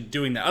actually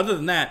doing that. Other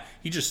than that,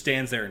 he just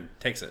stands there and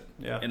takes it.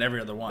 Yeah. In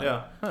every other one.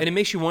 Yeah. And it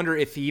makes you wonder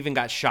if he even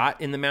got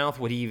shot in the mouth.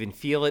 Would he even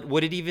feel it?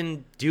 Would it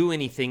even do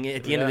anything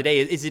at the end of the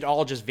day? Is it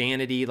all just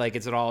vanity? Like,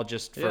 is it all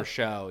just for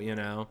show,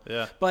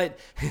 Yeah. But,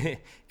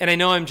 and I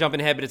know I'm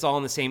jumping ahead, but it's all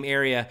in the same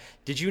area.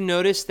 Did you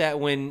notice that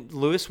when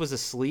Lewis was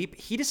asleep,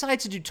 he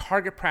decided to do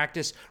target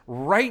practice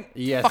right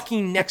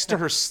fucking next to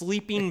her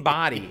sleeping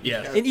body?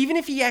 Yes. And even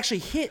if he actually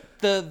hit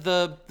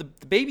the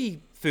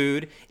baby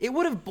food, it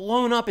would have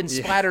blown up and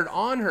splattered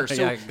on her.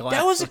 So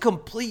that was a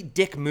complete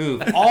dick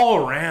move all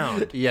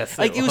around. Yes,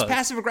 like it was was.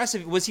 passive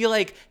aggressive. Was he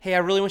like, hey, I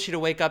really want you to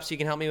wake up so you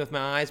can help me with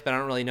my eyes, but I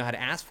don't really know how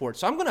to ask for it,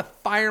 so I'm gonna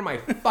fire my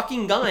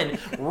fucking gun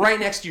right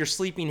next to your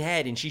sleeping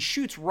head, and she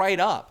shoots right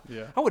up.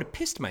 Yeah. I would have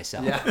pissed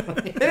myself.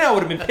 Then I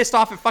would have been pissed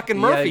off at fucking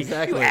Murphy.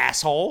 Exactly. You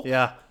asshole.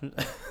 Yeah.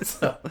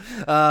 So,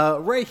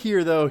 right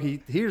here though,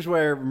 here's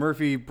where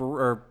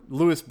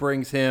Lewis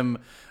brings him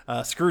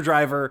a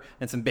screwdriver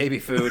and some baby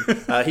food.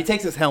 He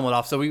takes his helmet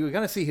off, so we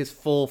kind of see his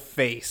full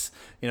face.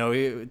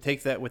 He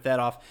takes that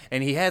off,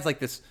 and he has like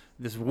this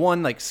this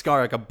one like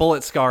scar, like a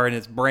bullet scar in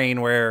his brain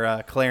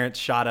where Clarence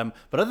shot him.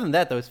 But other than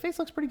that, though, his face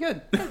looks pretty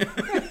good.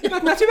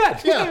 Not too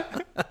bad. Yeah.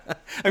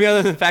 I mean,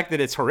 other than the fact that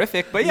it's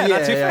horrific, but not too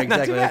exactly.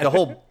 not too Like, bad. the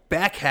whole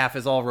back half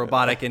is all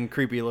robotic and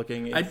creepy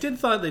looking. I did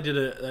thought they did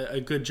a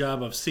good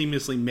job of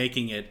seamlessly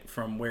making it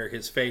from where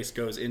his face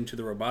goes into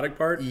the robotic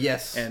part.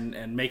 Yes.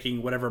 And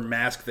making whatever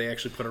mask they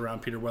actually put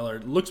around Peter Weller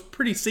looks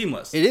pretty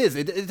seamless. It is.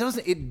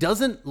 It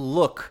doesn't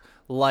look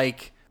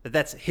like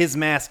that's his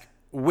mask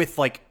with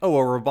like a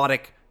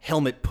robotic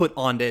helmet put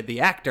onto the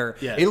actor.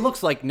 Yeah. It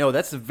looks like no,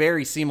 that's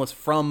very seamless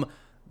from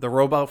the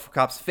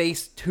RoboCop's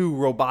face to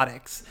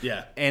robotics.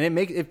 Yeah. And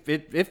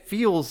it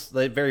feels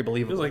like very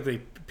believable. Feels like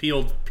they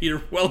peeled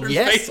Peter Weller's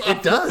Yes, face off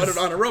it does. and put it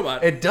on a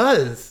robot. It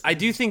does. I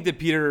do think that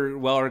Peter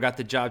Weller got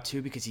the job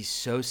too because he's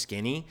so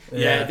skinny.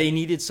 Yeah. They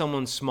needed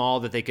someone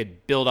small that they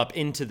could build up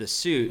into the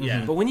suit.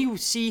 Yeah. But when you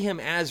see him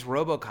as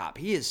RoboCop,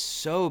 he is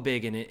so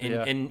big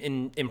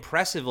and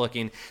impressive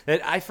looking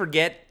that I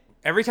forget.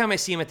 Every time I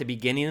see him at the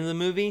beginning of the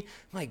movie,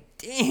 I'm like,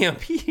 damn,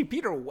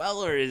 Peter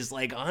Weller is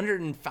like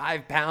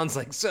 105 pounds,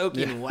 like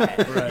soaking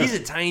wet. Right. He's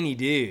a tiny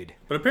dude.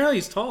 But apparently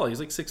he's tall.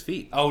 He's like 6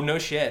 feet. Oh, no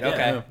shit.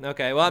 Okay.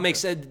 Okay. Well, that makes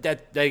sense.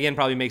 That again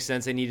probably makes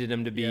sense. They needed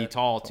him to be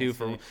tall too.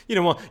 You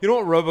don't want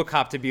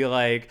RoboCop to be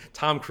like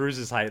Tom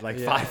Cruise's height, like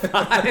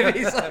 5'5".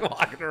 He's like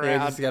walking around.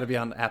 Yeah, he's got to be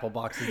on Apple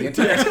boxes the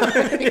entire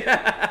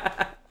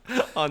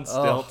time. On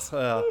stilts.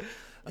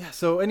 Yeah.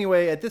 So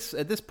anyway, at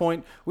this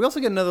point, we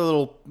also get another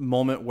little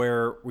moment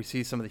where we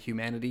see some of the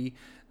humanity.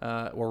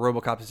 Where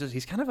RoboCop is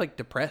he's kind of like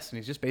depressed, and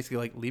he's just basically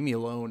like, leave me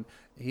alone.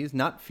 He's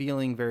not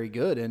feeling very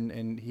good,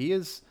 and he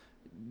is,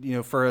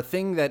 for a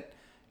thing that,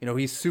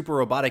 he's super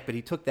robotic, but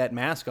he took that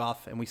mask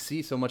off, and we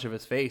see so much of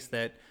his face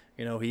that,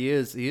 he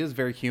is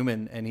very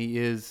human, and he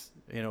is,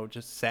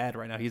 just sad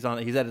right now. He's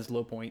at his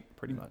low point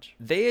pretty much.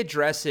 They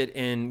address it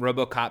in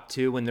RoboCop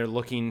 2 when they're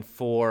looking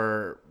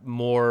for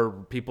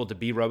more people to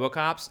be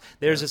RoboCops.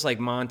 There's this like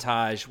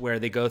montage where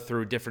they go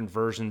through different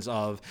versions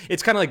of.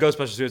 It's kind of like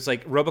Ghostbusters 2. It's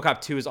like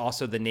RoboCop 2 is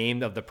also the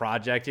name of the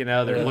project.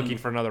 They're looking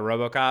for another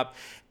RoboCop,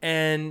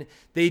 and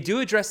they do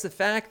address the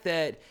fact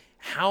that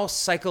how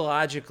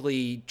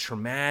psychologically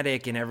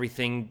traumatic and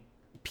everything.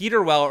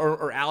 Peter Weller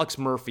or Alex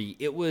Murphy,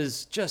 it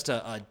was just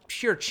a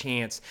pure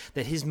chance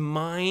that his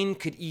mind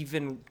could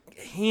even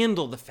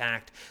handle the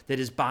fact that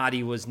his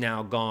body was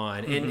now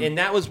gone. And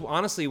that was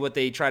honestly what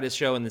they try to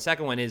show in the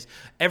second one is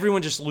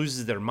everyone just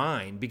loses their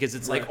mind because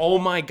it's like, oh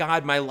my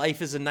God, my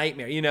life is a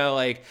nightmare,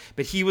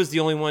 but he was the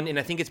only one. And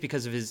I think it's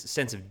because of his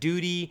sense of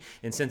duty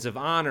and sense of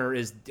honor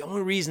is the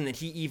only reason that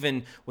he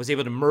even was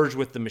able to merge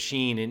with the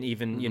machine and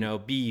even,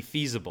 be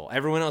feasible.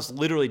 Everyone else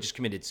literally just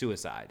committed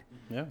suicide.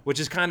 Yeah. Which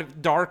is kind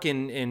of dark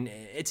and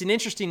it's an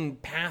interesting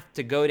path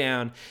to go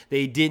down.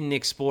 They didn't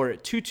explore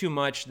it too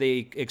much.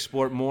 They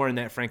explore it more in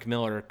that Frank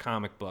Miller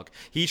comic book.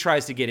 He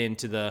tries to get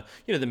into the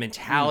the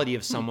mentality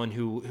of someone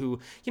who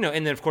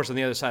and then of course on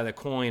the other side of the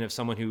coin of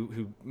someone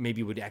who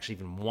maybe would actually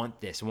even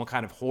want this and what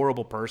kind of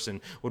horrible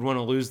person would want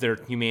to lose their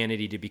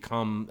humanity to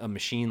become a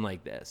machine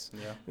like this.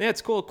 Yeah,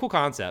 it's cool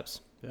concepts.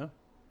 Yeah.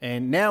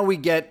 And now we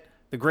get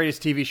the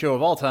greatest TV show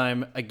of all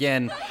time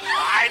again.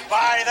 I'd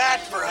buy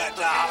that for $1.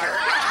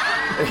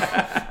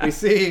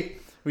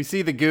 we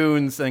see the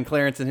goons and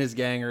Clarence and his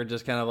gang are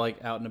just kind of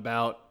like out and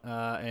about,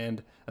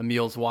 and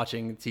Emil's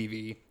watching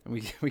TV.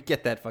 And we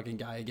get that fucking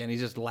guy again.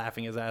 He's just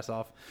laughing his ass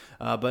off.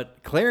 But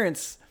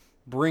Clarence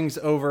brings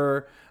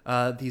over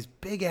these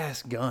big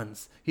ass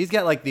guns. He's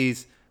got like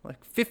these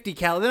like 50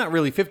 caliber. They're not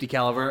really 50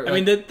 caliber. I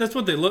mean, that's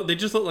what they look. They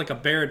just look like a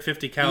Barrett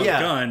 50 caliber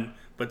gun,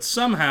 but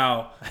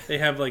somehow they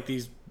have like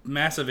these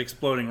massive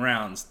exploding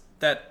rounds.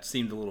 That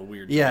seemed a little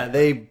weird. Yeah,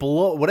 they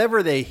blow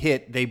whatever they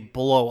hit, they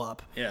blow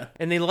up. Yeah,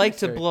 and they like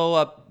to blow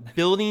up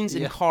buildings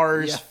and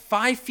cars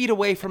 5 feet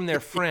away from their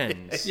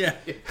friends. Yeah,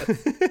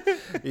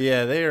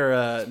 they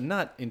are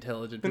not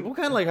intelligent people.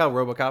 Kind of like how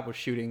RoboCop was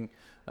shooting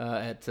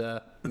at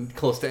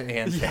close to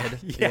Anne's head.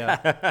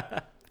 Yeah.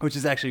 Which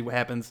is actually what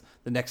happens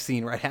the next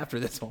scene right after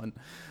this one.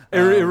 It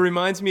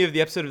reminds me of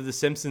the episode of The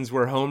Simpsons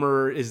where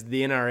Homer is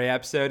the NRA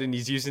episode and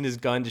he's using his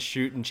gun to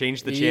shoot and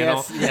change the channel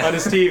on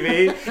his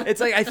TV.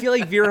 It's like, I feel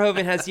like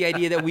Verhoeven has the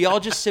idea that we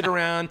all just sit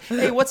around,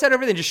 hey, what's that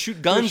over there? And just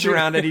shoot guns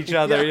around at each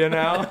other,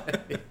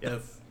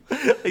 Yes.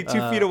 Like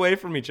 2 feet away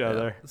from each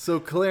other. So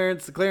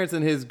Clarence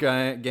and his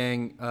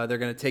gang, they're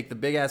going to take the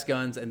big ass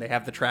guns and they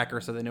have the tracker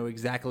so they know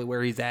exactly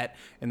where he's at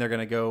and they're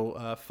going to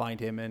go find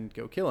him and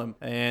go kill him.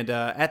 And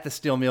at the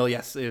steel mill,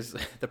 is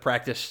the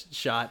practice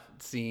shot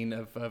scene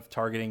of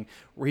targeting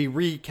where he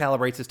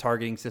recalibrates his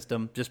targeting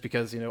system just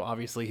because,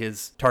 obviously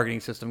his targeting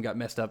system got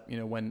messed up,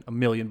 when a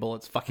million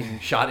bullets fucking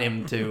shot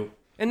him too.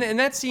 And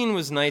that scene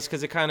was nice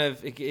because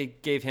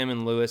it gave him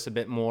and Lewis a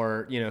bit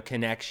more,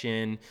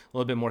 connection, a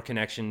little bit more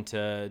connection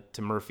to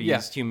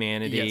Murphy's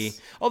humanity.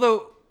 Yes.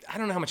 Although I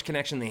don't know how much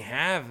connection they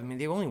have. I mean,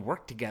 they've only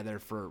worked together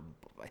for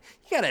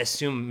you gotta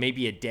assume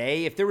maybe a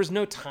day if there was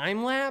no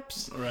time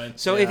lapse. Right.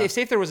 So Yeah. if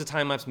say if there was a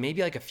time lapse,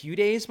 maybe like a few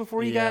days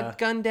before he got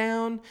gunned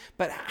down.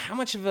 But how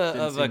much of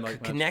a seem like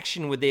much.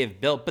 connection would they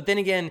have built? But then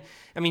again,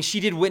 I mean, she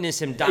did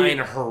witness him die in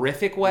a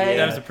horrific way.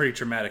 That was a pretty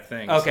traumatic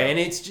thing.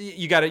 Okay, so.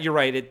 and you're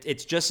right.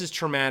 It's just as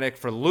traumatic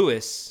for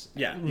Lewis.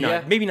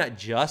 Yeah. Maybe not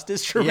just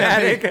as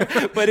traumatic,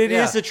 but it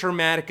is Yeah. a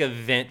traumatic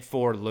event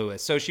for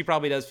Lewis. So she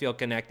probably does feel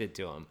connected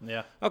to him.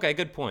 Yeah. Okay,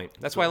 good point.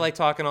 That's why I like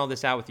talking all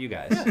this out with you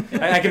guys.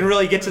 I can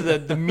really get to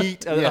the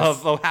meat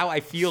of how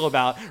I feel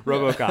about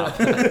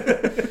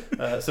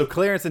RoboCop. So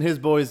Clarence and his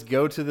boys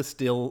go to the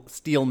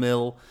steel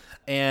mill,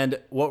 and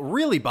what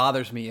really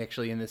bothers me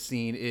actually in this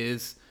scene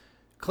is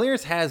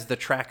Clarence has the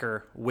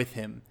tracker with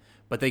him,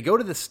 but they go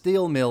to the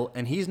steel mill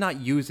and he's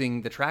not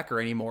using the tracker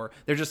anymore.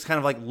 They're just kind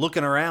of like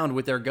looking around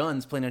with their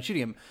guns, planning on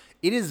shooting him.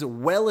 It is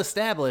well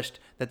established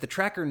that the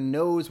tracker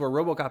knows where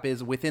RoboCop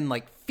is within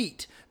like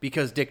feet,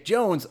 because Dick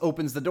Jones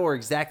opens the door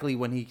exactly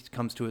when he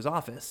comes to his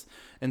office.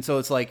 And so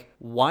it's like,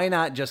 why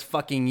not just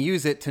fucking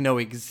use it to know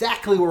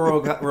exactly where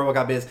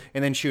RoboCop is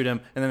and then shoot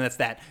him, and then that's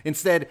that.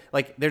 Instead,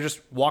 like, they're just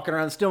walking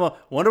around the steel mill,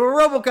 wonder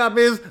where RoboCop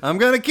is, I'm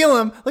gonna kill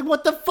him. Like,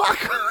 what the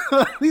fuck?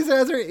 These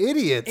guys are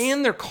idiots.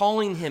 And they're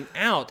calling him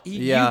out.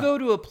 You go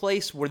to a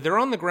place where they're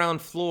on the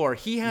ground floor.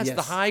 He has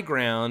the high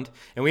ground,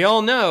 and we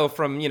all know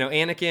from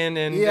Anakin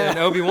and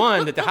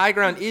Obi-Wan that the high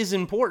ground is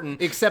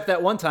important. Except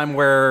that one time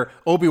where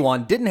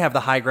Obi-Wan didn't have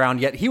the high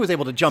ground, yet he was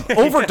able to jump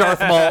over Darth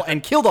Maul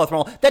and kill Darth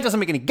Maul. That doesn't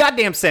make any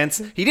goddamn sense.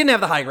 He didn't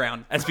have the high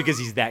ground. That's because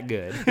he's that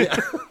good.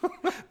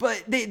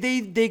 But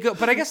they go.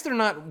 But I guess they're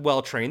not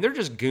well trained. They're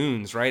just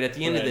goons, right? At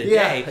the end of the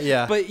day.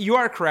 Yeah. But you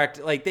are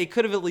correct. Like, they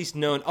could have at least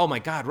known. Oh my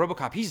God,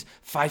 RoboCop! He's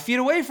 5 feet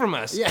away from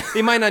us. Yeah.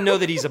 They might not know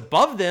that he's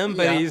above them,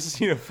 but he's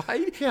He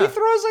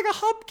throws like a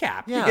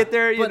hubcap to get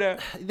there.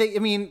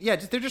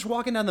 They're just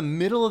walking down the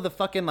middle of the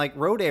fucking like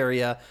road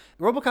area.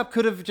 RoboCop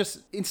could have just,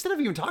 instead of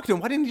even talking to him,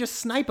 why didn't he just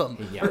snipe him?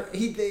 Yeah.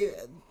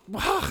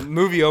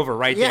 Movie over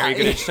right there. He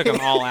could have just took them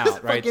all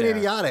out right fucking there.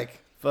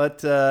 idiotic.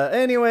 But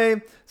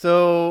anyway,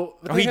 so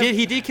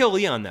He did kill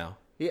Leon though.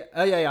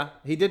 Yeah.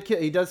 He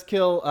does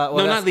kill.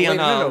 No, not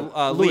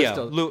Leon.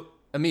 Leo.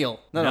 Emil.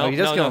 No, he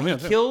does kill Emil.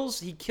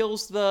 He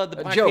kills the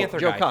Black Joe, Panther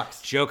Joe guy.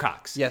 Cox. Joe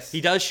Cox. Yes. He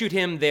does shoot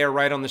him there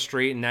right on the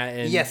street, he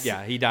dies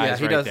there.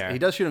 He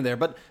does shoot him there,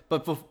 but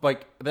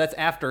that's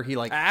after he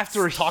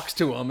talks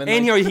to him,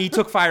 and he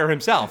took fire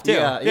himself too.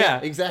 Yeah,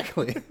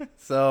 exactly.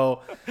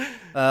 So,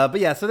 so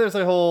there's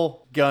a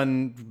whole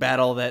gun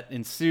battle that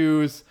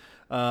ensues,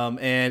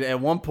 and at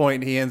one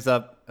point he ends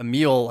up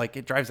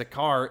it drives a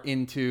car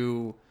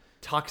into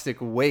toxic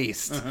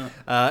waste.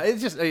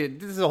 It's just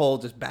this is a whole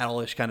just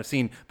battle-ish kind of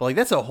scene, but like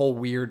that's a whole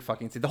weird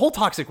fucking scene. The whole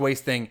toxic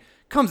waste thing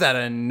comes out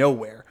of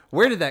nowhere.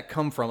 Where did that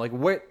come from? Like,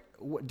 what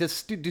do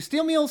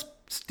steel mills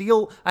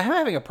steel? I'm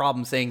having a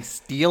problem saying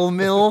steel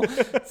mill.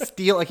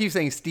 Steel. I keep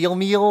saying steel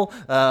meal.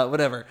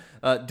 Whatever.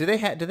 Do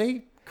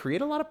they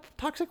create a lot of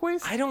toxic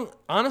waste? I don't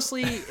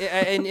honestly.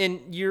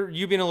 and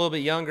you being a little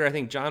bit younger, I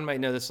think John might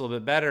know this a little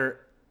bit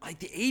better. Like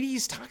the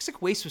 80s,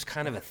 toxic waste was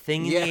kind of a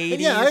thing in the 80s.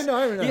 Yeah, I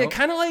know. Yeah,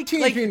 kind of like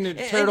Teenage Mutant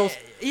Ninja Turtles.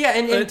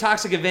 And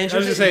Toxic Avengers. I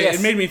was just saying,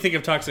 it made me think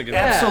of Toxic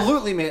Avengers.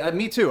 Absolutely,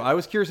 me too. I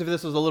was curious if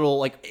this was a little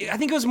like. I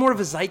think it was more of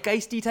a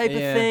zeitgeisty type of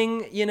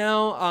thing,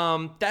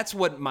 That's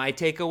what my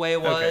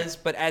takeaway was.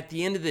 Okay. But at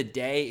the end of the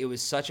day, it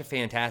was such a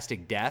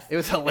fantastic death. It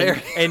was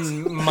hilarious.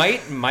 And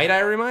might I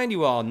remind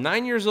you all,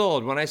 9 years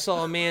old, when I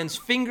saw a man's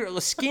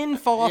skin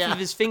fall off of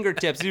his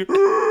fingertips.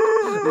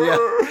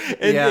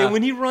 And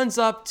when he runs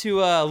up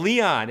to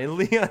Leon, and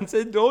Leon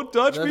said, "Don't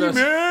touch me,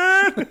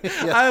 man."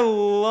 I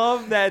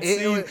love that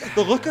scene.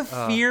 The look of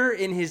fear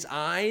in his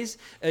eyes,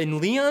 in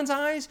Leon's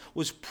eyes,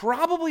 was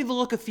probably the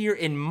look of fear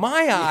in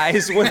my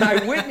eyes when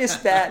I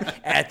witnessed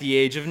that at the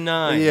age of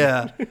 9.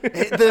 Yeah,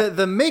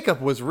 the makeup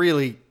was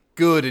really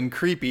good and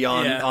creepy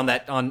on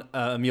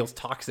Emil's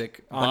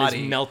toxic body. On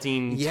his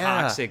melting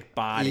toxic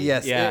body.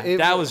 Yes,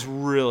 that was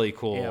really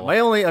cool. Yeah, my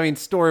only,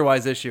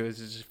 story-wise issue is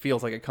it just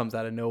feels like it comes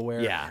out of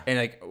nowhere. Yeah. And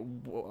like,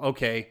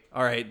 okay,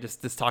 all right,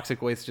 this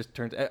toxic waste just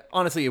turns.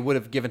 Honestly, it would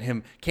have given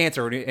him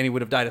cancer and he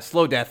would have died a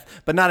slow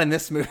death, but not in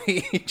this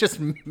movie. He just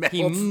melts.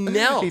 He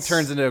melts. He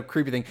turns into a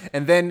creepy thing,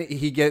 and then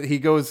he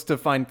goes to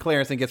find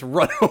Clarence and gets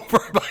run over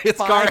by his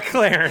car.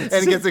 Clarence.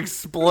 And gets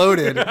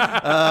exploded.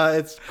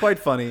 It's quite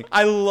funny.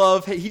 I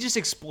love he just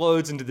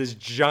explodes into this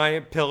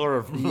giant pillar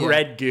of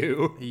red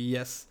goo.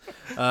 Yes.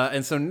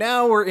 And so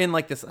now we're in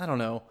like this, I don't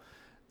know.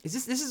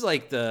 This is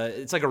like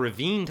it's like a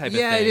ravine type of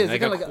thing. Yeah, it is.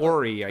 Like a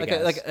quarry, I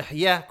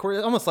guess.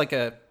 Quarry, almost like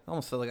a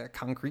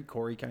concrete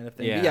quarry kind of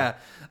thing. Yeah. But yeah,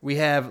 we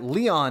have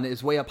Leon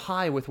is way up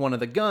high with one of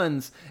the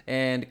guns,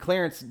 and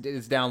Clarence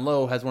is down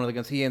low, has one of the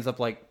guns. He ends up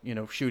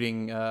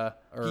shooting.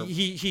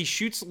 He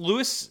shoots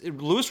Lewis.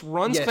 Lewis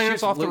runs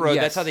Clarence off the road.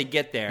 Yes. That's how they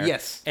get there.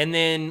 Yes. And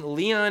then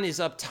Leon is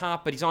up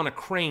top, but he's on a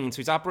crane, so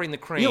he's operating the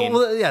crane.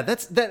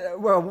 That's that.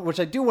 Well, which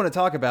I do want to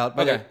talk about.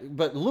 But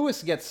but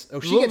Lewis gets.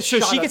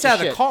 She gets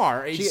out of the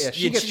car.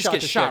 She just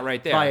gets shot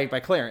right there by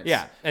Clarence.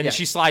 Yeah, and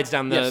she slides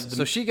down the.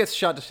 So she gets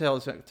shot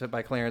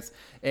by Clarence,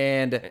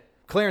 and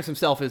Clarence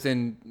himself is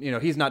in,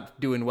 he's not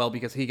doing well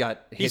because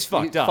he's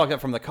fucked up. fucked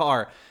up from the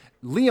car.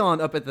 Leon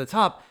up at the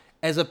top,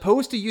 as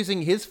opposed to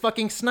using his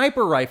fucking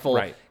sniper rifle,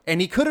 Right. and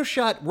he could have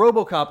shot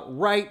RoboCop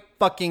right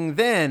fucking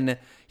then.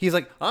 He's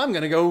like, I'm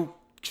gonna go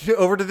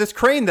over to this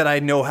crane that I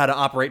know how to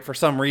operate for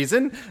some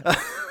reason,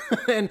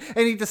 and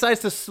he decides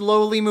to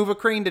slowly move a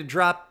crane to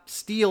drop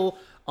steel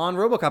on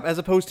RoboCop, as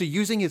opposed to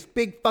using his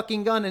big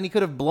fucking gun, and he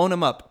could have blown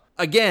him up.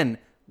 Again,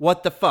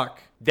 what the fuck?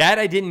 That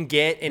I didn't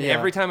get, and Yeah.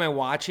 every time I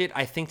watch it,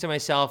 I think to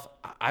myself,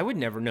 I would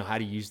never know how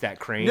to use that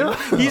crane. No.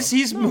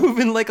 He's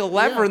moving like a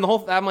lever, and the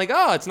whole. I'm like,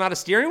 oh, it's not a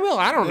steering wheel.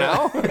 I don't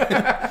know.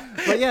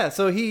 But yeah,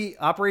 so he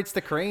operates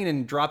the crane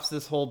and drops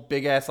this whole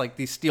big ass, like,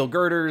 these steel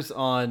girders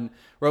on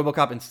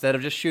RoboCop instead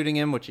of just shooting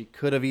him, which he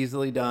could have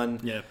easily done.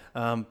 Yeah.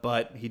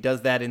 But he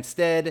does that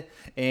instead,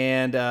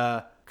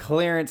 and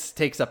Clarence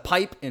takes a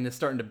pipe and is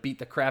starting to beat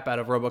the crap out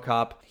of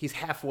RoboCop. He's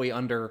halfway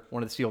under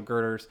one of the steel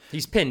girders.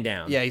 He's pinned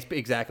down. Yeah,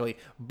 exactly,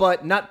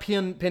 but not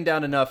pinned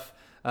down enough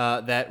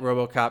that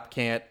RoboCop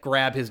can't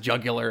grab his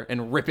jugular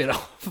and rip it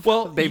off.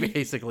 Well,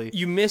 basically,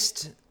 you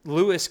missed.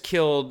 Lewis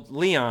killed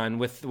Leon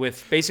with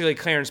basically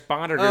Clarence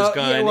Bonner's gun.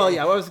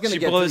 I was going to She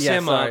get blows to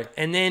him sorry. up,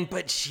 and then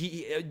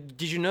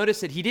did you notice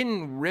that he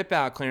didn't rip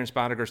out Clarence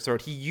Bonner's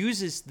throat? He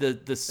uses the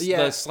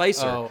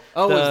slicer,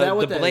 Oh, is that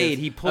what the that blade? is?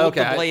 He pulled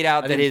Okay, the blade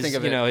out I that didn't his think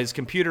of it. his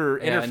computer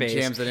Yeah, interface and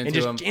jams it into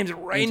just him, jams it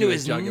right into into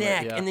his his jugular,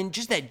 neck, yeah. and then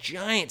just that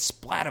giant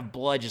splat of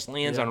blood just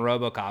lands on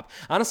RoboCop.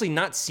 Honestly,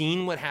 not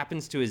seeing what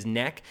happens to his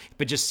neck,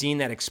 but just seeing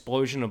that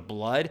explosion of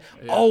blood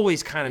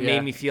always kind of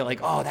made me feel like,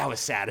 oh, that was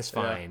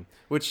satisfying.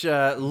 Which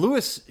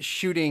Lewis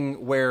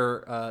shooting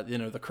where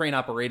the crane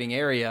operating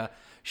area,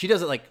 she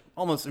does it like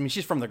almost. I mean,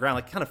 she's from the ground,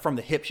 like kind of from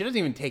the hip. She doesn't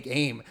even take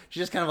aim. She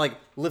just kind of like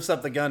lifts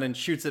up the gun and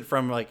shoots it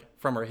from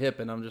her hip.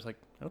 And I'm just like,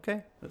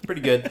 okay, that's pretty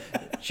good.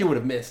 She would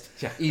have missed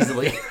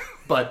easily,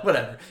 but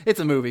whatever. It's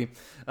a movie.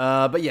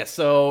 But yeah,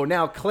 so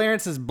now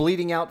Clarence is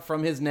bleeding out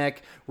from his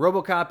neck.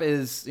 RoboCop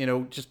is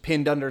just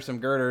pinned under some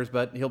girders,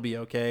 but he'll be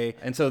okay.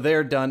 And so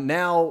they're done.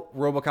 Now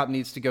RoboCop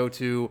needs to go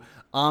to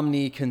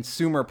Omni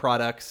Consumer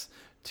Products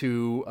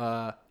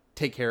to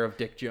take care of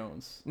Dick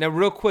Jones. Now,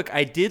 real quick,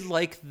 I did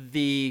like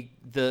the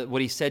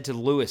what he said to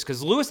Lewis,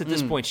 because Lewis at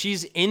this point,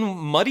 she's in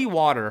muddy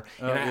water,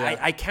 and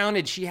I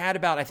counted, she had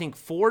about, I think,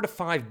 4 to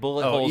 5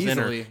 bullet holes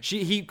easily.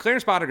 in her.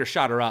 Clarence Boddicker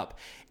shot her up.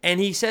 And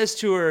he says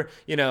to her,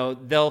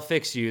 they'll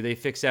fix you. They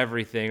fix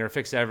everything or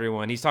fix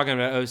everyone. He's talking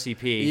about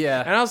OCP. Yeah.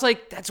 And I was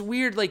like, that's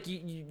weird. Like,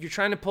 you're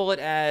trying to pull it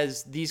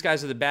as these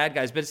guys are the bad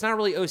guys, but it's not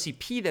really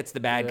OCP that's the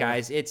bad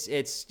guys. It's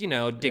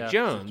Dick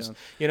Jones.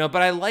 But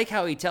I like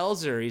how he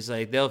tells her, he's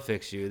like, they'll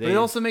fix you. But it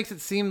also makes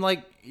it seem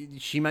like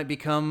she might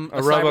become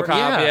a RoboCop.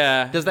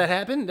 Yeah. Does that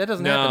happen? That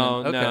doesn't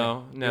happen. Okay.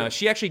 No. Yeah.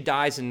 She actually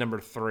dies in number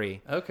 3.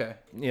 Okay.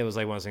 It was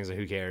like one of those things like,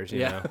 who cares?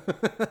 You know?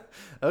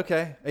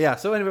 Okay. Yeah.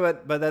 So anyway,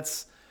 but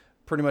that's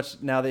pretty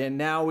much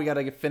now we got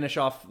to finish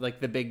off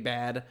like the big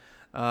bad,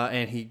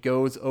 and he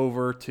goes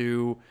over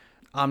to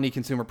Omni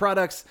Consumer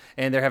Products,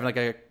 and they're having like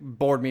a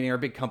board meeting or a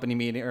big company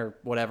meeting or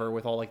whatever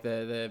with all like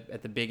the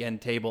at the big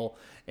end table,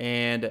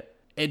 and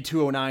Ed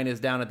 209 is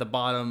down at the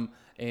bottom,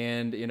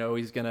 and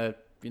he's gonna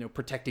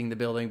protecting the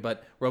building,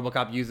 but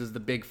RoboCop uses the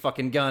big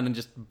fucking gun and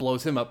just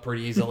blows him up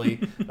pretty easily,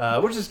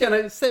 which is kind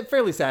of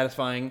fairly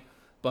satisfying.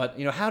 But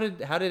how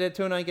did Ed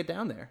 209 get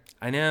down there?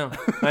 I know.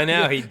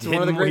 He It's one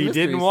of the didn't. great He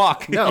didn't mysteries.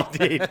 walk. No,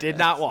 he did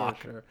not walk.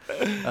 For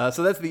sure.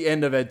 So that's the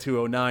end of Ed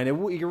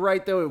 209. You're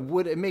right though.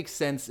 It makes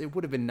sense. It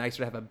would have been nicer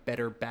to have a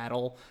better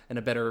battle and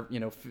a better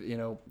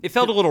It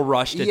felt a little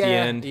rushed at the Yeah,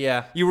 end.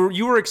 yeah.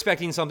 You were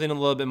expecting something a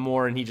little bit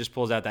more, and he just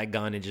pulls out that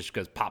gun and just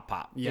goes pop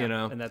pop. Yeah,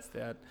 and that's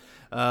that.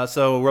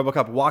 So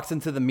RoboCop walks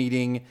into the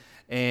meeting,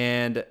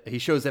 and he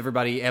shows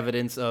everybody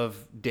evidence of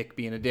Dick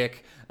being a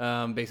dick.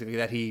 Basically,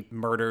 that he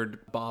murdered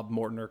Bob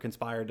Morton or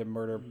conspired to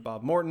murder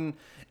Bob Morton.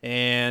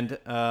 And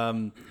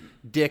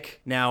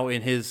Dick, now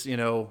in his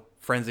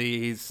frenzy,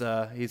 he's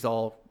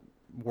all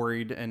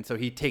worried, and so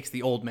he takes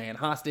the old man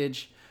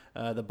hostage,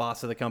 the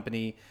boss of the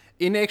company.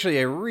 And actually,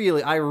 I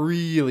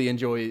really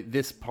enjoy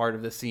this part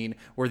of the scene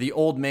where the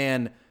old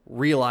man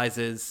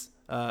realizes.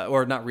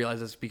 Or not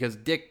realizes, because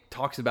Dick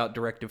talks about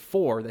Directive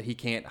 4 that he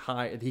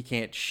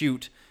can't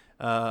shoot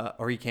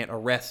or he can't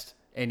arrest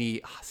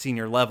any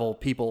senior level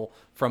people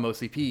from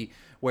OCP.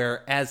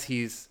 Where as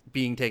he's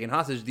being taken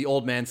hostage, the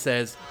old man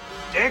says,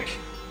 Dick,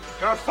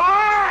 you're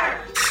fired!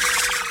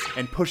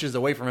 and pushes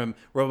away from him.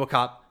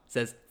 RoboCop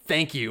says,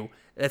 "Thank you."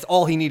 That's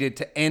all he needed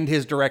to end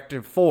his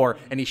Directive 4,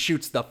 and he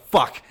shoots the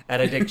fuck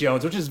out of Dick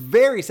Jones, which is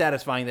very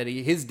satisfying. That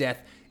his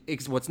death.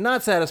 What's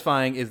not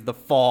satisfying is the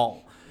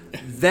fall.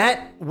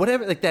 That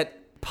whatever, like that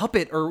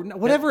puppet or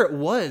whatever it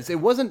was. It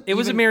wasn't. It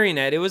was a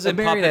marionette. It was a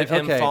puppet of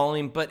him okay.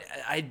 falling. But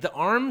the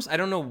arms, I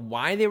don't know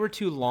why they were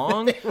too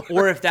long,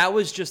 or if that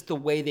was just the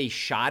way they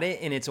shot it,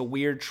 and it's a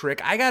weird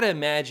trick. I gotta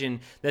imagine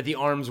that the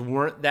arms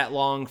weren't that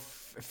long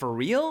for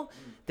real.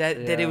 That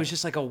it was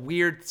just like a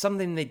weird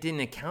something they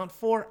didn't account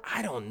for.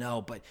 I don't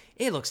know, but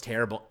it looks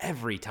terrible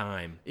every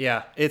time.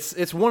 Yeah,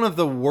 it's one of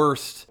the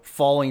worst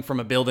falling from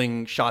a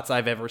building shots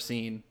I've ever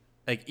seen.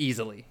 like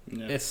easily.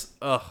 Yeah. It's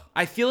ugh.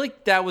 I feel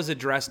like that was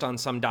addressed on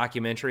some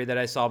documentary that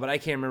I saw, but I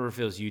can't remember if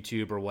it was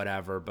YouTube or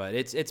whatever. But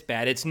it's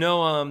bad. It's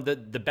no the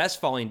best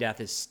falling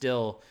death is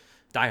still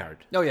Die Hard.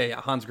 Oh yeah,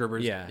 Hans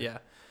Gruber's. Yeah.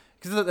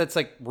 Because that's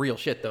like real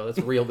shit, though. That's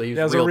real. They use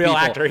That was real a real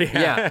people. actor,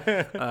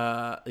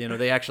 yeah. You know,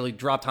 they actually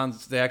dropped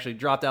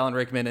Alan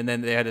Rickman, and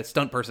then they had a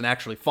stunt person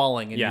actually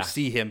falling, and you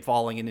see him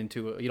falling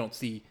into. You don't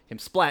see him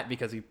splat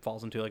because he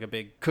falls into like a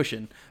big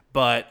cushion.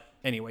 But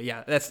anyway,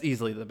 yeah, that's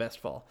easily the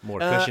best fall. More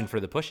cushion for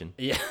the pushing.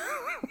 Yeah,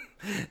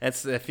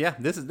 this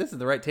is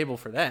the right table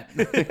for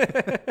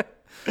that.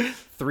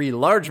 Three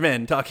large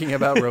men talking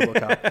about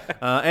RoboCop,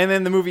 and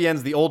then the movie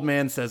ends. The old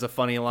man says a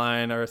funny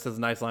line, or says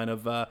a nice line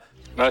of.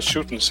 Nice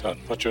shooting, son.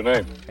 What's your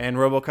name? And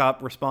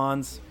RoboCop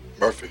responds,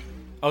 Murphy.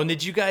 Oh, and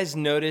did you guys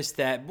notice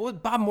that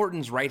Bob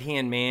Morton's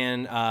right-hand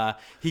man,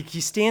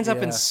 he stands up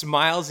and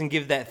smiles and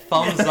gives that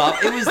thumbs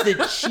up. It was the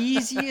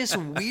cheesiest,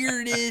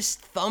 weirdest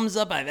thumbs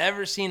up I've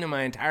ever seen in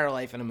my entire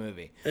life in a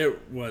movie.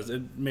 It was.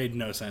 It made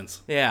no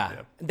sense.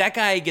 Yeah. That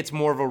guy gets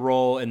more of a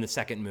role in the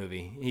second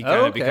movie. He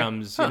kind of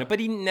becomes, you know,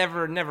 but he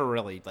never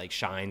really like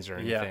shines or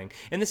anything.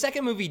 And the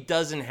second movie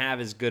doesn't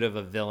have as good of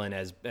a villain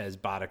as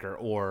Boddicker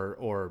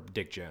or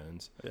Dick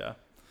Jones. Yeah.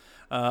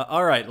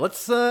 All right,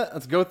 let's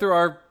go through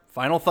our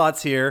final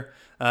thoughts here.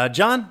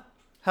 John,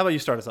 how about you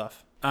start us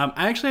off?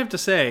 I actually have to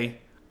say,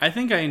 I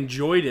think I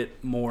enjoyed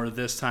it more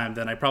this time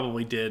than I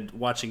probably did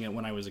watching it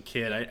when I was a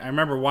kid. I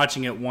remember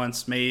watching it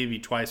once, maybe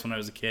twice when I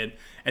was a kid.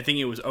 I think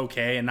it was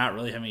okay and not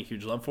really having a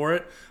huge love for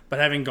it. But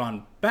having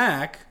gone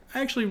back,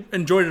 I actually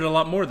enjoyed it a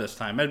lot more this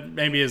time.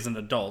 Maybe as an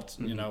adult,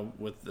 you know,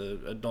 with the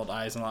adult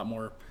eyes and a lot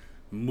more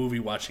movie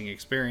watching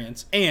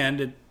experience. And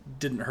it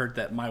didn't hurt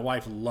that my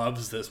wife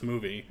loves this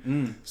movie.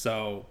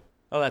 So...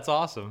 Oh, that's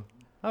awesome.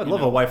 I would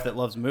love a wife that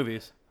loves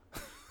movies.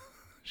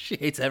 She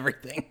hates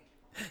everything.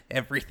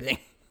 Everything.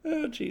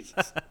 Oh,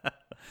 Jesus.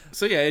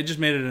 So, yeah, it just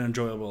made it an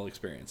enjoyable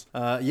experience.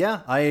 Yeah,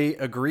 I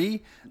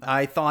agree.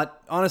 I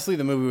thought, honestly,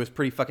 the movie was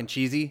pretty fucking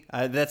cheesy.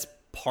 That's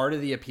part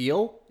of the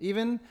appeal,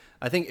 even.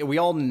 I think we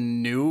all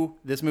knew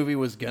this movie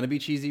was going to be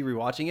cheesy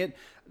rewatching it.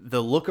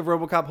 The look of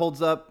RoboCop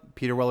holds up.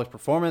 Peter Weller's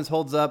performance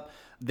holds up.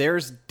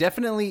 There's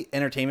definitely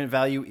entertainment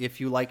value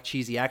if you like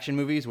cheesy action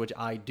movies, which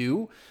I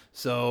do.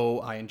 So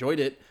I enjoyed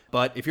it.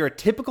 But if you're a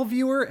typical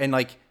viewer and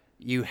like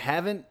you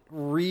haven't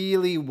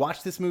really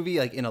watched this movie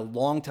like in a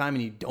long time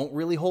and you don't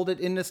really hold it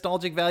in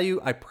nostalgic value,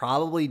 I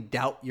probably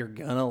doubt you're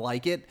gonna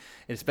like it.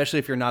 And especially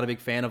if you're not a big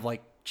fan of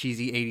like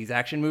cheesy 80s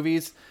action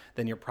movies,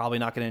 then you're probably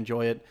not gonna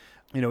enjoy it.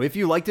 You know, if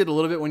you liked it a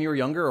little bit when you were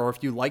younger, or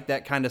if you like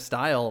that kind of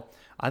style,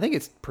 I think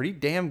it's pretty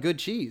damn good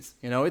cheese.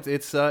 You know,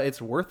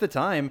 it's worth the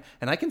time,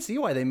 and I can see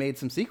why they made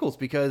some sequels,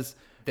 because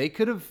they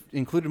could have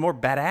included more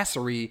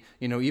badassery,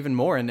 you know, even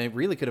more, and they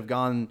really could have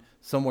gone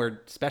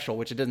somewhere special,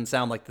 which it doesn't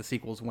sound like the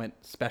sequels went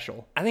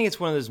special. I think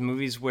it's one of those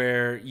movies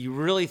where you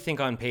really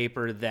think on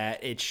paper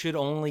that it should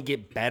only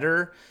get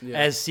better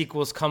as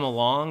sequels come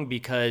along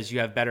because you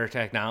have better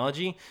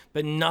technology,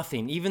 but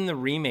nothing, even the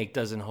remake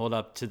doesn't hold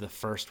up to the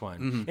first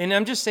one. And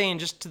I'm just saying,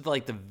 just to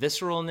like the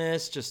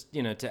visceralness, just,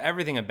 you know, to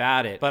everything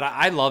about it. But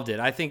I loved it.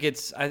 I think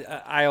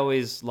I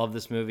always love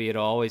this movie.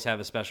 It'll always have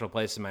a special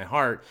place in my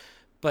heart.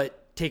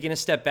 But taking a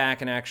step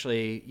back and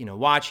actually, you know,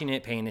 watching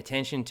it, paying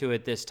attention to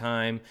it this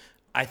time,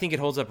 I think it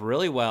holds up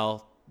really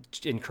well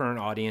in current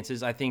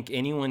audiences. I think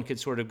anyone could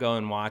sort of go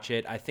and watch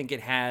it. I think it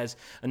has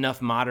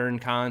enough modern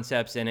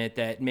concepts in it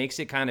that makes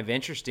it kind of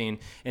interesting,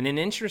 and an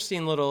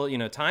interesting little, you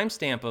know,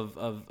 timestamp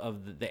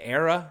of the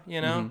era,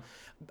 you know.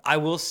 I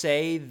will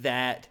say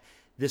that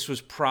this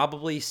was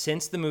probably,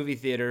 since the movie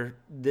theater,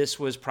 this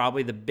was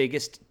probably the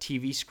biggest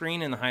TV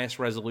screen and the highest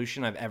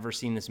resolution I've ever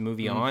seen this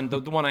movie on, the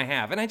one I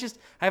have. And I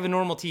have a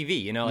normal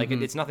TV, you know, like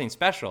it's nothing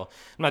special.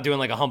 I'm not doing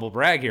like a humble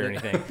brag here or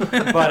anything,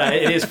 but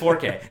it is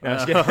 4K. No, I'm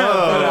just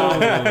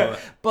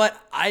kidding. But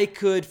I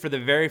could, for the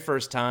very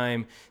first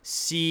time,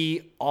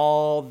 see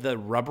all the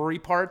rubbery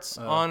parts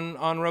on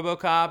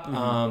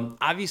RoboCop.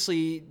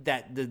 Obviously,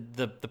 that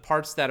the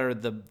parts that are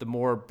the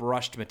more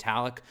brushed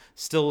metallic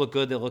still look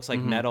good. That looks like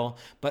metal,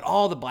 but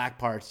all the black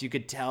parts you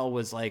could tell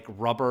was like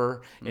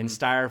rubber and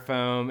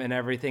styrofoam and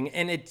everything,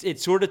 and it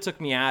sort of took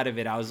me out of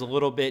it. I was a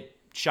little bit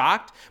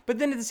shocked, but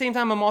then at the same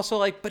time I'm also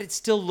like, but it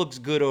still looks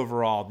good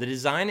overall. The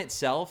design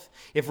itself,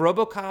 if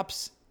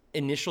RoboCop's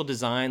initial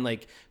design,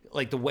 like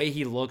the way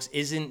he looks,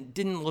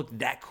 didn't look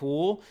that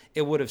cool,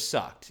 it would have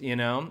sucked, you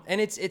know. And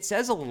it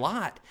says a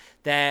lot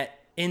that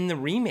in the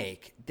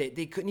remake,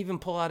 they couldn't even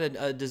pull out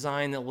a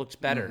design that looks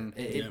better.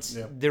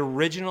 The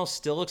original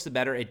still looks the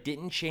better. It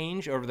didn't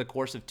change over the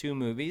course of 2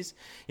 movies.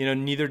 You know,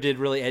 neither did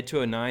really Ed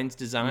 209's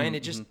design. It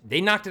just, they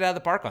knocked it out of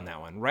the park on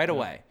that one right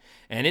away.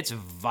 And it's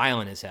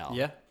violent as hell.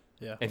 Yeah.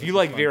 If you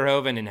like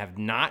Verhoeven and have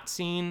not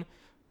seen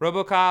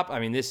RoboCop, I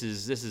mean, this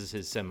is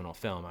his seminal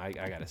film, I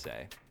gotta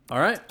say. All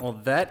right. Well,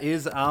 that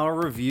is our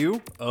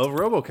review of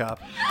RoboCop.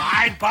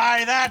 I'd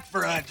buy that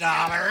for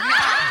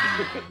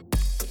 $1.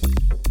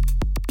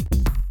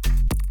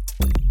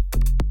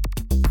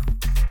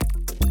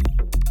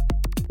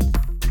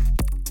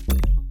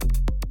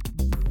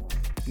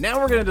 Now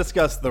we're going to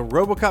discuss the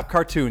RoboCop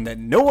cartoon that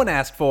no one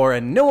asked for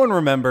and no one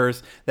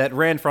remembers, that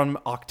ran from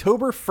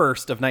October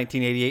 1st of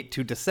 1988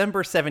 to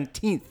December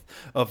 17th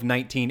of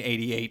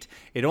 1988.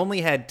 It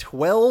only had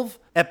 12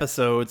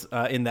 episodes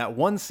in that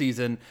one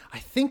season. I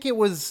think it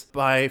was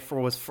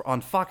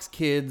on Fox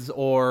Kids,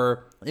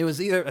 or it was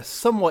either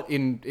somewhat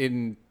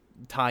in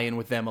tie-in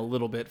with them a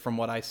little bit from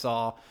what I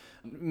saw.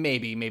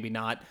 Maybe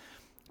not.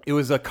 It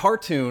was a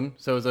cartoon,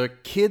 so it was a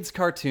kid's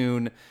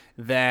cartoon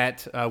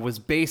that was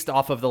based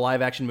off of the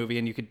live-action movie,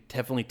 and you could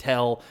definitely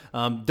tell.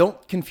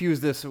 Don't confuse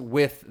this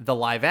with the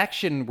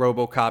live-action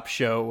RoboCop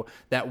show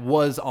that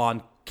was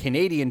on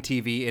Canadian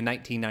TV in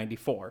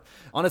 1994.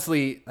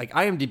 Honestly, like,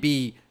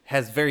 IMDb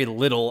has very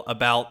little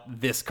about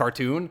this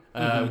cartoon.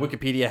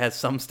 Wikipedia has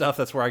some stuff.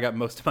 That's where I got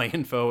most of my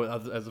info,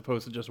 as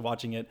opposed to just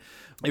watching it.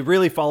 It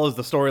really follows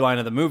the storyline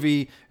of the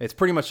movie. It's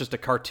pretty much just a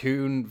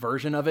cartoon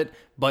version of it,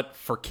 but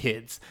for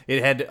kids.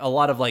 It had a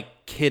lot of like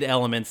kid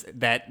elements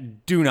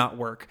that do not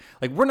work.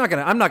 Like,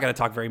 I'm not gonna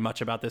talk very much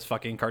about this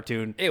fucking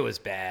cartoon. It was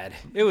bad.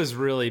 It was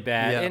really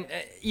bad. Yeah.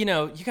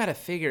 And you got to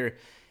figure,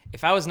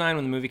 if I was 9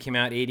 when the movie came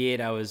out,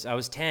 88, I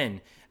was 10.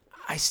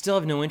 I still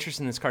have no interest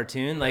in this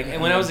cartoon. Like,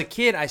 and when I was a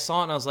kid, I saw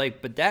it and I was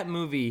like, but that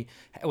movie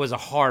was a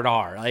hard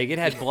R. Like, it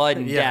had blood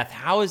and death.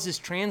 How is this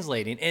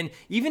translating? And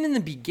even in the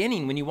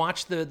beginning, when you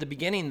watch the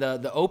beginning,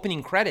 the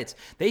opening credits,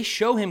 they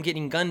show him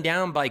getting gunned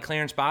down by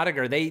Clarence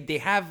Bodiger. They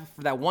have,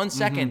 for that 1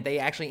 second, they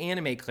actually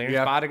animate Clarence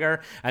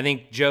Bodiger, I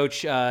think Joe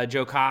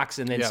Cox,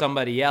 and then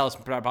somebody else,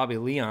 probably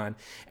Leon.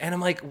 And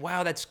I'm like,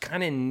 wow, that's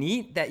kind of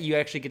neat that you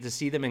actually get to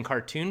see them in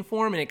cartoon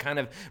form, and it kind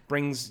of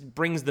brings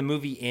the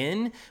movie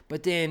in.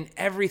 But then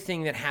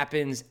everything that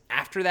happens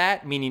after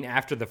that, meaning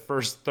after the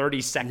first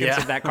 30 seconds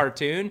of that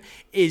cartoon,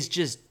 is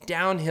just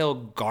downhill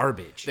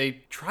garbage.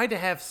 They tried to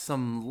have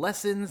some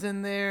lessons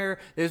in there.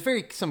 There's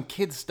some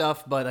kid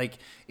stuff, but like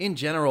in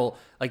general,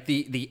 like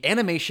the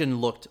animation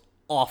looked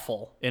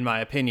awful, in my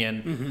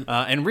opinion.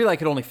 And really, I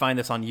could only find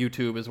this on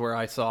YouTube is where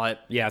I saw it.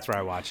 Yeah, that's where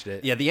I watched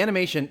it. Yeah, the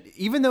animation,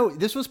 even though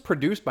this was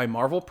produced by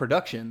Marvel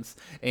Productions,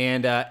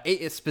 and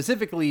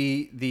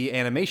specifically the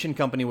animation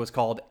company was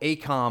called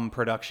ACOM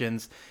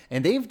Productions,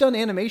 and they've done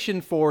animation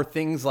for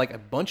things like a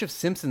bunch of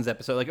Simpsons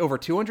episodes, like over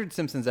 200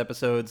 Simpsons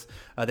episodes.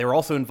 They were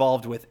also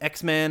involved with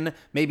X-Men,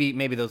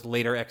 maybe those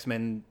later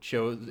X-Men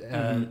shows,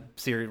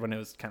 series when it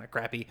was kind of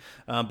crappy,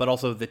 but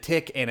also The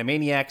Tick,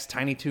 Animaniacs,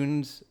 Tiny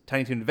Toon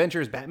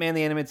Adventures, Batman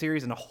the Animated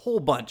Series, and a whole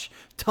bunch,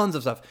 tons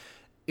of stuff.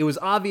 It was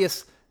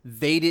obvious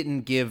they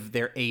didn't give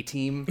their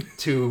A-team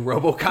to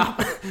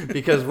RoboCop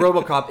because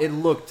RoboCop, it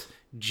looked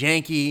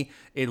janky,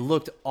 it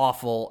looked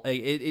awful.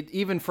 It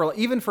even for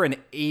an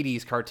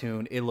 80s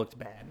cartoon, it looked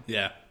bad.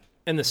 Yeah.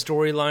 And the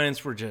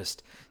storylines were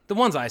just the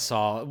ones I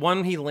saw.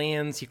 One, he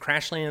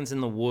crash lands in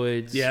the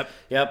woods. Yep.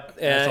 I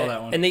saw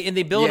that one. And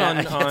they build on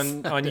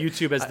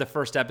YouTube as the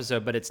first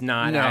episode, but it's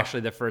not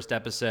actually the first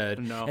episode.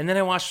 No. And then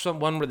I watched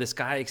one where this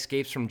guy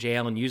escapes from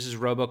jail and uses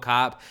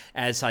RoboCop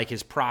as like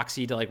his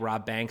proxy to like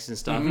rob banks and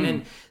stuff.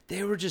 And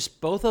they were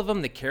just, both of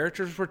them, the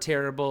characters were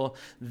terrible.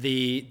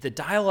 The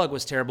dialogue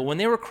was terrible. When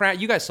they were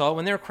you guys saw it,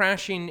 when they were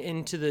crashing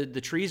into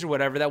the trees or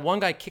whatever, that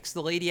one guy kicks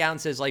the lady out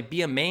and says like,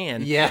 be a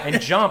man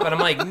and jump. And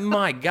I'm like,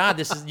 my God,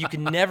 you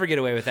can never get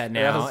away with that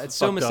now. It's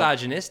so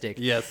misogynistic.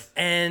 Yes.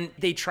 And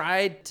they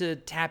tried to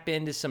tap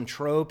into some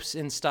tropes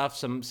and stuff,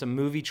 some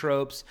movie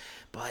tropes,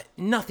 but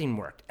nothing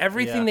worked.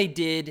 Everything they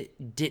did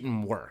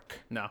didn't work.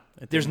 No.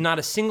 There's not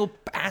a single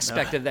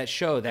aspect of that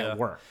show that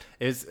worked.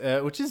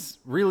 Which is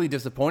really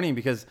disappointing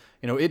because,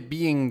 it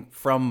being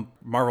from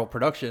Marvel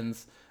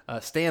Productions,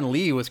 Stan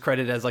Lee was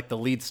credited as like the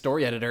lead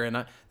story editor,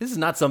 and this is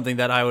not something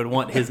that I would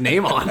want his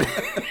name on.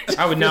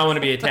 I would not want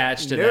to be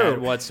attached to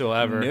that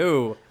whatsoever.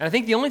 No. And I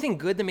think the only thing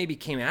good that maybe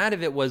came out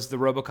of it was the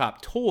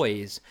RoboCop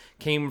toys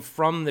came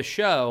from the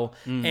show.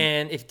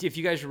 And if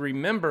you guys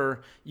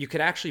remember, you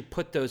could actually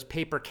put those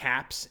paper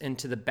caps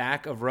into the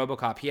back of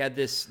RoboCop. He had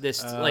this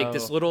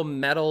little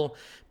metal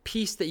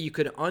piece that you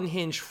could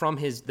unhinge from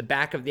the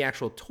back of the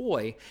actual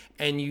toy,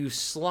 and you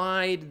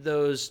slide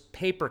those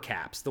paper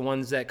caps, the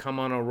ones that come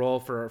on a roll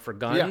for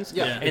guns.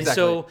 Yeah, and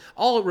exactly. so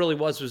all it really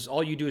was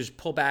all you do is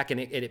pull back and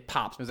it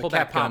pops. It was pull a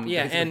back, cap pop. gun,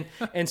 Yeah,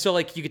 basically. and so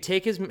like you could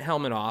take his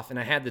helmet off, and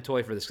I had the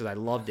toy for this because I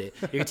loved it.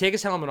 You could take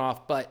his helmet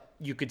off, but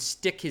you could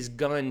stick his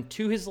gun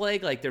to his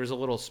leg, like there was a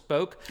little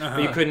spoke,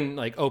 but you couldn't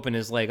like open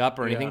his leg up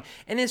or anything.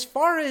 And as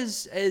far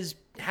as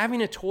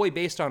having a toy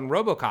based on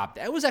RoboCop,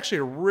 that was actually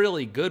a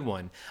really good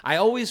one. I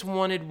always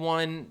wanted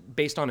one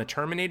based on a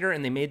Terminator,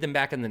 and they made them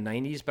back in the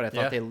 90s, but I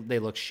thought they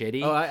looked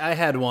shitty. Oh, I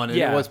had one, and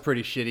it was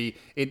pretty shitty.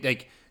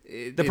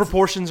 The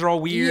proportions are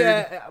all weird.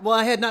 Yeah, well,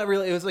 I had not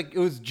really. It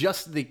was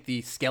just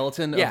the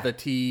skeleton of the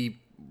T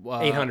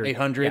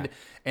 800,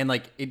 and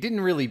like it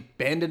didn't really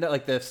bend into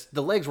like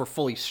the legs were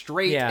fully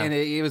straight, and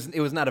it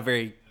was not a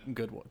very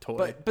good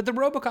toy. But the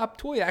RoboCop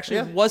toy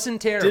actually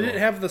wasn't terrible. Did it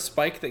have the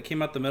spike that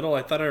came out the middle?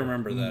 I thought I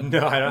remember that.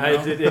 No,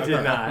 it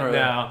did not.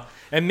 No.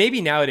 And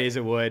maybe nowadays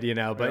it would,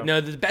 but no,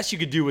 the best you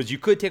could do was you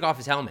could take off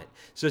his helmet.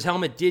 So his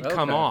helmet did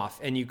come off,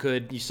 and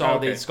you saw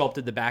they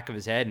sculpted the back of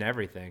his head and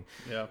everything,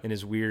 and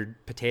his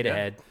weird potato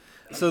head.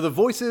 So the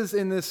voices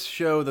in this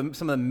show,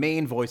 some of the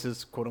main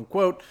voices, quote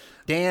unquote,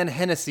 Dan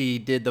Hennessy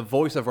did the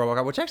voice of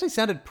RoboCop, which actually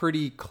sounded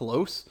pretty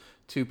close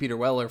to Peter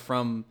Weller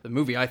from the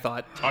movie, I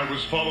thought. I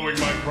was following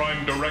my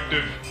prime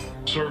directive: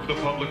 serve the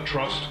public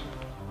trust,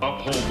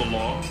 uphold the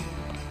law,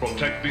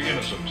 protect the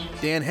innocent.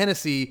 Dan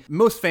Hennessy,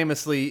 most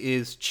famously,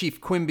 is Chief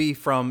Quimby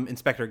from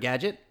Inspector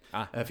Gadget,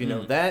 if you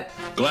know that.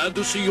 Glad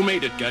to see you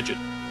made it, Gadget.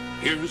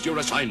 Here's your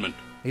assignment.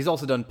 He's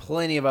also done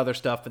plenty of other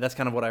stuff, but that's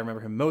kind of what I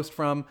remember him most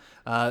from.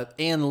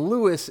 Ann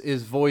Lewis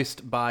is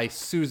voiced by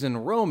Susan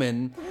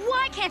Roman.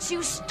 Why can't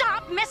you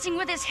stop messing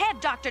with his head,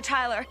 Dr.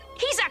 Tyler?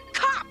 He's a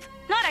cop,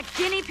 not a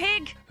guinea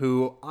pig.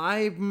 Who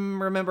I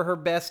remember her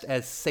best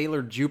as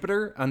Sailor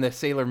Jupiter on the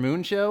Sailor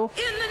Moon show.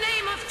 In the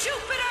name of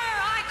Jupiter,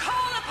 I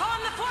call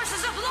upon the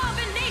forces of love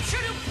and nature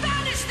to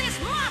banish this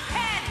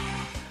mophead.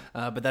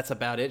 But that's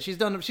about it. She's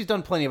done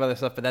plenty of other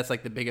stuff, but that's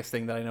like the biggest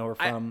thing that I know her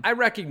from. I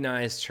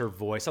recognized her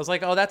voice. I was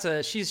like,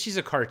 oh, she's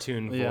a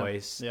cartoon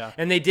voice. Yeah.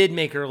 And they did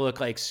make her look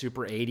like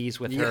super 80s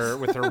with her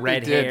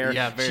red hair.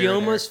 Yeah, very she red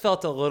almost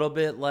felt a little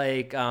bit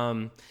like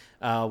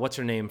what's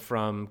her name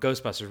from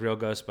Ghostbusters, Real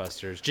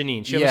Ghostbusters?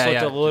 Janine. She almost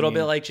looked a little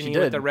bit like Janine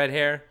with the red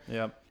hair.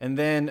 Yep. And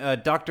then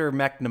Dr.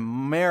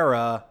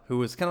 McNamara, who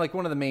was kind of like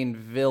one of the main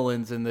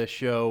villains in this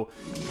show.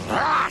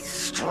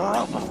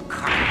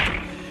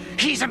 RoboCop.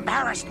 He's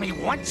embarrassed me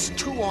once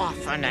too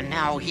often, and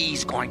now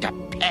he's going to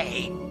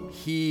pay.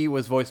 He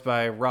was voiced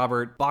by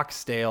Robert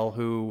Boxdale,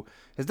 who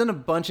has done a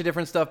bunch of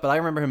different stuff, but I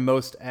remember him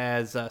most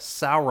as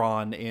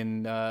Sauron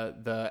in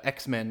the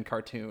X-Men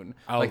cartoon.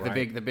 Oh, like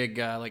right. the big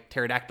like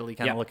pterodactyl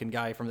kind of looking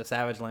guy from the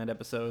Savage Land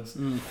episodes.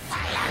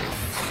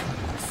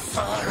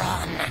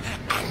 Sauron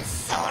and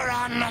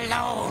Sauron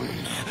alone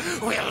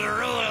will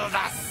rule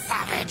the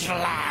Savage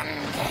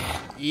Land.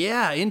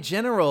 Yeah, in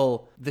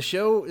general, the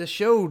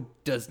show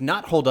does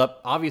not hold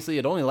up. Obviously,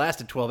 it only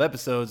lasted 12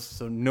 episodes,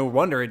 so no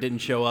wonder it didn't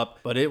show up.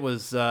 But it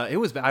was.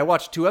 I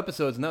watched 2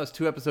 episodes, and that was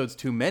 2 episodes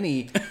too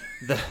many.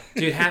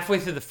 Dude, halfway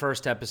through the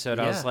first episode,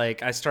 I was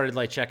like, I started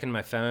like checking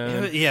my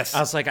phone. Yes,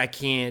 I was like, I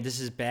can't. This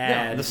is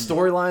bad. Yeah, the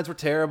storylines were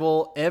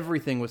terrible.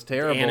 Everything was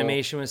terrible. The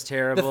animation was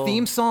terrible. The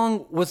theme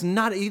song was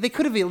not. They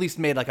could have at least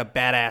made like a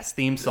badass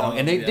theme song,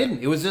 and they didn't.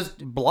 It was just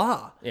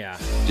blah. Yeah.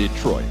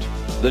 Detroit,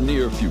 the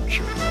near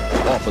future.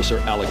 Officer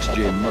Alex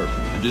J.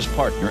 Murphy and his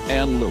partner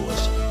Ann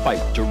Lewis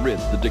fight to rid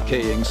the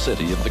decaying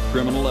city of the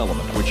criminal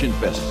element which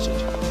infests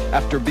it.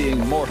 After being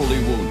mortally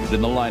wounded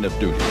in the line of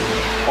duty,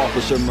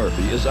 Officer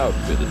Murphy is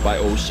outfitted by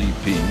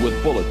OCP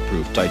with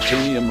bulletproof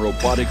titanium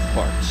robotic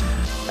parts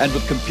and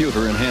with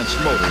computer-enhanced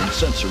motor and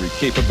sensory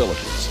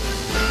capabilities.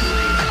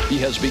 He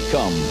has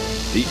become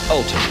the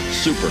ultimate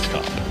super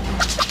cop,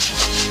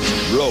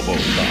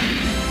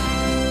 RoboCop.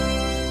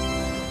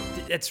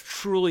 That's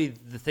truly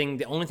the thing.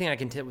 The only thing I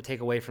can take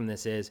away from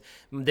this is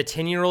the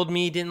 10-year-old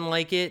me didn't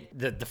like it.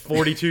 The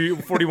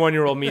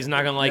 41-year-old me is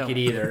not going to like it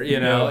either. You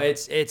know,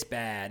 it's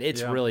bad.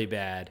 It's really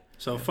bad.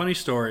 So funny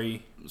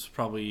story. It was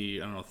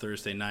probably, I don't know,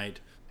 Thursday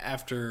night.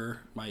 After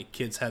my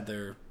kids had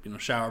their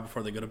shower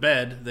before they go to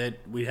bed,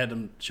 that we had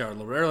them shower a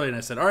little bit early, and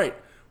I said, all right,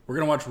 we're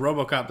going to watch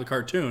RoboCop the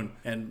cartoon.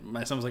 And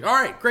my son was like, all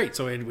right, great.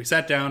 So we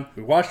sat down,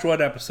 we watched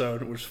one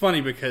episode, which was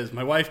funny because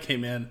my wife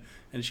came in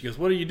and she goes,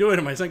 what are you doing?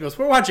 And my son goes,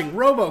 we're watching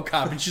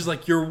RoboCop. And she's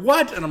like, you're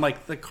what? And I'm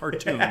like, the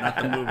cartoon, not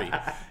the movie.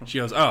 She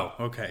goes, oh,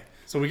 okay.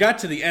 So we got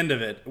to the end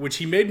of it, which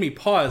he made me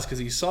pause because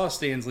he saw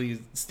Stan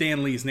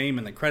Lee's name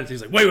in the credits.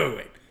 He's like,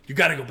 wait. You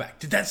got to go back.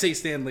 Did that say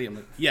Stan Lee? I'm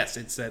like, yes,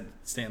 it said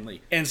Stan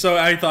Lee. And so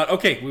I thought,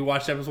 okay, we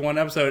watched one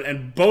episode,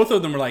 and both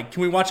of them were like,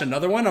 can we watch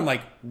another one? I'm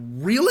like,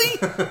 really?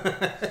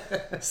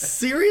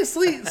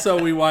 Seriously? So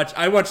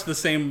I watched the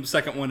same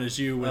second one as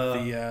you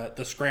with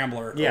the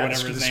Scrambler or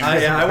whatever his name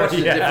is.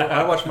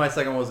 I watched my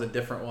second one was a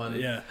different one.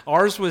 Yeah.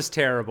 Ours was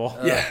terrible.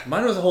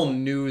 Mine was a whole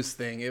news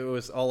thing. It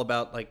was all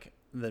about like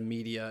the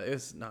media. It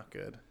was not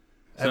good.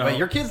 So, but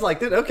your kids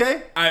liked it.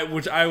 Okay.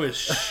 Which I was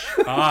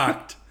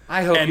shocked.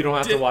 I hope you don't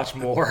have to watch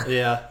more.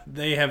 Yeah.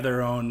 They have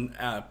their own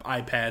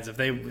iPads.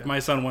 If my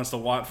son wants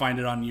to find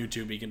it on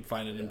YouTube, he can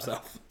find it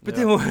himself. But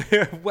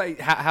then, wait,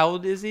 how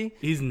old is he?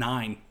 He's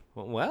 9.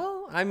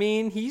 Well, I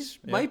mean,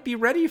 might be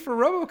ready for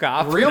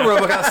RoboCop. Real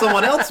RoboCop.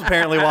 Someone else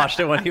apparently watched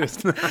it when he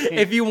was 9.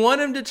 If you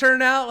want him to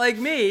turn out like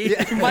me,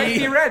 he might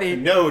be ready.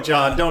 No,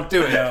 John, don't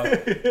do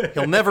it.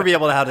 He'll never be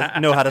able to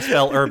know how to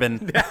spell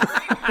urban.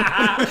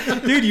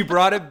 Dude, you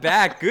brought it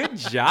back. Good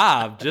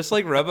job. Just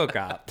like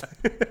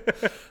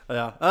RoboCop.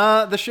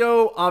 Yeah. The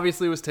show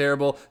obviously was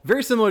terrible.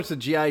 Very similar to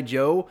G.I.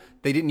 Joe.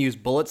 They didn't use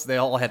bullets. They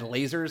all had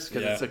lasers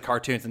because it's a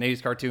cartoon. It's an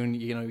 80s cartoon.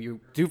 You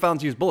do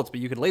found use bullets, but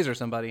you could laser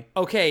somebody.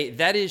 Okay,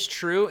 that is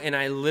true. And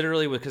I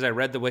literally, because I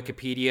read the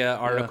Wikipedia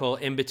article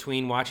in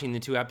between watching the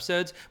 2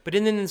 episodes, but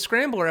in the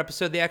Scrambler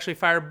episode, they actually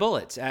fired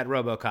bullets at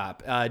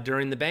RoboCop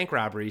during the bank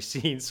robbery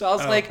scene. So I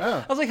was like,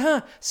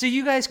 huh? So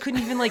you guys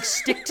couldn't even like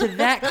stick to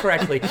that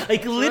correctly.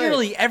 Like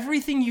literally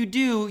everything you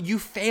do, you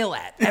fail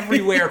at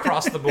everywhere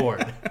across the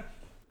board.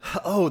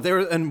 Oh,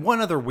 and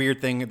one other weird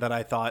thing that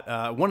I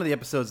thought, one of the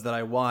episodes that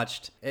I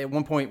watched, at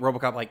one point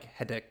RoboCop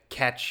had to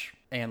catch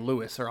Ann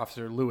Lewis, or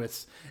Officer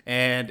Lewis,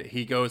 and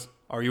he goes,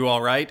 "Are you all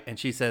right?" And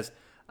she says,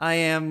 I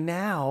am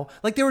now.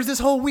 Like, there was this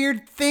whole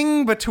weird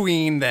thing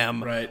between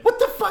them. Right. What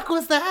the fuck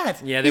was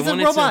that? Yeah, He's a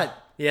robot.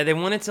 They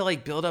wanted to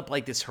like build up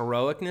like this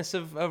heroicness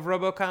of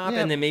RoboCop, Yeah.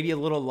 and then maybe a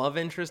little love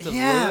interest of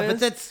Yeah, Lewis. but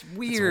that's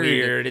weird. It's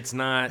weird. It's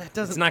not.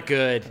 It's not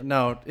good.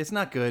 No, it's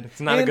not good. It's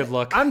not a good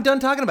look. I'm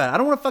done talking about it. I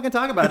don't want to fucking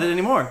talk about it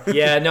anymore.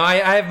 Yeah, no, I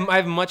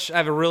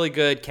have a really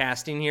good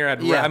casting here.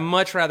 I'd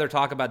much rather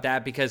talk about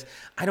that because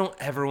I don't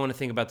ever want to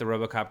think about the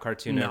RoboCop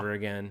cartoon ever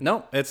again.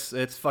 No,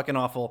 it's fucking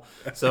awful.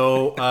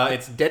 So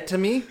it's dead to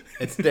me.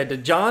 It's dead to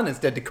John. It's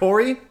dead to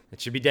Corey. It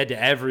should be dead to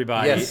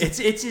everybody. Yes.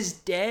 It's as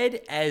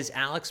dead as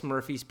Alex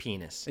Murphy's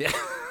penis. Yeah.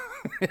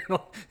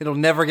 It'll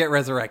never get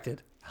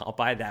resurrected. I'll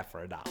buy that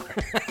for $1.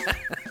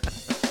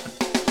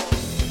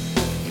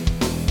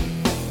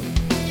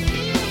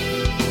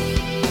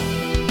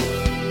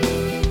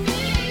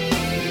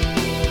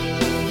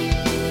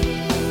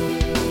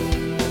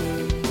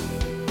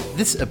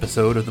 This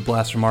episode of the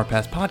Blast from Our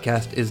Past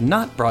podcast is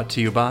not brought to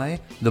you by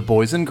the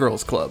Boys and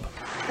Girls Club.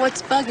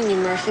 What's bugging you,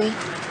 Murphy?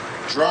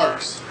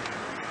 Drugs.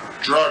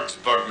 Drugs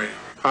bug me.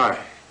 Hi.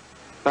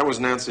 That was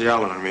Nancy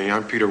Allen and me.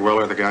 I'm Peter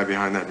Weller, the guy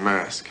behind that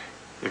mask.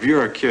 If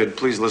you're a kid,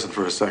 please listen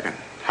for a second.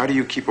 How do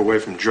you keep away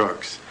from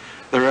drugs?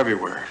 They're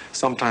everywhere,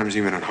 sometimes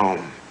even at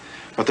home.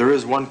 But there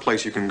is one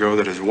place you can go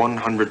that is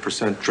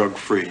 100%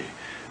 drug-free.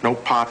 No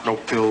pot, no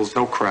pills,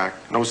 no crack,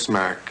 no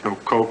smack, no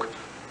coke,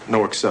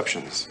 no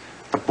exceptions.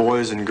 The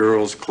Boys and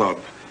Girls Club.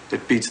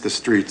 It beats the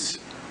streets.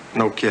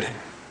 No kidding.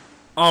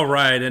 All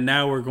right, and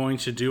now we're going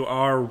to do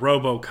our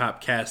RoboCop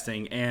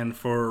casting, and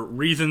for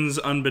reasons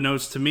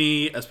unbeknownst to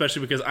me,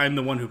 especially because I'm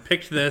the one who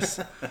picked this,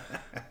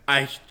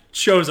 I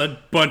chose a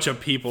bunch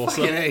of people.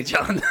 Fucking A,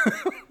 John.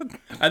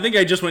 I think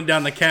I just went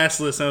down the cast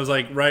list and I was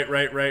like, right.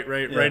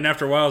 And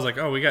after a while, I was like,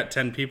 oh, we got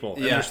 10 people.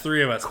 And there's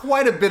 3 of us.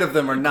 Quite a bit of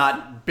them are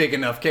not big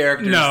enough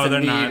characters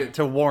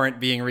to warrant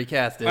being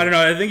recasted. I don't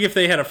know. I think if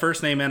they had a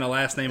first name and a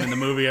last name in the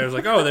movie, I was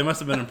like, oh, they must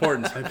have been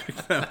important. So I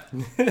picked them.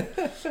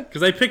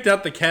 Because I picked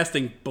out the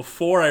casting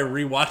before I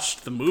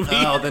rewatched the movie.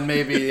 Oh, then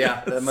maybe,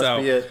 that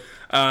must be it.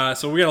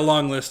 So we got a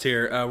long list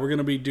here. We're going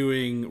to be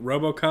doing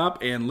RoboCop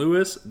and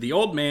Lewis, the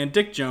Old Man,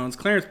 Dick Jones,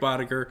 Clarence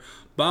Boddicker,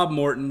 Bob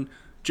Morton,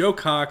 Joe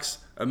Cox,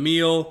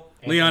 Emil,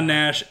 Leon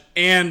Nash,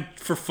 and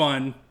for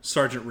fun,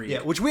 Sergeant Reed.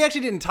 Yeah, which we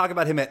actually didn't talk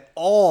about him at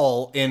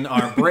all in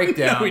our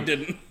breakdown. No, we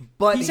didn't.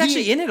 But he's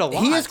actually in it a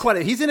lot. He is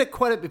he's in it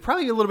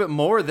probably a little bit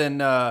more than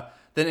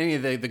any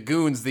of the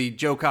goons, the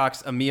Joe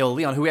Cox, Emil,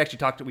 Leon, who we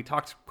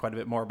talked quite a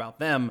bit more about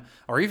them,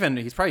 or even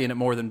he's probably in it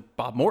more than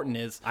Bob Morton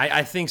is.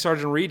 I think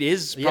Sergeant Reed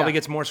probably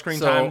gets more screen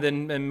time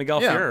than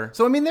Miguel Ferrer.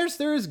 So I mean,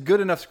 there is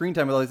good enough screen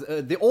time.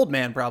 The Old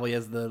Man probably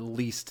has the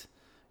least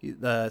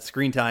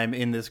screen time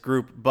in this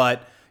group,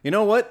 but. You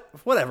know what?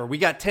 Whatever. We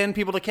got 10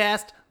 people to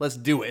cast. Let's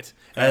do it.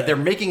 They're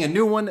making a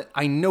new one.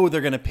 I know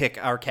they're going to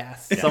pick our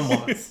cast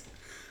somewhat.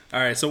 All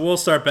right, so we'll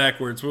start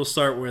backwards. We'll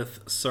start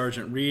with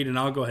Sergeant Reed, and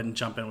I'll go ahead and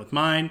jump in with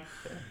mine.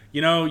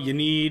 You know, you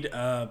need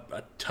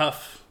a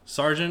tough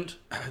sergeant.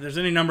 There's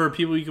any number of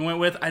people you can went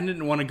with. I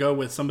didn't want to go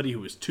with somebody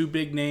who was too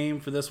big name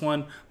for this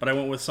one, but I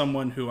went with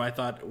someone who I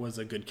thought was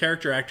a good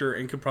character actor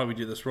and could probably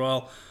do this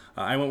well.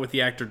 I went with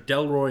the actor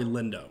Delroy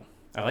Lindo.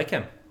 I like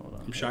him.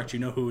 I'm shocked you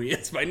know who he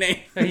is by name.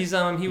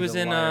 He was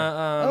in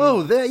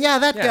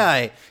that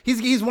guy.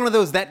 He's one of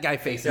those that guy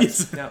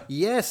faces.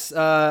 Yes.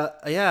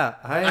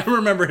 I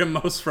remember him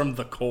most from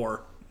The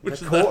Core. The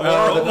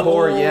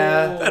Core,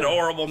 yeah. That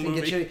horrible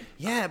movie.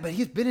 Yeah, but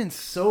he's been in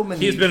so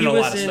many. He's been in a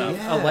lot of He was in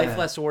stuff. A Life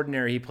Less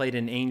Ordinary. He played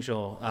an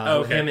angel.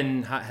 Him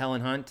and Helen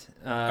Hunt.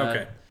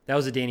 Okay. That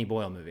was a Danny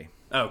Boyle movie.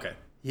 Okay.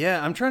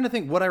 Yeah, I'm trying to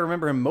think what I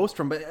remember him most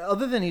from, but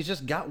other than he's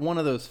just got one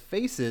of those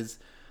faces.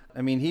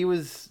 I mean, he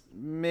was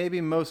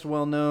maybe most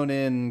well known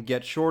in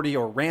Get Shorty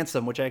or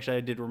Ransom, which actually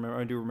I do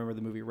remember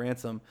the movie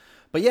Ransom.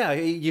 But yeah,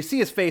 you see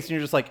his face and you're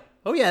just like,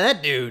 oh yeah,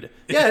 that dude.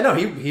 Yeah, no,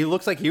 he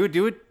looks like he would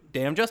do it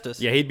damn justice.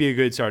 Yeah, he'd be a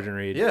good Sergeant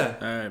Reed. Yeah.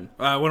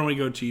 All right. Why don't we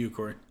go to you,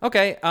 Corey?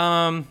 Okay.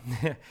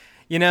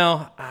 You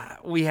know,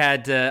 I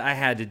had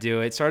to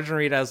do it. Sergeant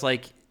Reed, I was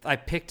like, I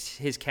picked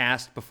his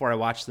cast before I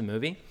watched the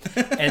movie,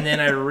 and then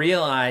I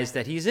realized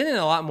that he's in it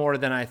a lot more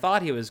than I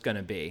thought he was going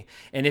to be.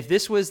 And if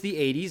this was the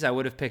 80s, I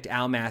would have picked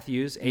Al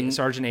Matthews,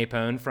 Sergeant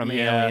Apone from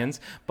Aliens,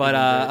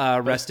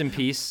 but rest in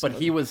peace. But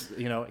he was,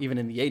 even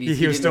in the 80s,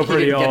 he was still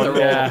pretty old.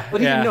 But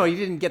he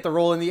didn't get the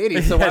role in the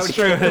 80s. So that's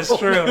true. That's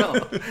true.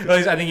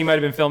 I think he might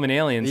have been filming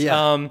Aliens.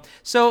 Yeah.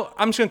 So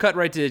I'm just going to cut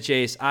right to the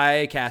chase.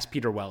 I cast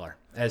Peter Weller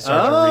as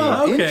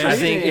Sergeant Reed. Okay. I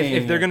think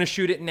if they're going to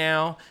shoot it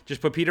now, just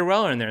put Peter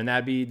Weller in there, and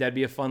that'd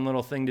be a fun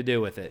little thing to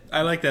do with it.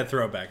 I like that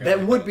throwback.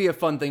 That would be a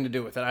fun thing to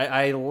do with it.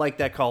 I like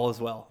that call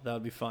as well. That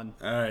would be fun.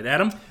 All right,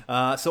 Adam?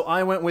 So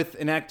I went with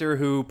an actor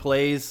who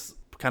plays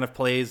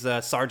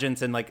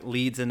sergeants and like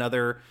leads in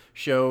other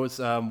shows.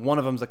 One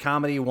of them's a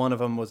comedy. One of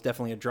them was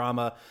definitely a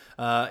drama.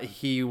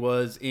 He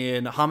was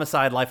in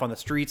Homicide: Life on the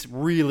Streets.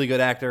 Really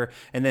good actor.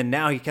 And then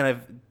now he kind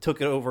of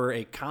took it over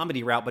a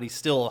comedy route, but he's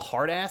still a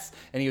hard ass.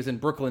 And he was in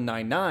Brooklyn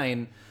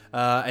Nine-Nine.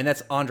 And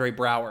that's Andre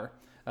Braugher.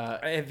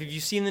 Have you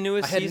seen the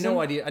newest I had season?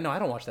 no idea. No, I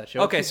don't watch that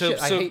show. Okay, so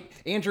I hate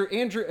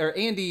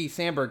Andy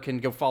Samberg can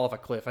go fall off a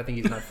cliff. I think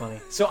he's not funny.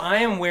 So I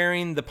am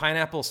wearing the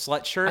pineapple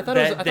slut shirt. I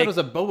thought it was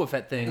a Boba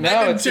Fett thing.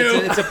 No, it's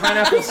a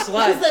pineapple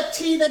slut. That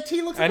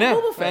T looks like a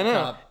Boba Fett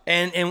cop.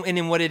 And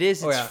then what it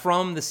is, it's yeah.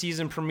 from the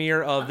season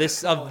premiere of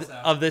this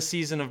of this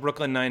season of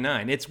Brooklyn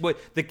Nine-Nine. It's what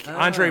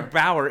Andre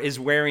Bauer is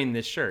wearing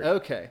this shirt.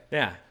 Okay.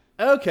 Yeah.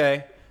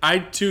 Okay. I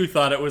too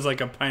thought it was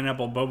like a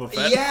pineapple Boba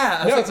Fett.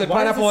 Yeah, no, it's a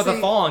pineapple with a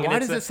thong. Why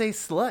does it say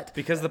slut?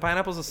 Because the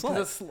pineapple's a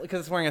slut.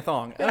 Because it's wearing a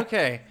thong.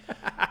 Okay.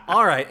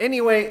 All right.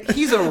 Anyway,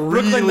 he's a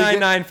Brooklyn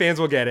Nine-Nine fans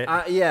will get it.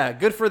 Yeah,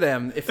 good for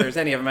them if there's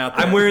any of them out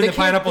there. I'm wearing the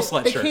pineapple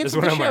slut shirt. Is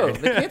what I'm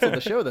wearing. They canceled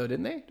the show though,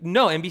 didn't they?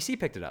 No, NBC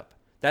picked it up.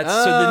 So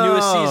the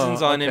newest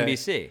season's on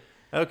NBC.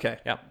 Okay.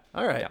 Yep.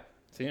 All right. Yep.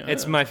 See,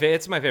 It's my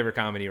favorite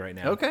comedy right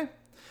now. Okay.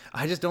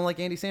 I just don't like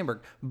Andy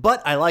Samberg,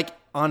 but I like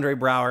Andre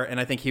Braugher, and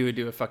I think he would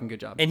do a fucking good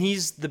job. And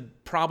he's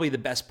probably the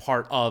best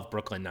part of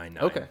Brooklyn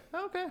Nine-Nine. Okay.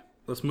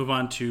 Let's move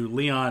on to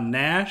Leon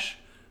Nash.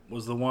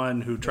 Was the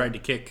one who tried to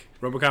kick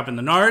RoboCop in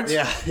the nards.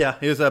 Yeah.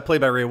 He was played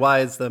by Ray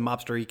Wise, the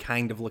mobstery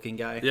kind of looking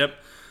guy. Yep.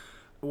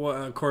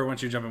 Well, Corey, why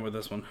don't you jump in with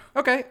this one?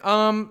 Okay.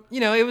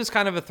 It was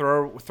kind of a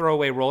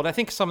throwaway role. I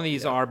think some of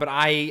these are, but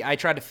I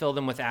tried to fill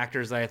them with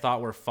actors that I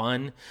thought were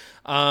fun.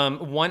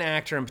 One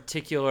actor in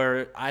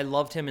particular, I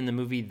loved him in the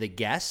movie The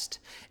Guest,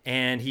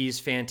 and he's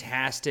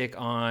fantastic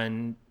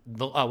on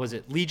was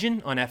it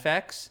Legion on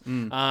FX?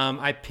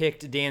 I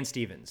picked Dan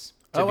Stevens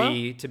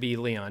to be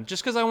Leon,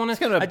 just because I want to. It's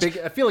kind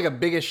of I feel like a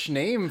biggish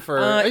name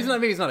for. He's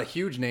not a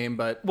huge name,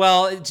 but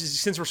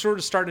since we're sort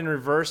of starting in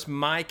reverse,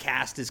 my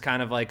cast is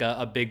kind of like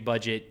a big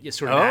budget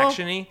sort of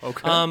action-y.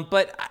 Okay.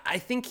 But I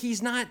think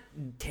he's not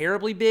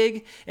terribly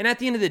big, and at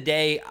the end of the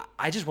day,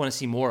 I just want to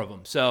see more of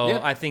him. So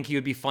I think he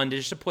would be fun to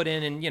just to put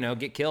in and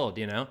get killed.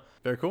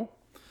 Very cool.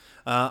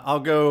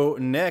 I'll go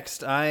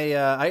next.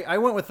 I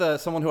went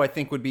with someone who I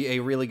think would be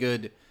a really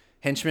good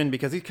henchman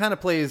because he kind of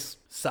plays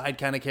side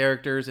kind of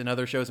characters in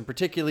other shows, and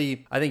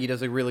particularly I think he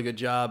does a really good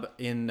job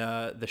in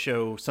the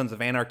show Sons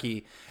of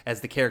Anarchy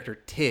as the character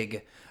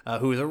Tig,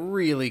 who is a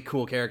really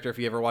cool character if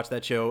you ever watch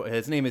that show.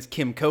 His name is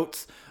Kim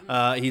Coates.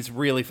 He's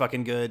really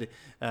fucking good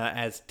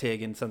as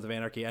Tig in Sons of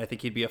Anarchy. I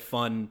think he'd be a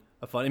fun.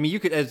 I mean, you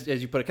could, as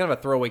you put it, kind of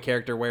a throwaway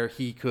character where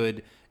you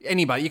could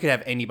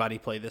have anybody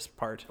play this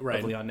part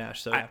of Leon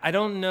Nash. So I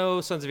don't know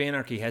Sons of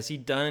Anarchy. Has he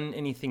done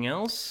anything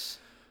else?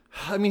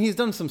 I mean, he's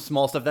done some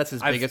small stuff. That's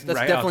his biggest. That's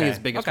definitely his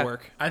biggest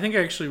work. I think I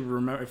actually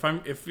remember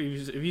if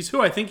he's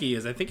who I think he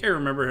is. I think I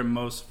remember him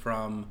most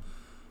from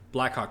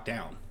Black Hawk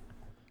Down.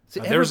 See,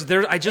 I just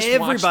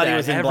watched that.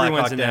 Was in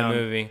Everyone's in that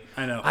movie.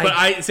 I know, but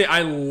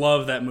I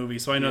love that movie,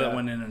 so I know that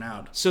went in and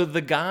out. So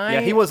the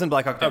guy, he was in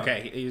Black Hawk Down.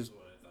 Okay, he's.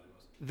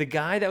 The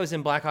guy that was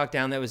in Black Hawk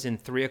Down that was in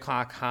 3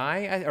 O'Clock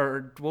High,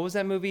 or what was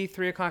that movie,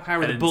 3 O'Clock High,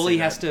 where the bully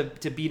has to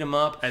beat him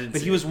up?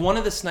 But he was one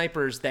of the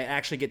snipers that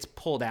actually gets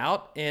pulled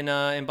out in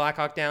Black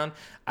Hawk Down.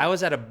 I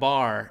was at a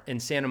bar in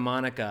Santa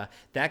Monica.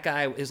 That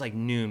guy, it was like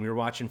noon. We were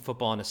watching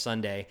football on a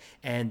Sunday,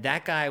 and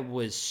that guy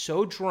was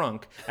so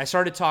drunk. I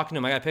started talking to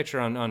him. I got a picture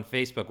on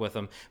Facebook with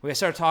him. I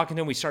started talking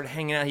to him. We started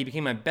hanging out. He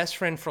became my best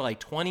friend for like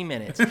 20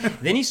 minutes.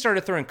 Then he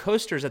started throwing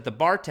coasters at the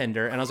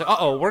bartender, and I was like,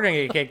 uh-oh, we're going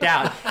to get kicked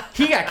out.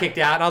 He got kicked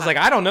out, and I was like,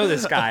 I don't know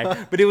this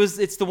guy. But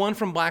it's the one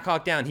from Black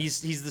Hawk Down.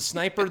 He's the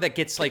sniper that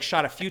gets like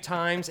shot a few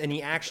times, and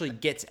he actually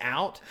gets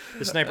out.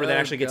 The sniper that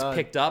actually gets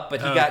picked up, but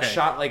he got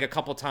shot like a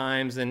couple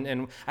times,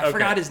 and I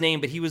forgot his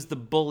name, but he was the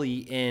bully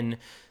in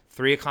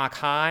 3 O'Clock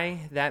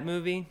High, that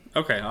movie.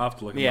 Okay, I'll have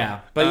to look at that. Yeah,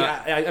 but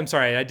I'm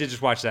sorry, I did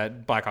just watch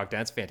that Black Hawk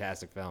Down. It's a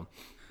fantastic film.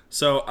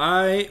 So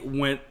I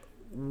went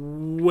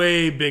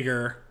way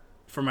bigger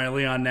for my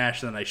Leon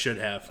Nash than I should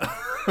have.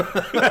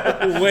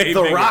 Way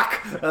The bigger. Rock?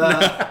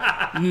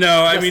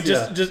 No, I mean,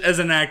 just as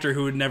an actor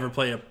who would never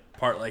play a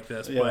part like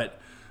this. Yeah. But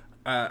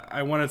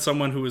I wanted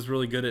someone who was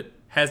really good at,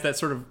 has that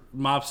sort of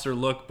mobster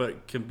look,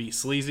 but can be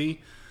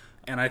sleazy.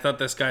 And I thought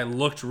this guy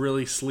looked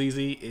really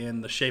sleazy in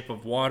The Shape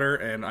of Water,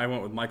 and I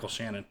went with Michael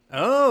Shannon.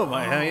 Oh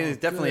my! I mean, he's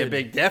definitely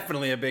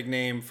a big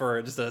name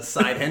for just a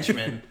side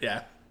henchman.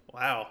 Yeah.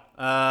 Wow.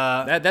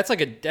 That's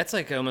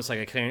almost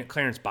like a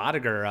Clarence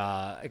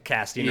Bodiger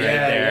casting right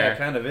there. Yeah,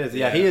 kind of is.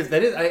 Yeah, he is.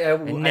 That is.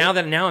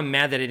 Now I'm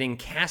mad that I didn't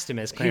cast him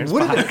as Clarence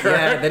Bodiger.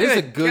 Yeah, that is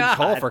a good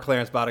call for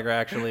Clarence Bodiger,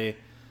 actually.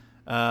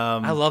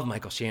 I love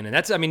Michael Shannon.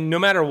 No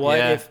matter what,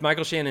 if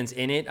Michael Shannon's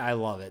in it, I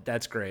love it.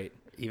 That's great.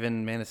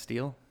 Even Man of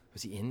Steel.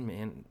 Was he in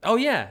Man? Oh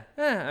yeah.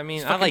 I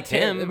mean, I liked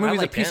him. The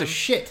movie's a piece of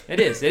shit. It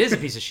is a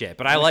piece of shit.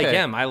 But I like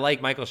him. I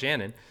like Michael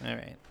Shannon. All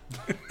right.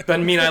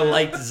 Doesn't mean I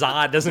liked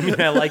Zod. Doesn't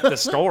mean I like the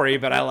story.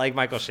 But I like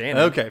Michael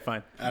Shannon. Okay,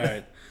 fine.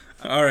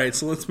 All right.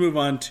 So let's move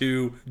on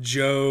to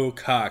Joe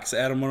Cox.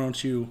 Adam, why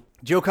don't you?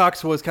 Joe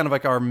Cox was kind of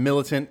like our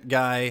militant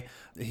guy.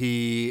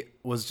 He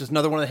was just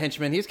another one of the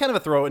henchmen. He was kind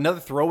of another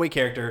throwaway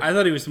character. I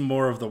thought he was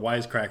more of the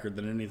wisecracker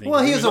than anything.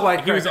 Well, he was a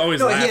wisecracker. He was always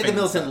laughing. He had the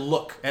militant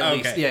look, at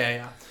least.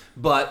 Yeah.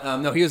 But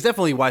no, he was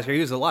definitely a wisecracker. He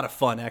was a lot of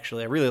fun,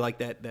 actually. I really liked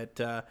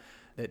that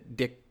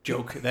Dick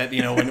joke that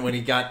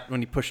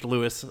when he pushed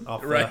Lewis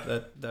off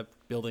that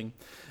building.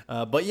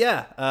 But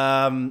yeah,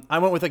 I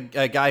went with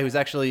a guy who's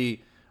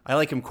actually, I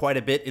like him quite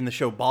a bit in the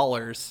show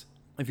Ballers,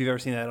 if you've ever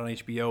seen that on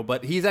HBO.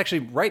 But he's actually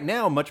right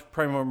now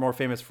probably more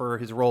famous for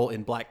his role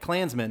in Black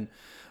Klansman.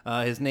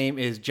 His name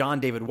is John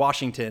David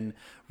Washington.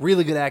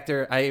 Really good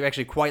actor. I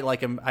actually quite like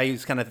him. I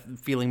was kind of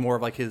feeling more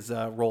of like his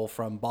role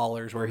from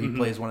Ballers, where he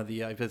plays one of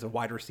the he plays a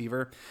wide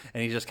receiver,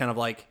 and he's just kind of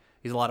like,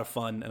 he's a lot of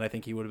fun, and I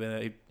think he would have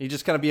been he'd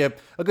just kind of be a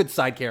good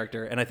side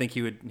character, and I think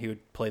he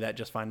would play that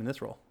just fine in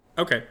this role.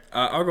 Okay,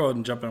 I'll go ahead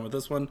and jump in with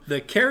this one. The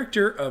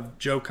character of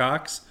Joe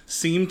Cox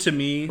seemed to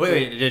me...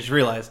 Wait, I just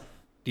realized.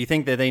 Do you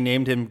think that they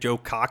named him Joe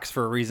Cox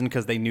for a reason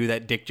because they knew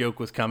that dick joke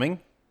was coming?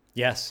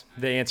 Yes.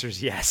 The answer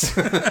is yes.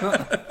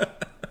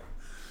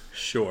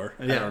 Sure.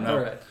 Yeah, I don't know.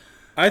 all right.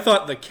 I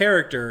thought the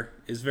character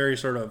is very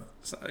sort of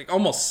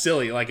almost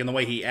silly, like in the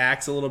way he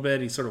acts a little bit.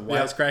 He's sort of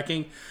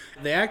wisecracking.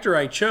 The actor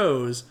I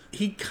chose,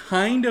 he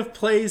kind of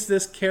plays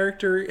this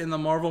character in the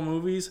Marvel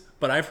movies,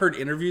 but I've heard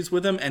interviews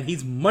with him, and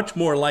he's much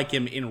more like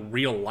him in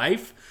real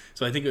life.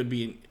 So I think it would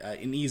be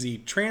an easy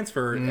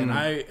transfer, and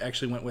I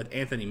actually went with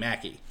Anthony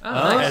Mackie.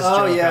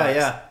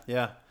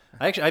 Yeah.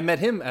 I met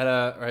him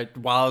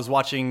while I was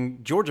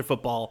watching Georgia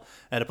football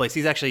at a place.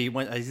 He's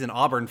an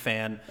Auburn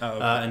fan,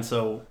 and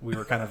so we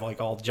were kind of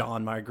like all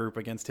John, my group,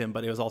 against him.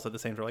 But it was also the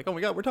same. We're like, oh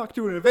my god, we're talking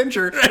to an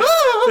Avenger.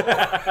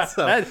 That's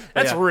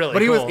really.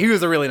 But cool. he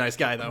was a really nice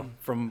guy though,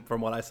 from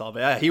what I saw. But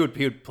yeah, he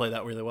would play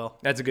that really well.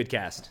 That's a good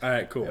cast. All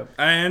right, cool. Yep.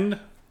 And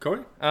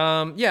Corey?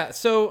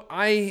 So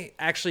I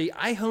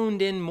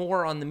honed in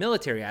more on the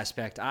military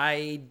aspect.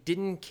 I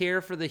didn't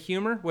care for the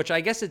humor, which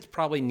I guess it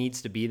probably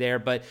needs to be there,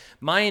 but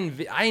I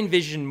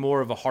envisioned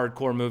more of a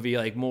hardcore movie,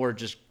 like more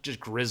just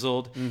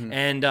grizzled. Mm-hmm.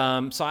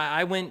 And so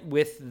I went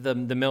with the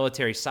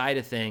military side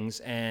of things,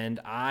 and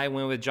I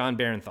went with John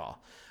Barenthal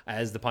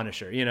as the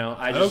Punisher.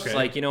 I just was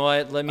like, you know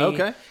what, let me,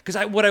 because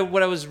what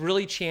I was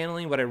really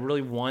channeling, what I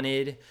really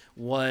wanted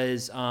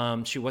was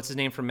what's his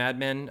name from Mad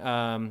Men,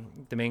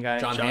 the main guy,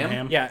 John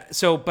Hamm. Yeah,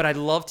 but I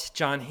loved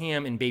John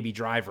Hamm in Baby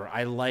Driver.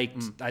 I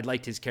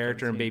liked his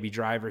character in Baby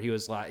Driver. He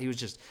was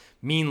just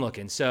mean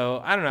looking.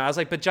 So I don't know, I was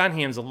like, but John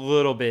Hamm's a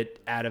little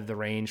bit out of the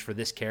range for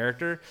this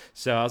character,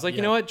 so I was like,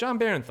 you know what, John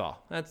Barenthal,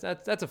 that's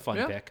a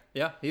fun pick.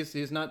 Yeah,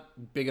 he's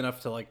not big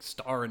enough to like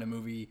star in a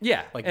movie.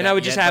 Yeah, like and that I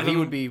would just have him. He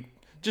would be.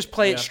 Just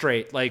play it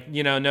straight, like,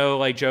 no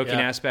like joking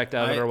aspect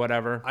of it or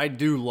whatever. I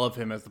do love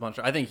him as the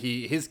Punisher. I think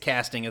his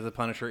casting as the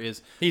Punisher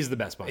he's the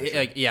best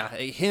Punisher.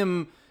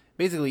 Him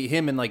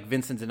and like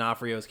Vincent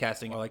D'Onofrio's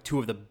casting are like two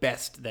of the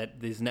best that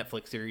these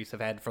Netflix series have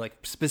had for like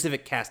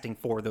specific casting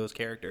for those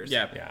characters.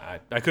 Yeah,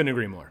 I couldn't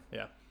agree more.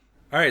 Yeah.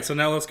 All right, so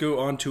now let's go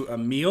on to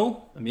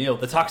Emil. Emil,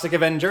 the Toxic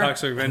Avenger.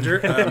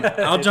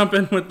 I'll jump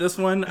in with this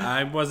one.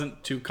 I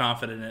wasn't too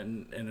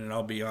confident in it,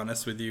 I'll be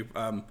honest with you.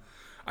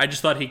 I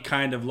just thought he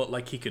kind of looked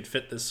like he could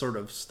fit this sort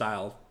of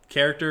style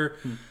character.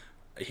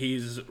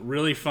 He's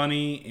really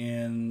funny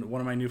in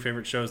one of my new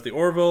favorite shows, The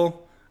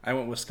Orville. I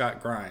went with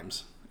Scott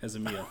Grimes as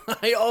Emil.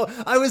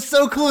 I was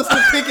so close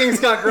to picking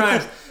Scott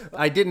Grimes.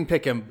 I didn't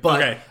pick him,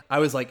 but I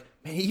was like,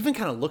 man, he even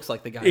kind of looks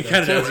like the guy. He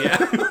kind of does,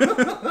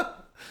 yeah.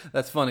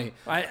 That's funny.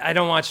 I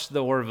don't watch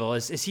The Orville.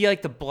 Is he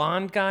like the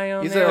blonde guy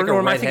on He's there? Like or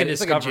am I thinking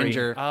Discovery? Like a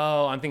ginger.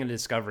 Oh, I'm thinking of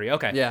Discovery.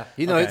 Okay. Yeah.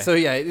 So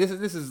yeah,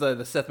 this is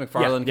the Seth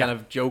MacFarlane kind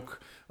of joke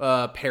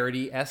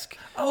parody-esque.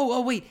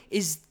 Oh, wait.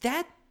 Is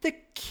that the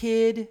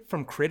kid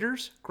from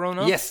Critters grown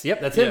up? Yes. Yep.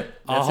 That's him.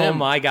 That's him.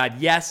 My God.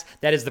 Yes.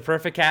 That is the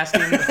perfect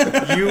casting.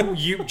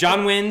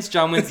 John wins.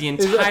 John wins the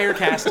entire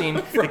casting.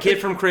 The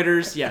kid from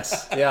Critters.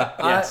 Yes. Yeah.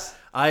 Yes.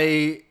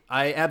 I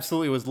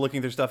absolutely was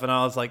looking through stuff and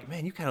I was like,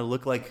 man, you kind of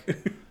look like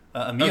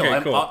Emil.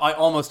 Okay, cool. I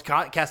almost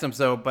cast him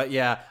but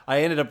yeah,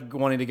 I ended up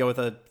wanting to go with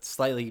a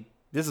slightly.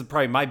 This is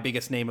probably my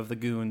biggest name of the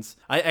goons.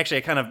 I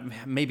kind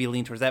of maybe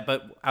lean towards that,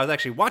 but I was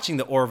actually watching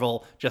The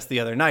Orville just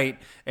the other night,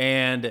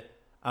 and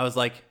I was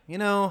like, I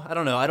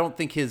don't know. I don't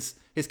think his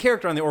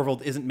character on The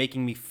Orville isn't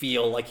making me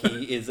feel like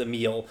he is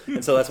Emil,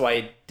 and so that's why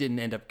I didn't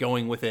end up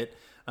going with it.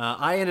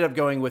 I ended up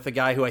going with a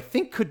guy who I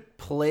think could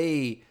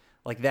play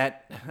like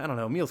that. I don't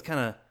know. Emil's kind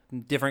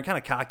of different, kind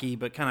of cocky,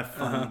 but kind of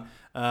fun.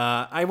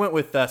 I went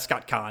with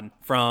Scott Conn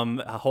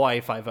from Hawaii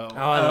Five-0. Oh,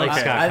 I like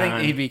Scott Conn. I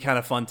think he'd be kind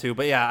of fun too.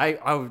 But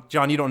yeah,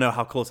 John, you don't know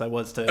how close I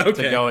was to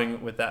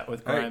going with that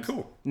with Grimes. All right,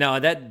 cool.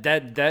 No,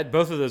 that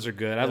both of those are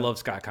good. I love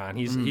Scott Conn.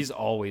 He's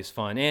always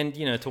fun, and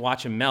to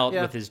watch him melt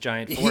with his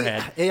giant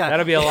forehead,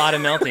 that'll be a lot of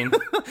melting.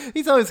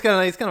 He's always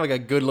kind of like a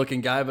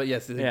good-looking guy, but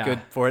yes, he's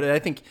good for it. And I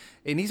think,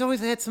 and he's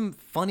always had some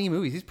funny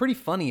movies. He's pretty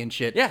funny and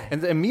shit. Yeah,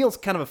 and Emil's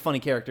kind of a funny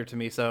character to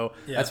me, so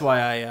that's why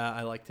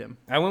I liked him.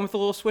 I went with a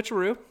little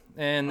switcheroo.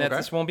 And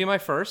this won't be my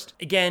first.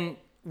 Again,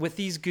 with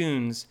these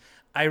goons,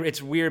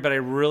 it's weird, but I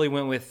really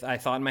went with, I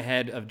thought in my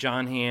head of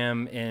John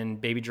Hamm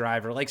and Baby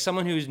Driver, like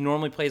someone who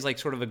normally plays like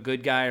sort of a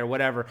good guy or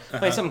whatever,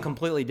 play something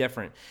completely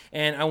different.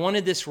 And I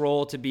wanted this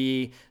role to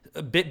be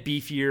a bit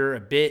beefier,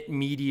 a bit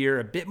meatier,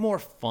 a bit more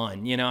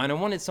fun, and I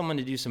wanted someone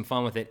to do some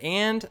fun with it.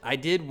 And I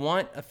did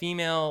want a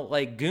female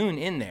like goon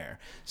in there.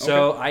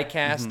 So I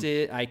cast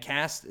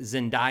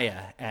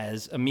Zendaya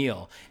as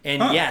Emil.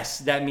 And yes,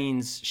 that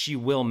means she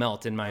will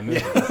melt in my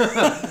movie.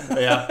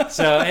 Yeah.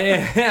 So,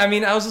 I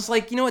mean, I was just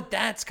like, you know what?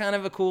 That's kind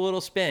of a cool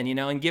little spin,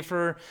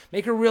 and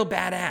make her real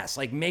badass,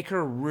 like make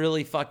her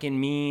really fucking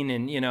mean.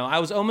 And, I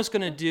was almost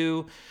going to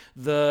do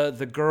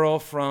the girl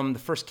from the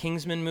first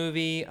Kingsman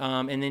movie.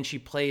 And then she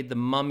played the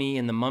Mummy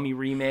in the Mummy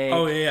remake.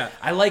 Oh, yeah.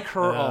 I like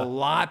her a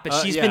lot, but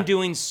she's been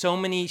doing so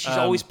many, she's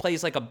always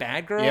plays like a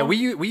bad girl. Yeah,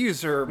 we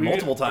use her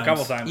multiple times. A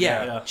couple times.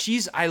 Yeah.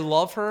 I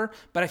love her,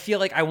 but I feel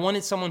like I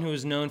wanted someone who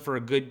was known for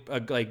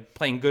like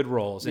playing good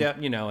roles,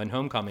 and, and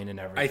Homecoming and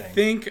everything. I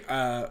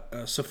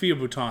think Sophia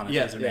Bouton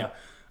is her name.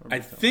 I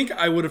think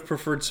I would have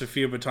preferred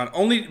Sophia Bouton.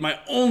 My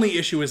only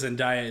issue with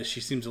Zendaya is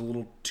she seems a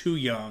little too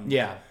young.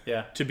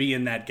 To be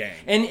in that gang.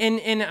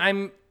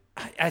 And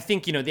I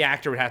think, the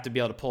actor would have to be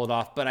able to pull it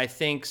off, but I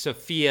think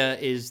Sophia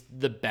is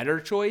the better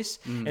choice,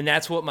 and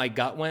that's what my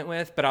gut went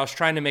with. But I was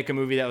trying to make a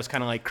movie that was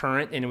kind of like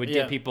current, and it would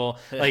get people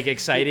like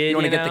excited. You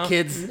want to get the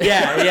kids?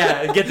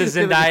 Get the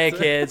Zendaya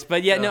kids.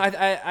 But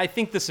I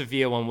think the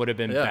Sophia one would have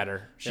been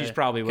better. She's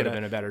probably would have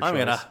been a better choice. I'm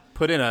gonna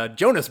put in a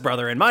Jonas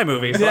Brother in my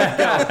movie. So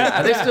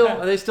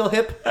are they still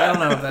hip? I don't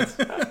know if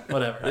that's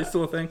whatever. Are they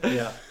still a thing?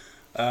 Yeah.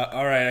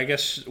 All right. I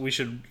guess we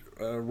should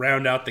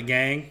round out the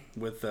gang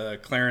with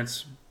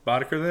Clarence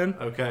Boddicker then.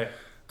 Okay.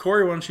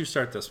 Corey, why don't you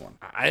start this one?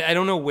 I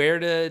don't know where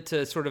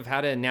to sort of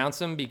how to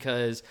announce him,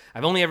 because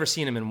I've only ever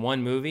seen him in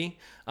one movie,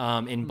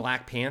 in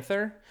Black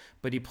Panther,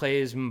 but he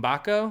plays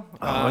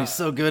M'Baku. He's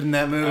so good in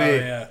that movie. Oh,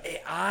 yeah.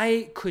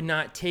 I could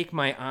not take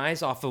my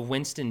eyes off of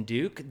Winston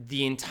Duke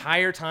the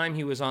entire time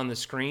he was on the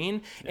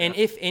screen. Yeah. And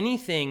if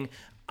anything,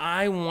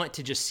 I want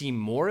to just see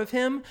more of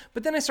him.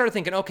 But then I started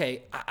thinking,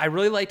 okay, I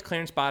really liked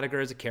Clarence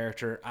Boddicker as a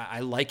character. I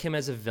like him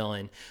as a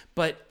villain.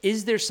 But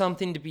is there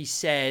something to be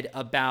said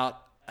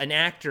about an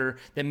actor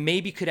that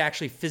maybe could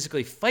actually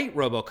physically fight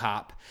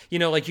RoboCop?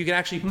 Like you could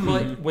actually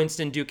put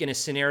Winston Duke in a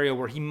scenario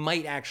where he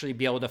might actually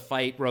be able to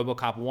fight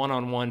RoboCop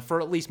one-on-one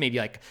for at least maybe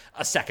like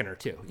a second or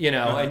two,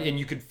 and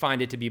you could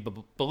find it to be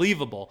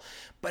believable.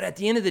 But at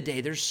the end of the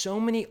day, there's so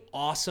many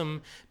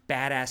awesome,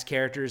 badass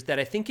characters that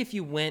I think if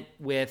you went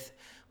with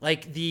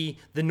like the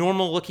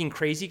normal looking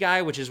crazy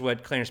guy, which is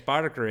what Clarence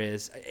Boddicker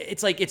is,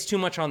 it's like it's too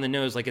much on the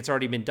nose, like it's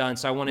already been done.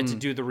 So I wanted to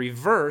do the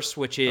reverse,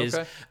 which is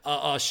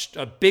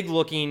a big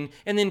looking,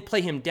 and then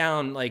play him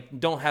down, like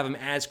don't have him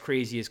as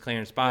crazy as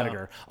Clarence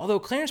Boddicker. Although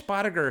Clarence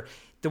Boddicker,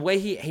 the way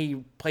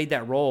he played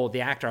that role,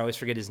 the actor, I always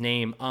forget his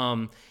name,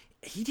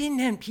 he did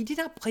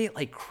not play it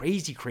like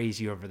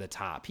crazy over the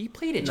top. He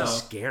played it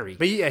just scary.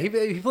 But yeah, he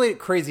played it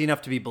crazy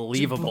enough to be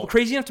believable.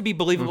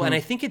 And I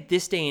think at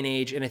this day and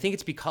age, and I think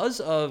it's because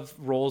of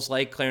roles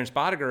like Clarence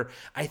Boddicker,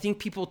 I think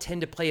people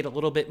tend to play it a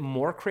little bit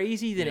more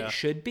crazy than it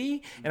should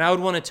be, and I would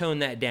want to tone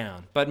that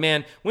down. But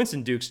man,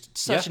 Winston Duke's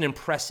such an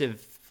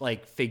impressive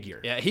figure.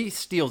 Yeah, he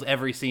steals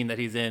every scene that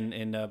he's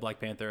in Black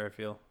Panther, I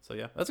feel. So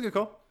yeah, that's a good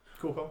call.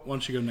 Cool. Why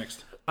don't you go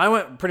next? I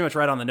went pretty much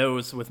right on the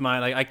nose with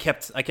mine. Like I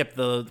kept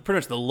the pretty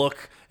much the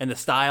look and the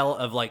style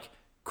of like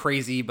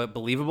crazy but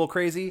believable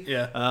crazy.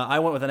 Yeah. I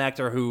went with an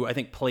actor who I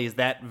think plays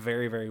that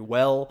very, very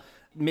well.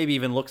 Maybe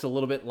even looks a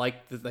little bit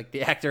like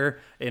the actor,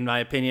 in my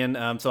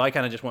opinion. So I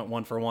kind of just went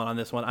 1 for 1 on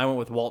this one. I went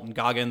with Walton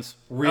Goggins.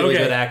 Really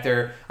good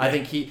actor. I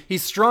think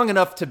he's strong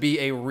enough to be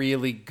a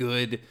really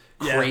good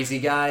crazy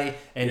guy,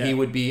 and he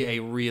would be a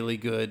really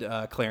good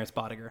Clarence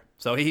Boddicker.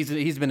 So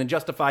he's been in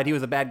Justified. He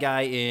was a bad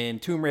guy in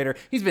Tomb Raider.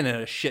 He's been in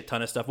a shit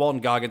ton of stuff. Walton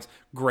Goggins,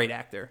 great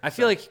actor. I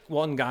feel like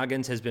Walton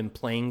Goggins has been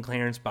playing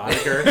Clarence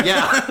Boddicker.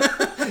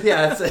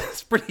 Yeah,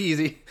 it's pretty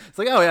easy. It's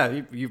like, oh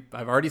yeah,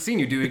 I've already seen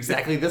you do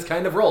exactly this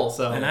kind of role.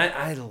 So, and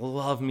I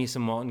love me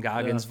some Walton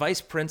Goggins.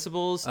 Vice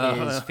Principals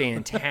is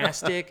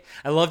fantastic.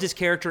 I loved his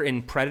character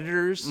in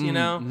Predators.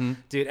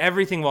 Dude,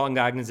 everything Walton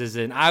Goggins is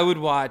in. I would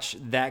watch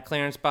that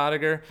Clarence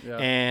Boddicker,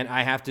 and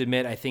I have to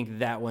admit, I think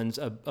that one's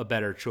a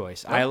better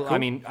choice. Cool. I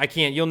mean, I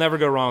can't. You'll never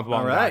go wrong with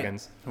Walton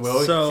Goggins. Well,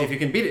 see if you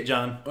can beat it,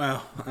 John.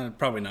 Well,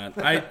 probably not.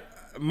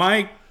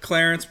 My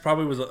Clarence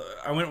probably was.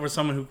 I went with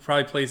someone who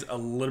probably plays a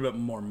little bit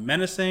more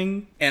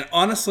menacing. And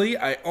honestly,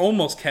 I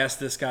almost cast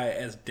this guy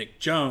as Dick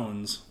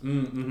Jones.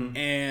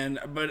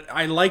 But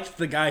I liked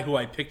the guy who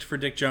I picked for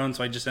Dick Jones,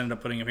 so I just ended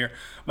up putting him here.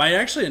 My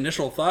actually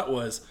initial thought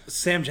was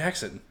Sam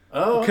Jackson.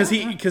 Oh, because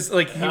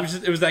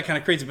it was that kind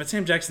of crazy. But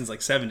Sam Jackson's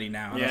like 70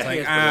 now. And I was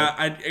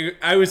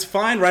like, I was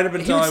fine right up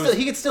until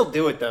he could still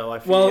do it though. I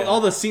feel, all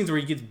the scenes where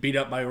he gets beat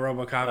up by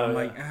RoboCop, I'm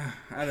like,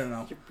 I don't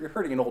know. You're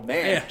hurting an old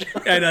man.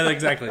 Yeah, I know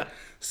exactly.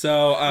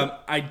 So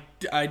I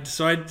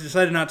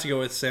decided not to go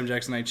with Sam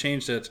Jackson. I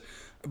changed it,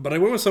 but I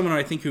went with someone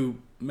I think who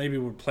maybe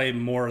would play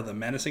more of the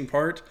menacing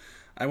part.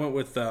 I went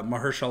with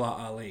Mahershala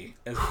Ali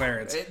as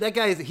Clarence. That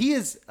guy he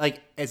is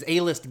like as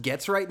A-list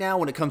gets right now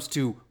when it comes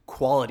to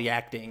quality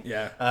acting.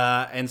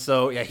 Yeah. And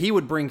so he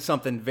would bring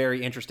something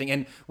very interesting.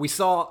 And we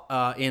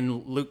saw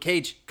in Luke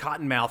Cage,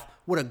 Cottonmouth,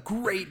 what a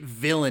great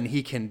villain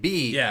he can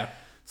be. Yeah.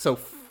 So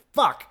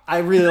fuck, I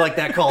really like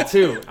that call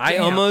too. I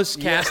almost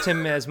cast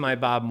him as my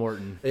Bob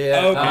Morton.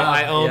 Yeah. Okay.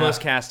 I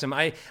almost cast him.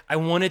 I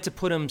wanted to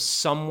put him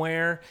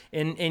somewhere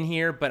in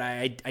here, but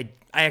I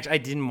actually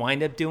didn't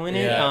wind up doing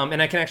it. Yeah.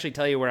 And I can actually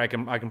tell you where I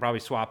can probably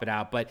swap it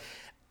out, but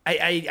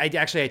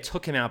I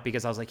took him out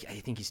because I was like, I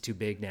think he's too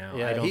big now.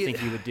 I don't think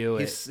he would do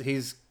it.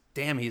 He's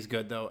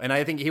good though, and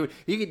I think he would.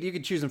 You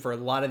could choose him for a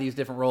lot of these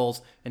different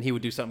roles, and he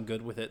would do something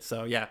good with it.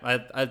 So yeah,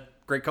 I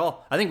great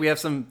call. I think we have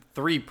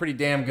three pretty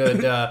damn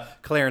good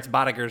Clarence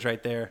Boddigers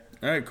right there.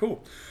 All right,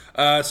 cool.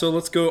 So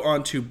let's go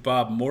on to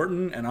Bob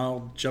Morton, and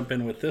I'll jump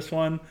in with this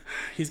one.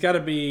 He's got to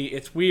be.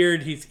 It's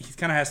weird. He's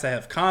kind of has to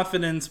have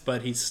confidence,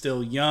 but he's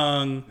still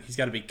young. He's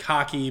got to be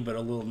cocky, but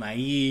a little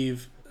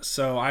naive.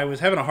 So I was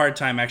having a hard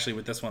time actually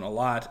with this one a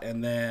lot,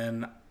 and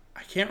then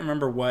I can't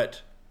remember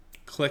what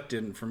clicked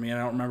in for me. I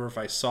don't remember if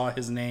I saw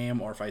his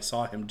name or if I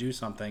saw him do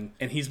something.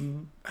 And he's,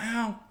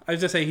 I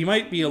was gonna say he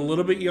might be a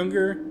little bit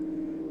younger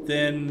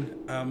than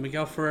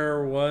Miguel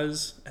Ferrer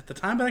was at the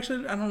time, but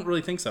actually I don't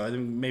really think so. I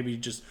think maybe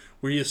just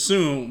we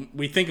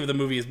think of the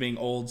movie as being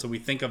old, so we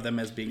think of them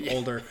as being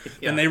older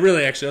than they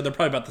really actually are. They're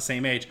probably about the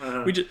same age.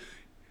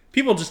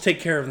 People just take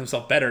care of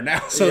themselves better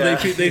now, so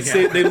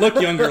they look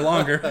younger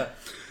longer.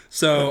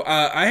 So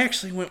I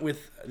actually went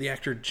with the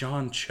actor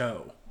John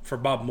Cho for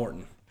Bob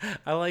Morton.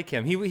 I like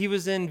him. He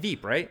was in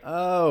Veep, right?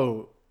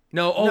 Oh.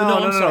 No,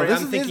 I'm sorry.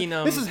 This I'm thinking...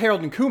 This is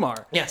Harold and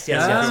Kumar. Yes. Okay.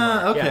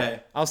 Yeah.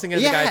 I was thinking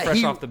of the guy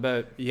fresh off the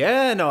boat.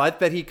 Yeah, no, I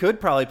bet he could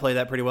probably play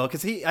that pretty well,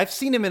 because I've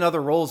seen him in other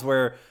roles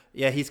where,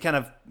 he's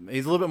a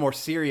little bit more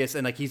serious,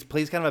 and like he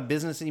plays kind of a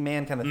businessy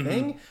man kind of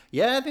thing.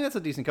 Yeah, I think that's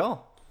a decent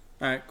call.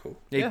 All right, cool.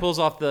 Yeah, he pulls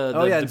off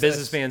the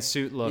businessman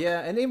suit look.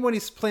 Yeah, and even when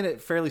he's playing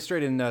it fairly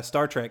straight in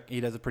Star Trek,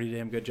 he does a pretty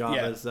damn good job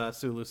as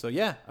Sulu. So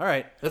yeah, all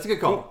right, that's a good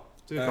call. Cool.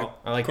 It's a good call.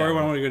 I like Corey, that.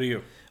 why don't we go to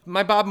you?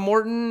 My Bob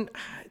Morton,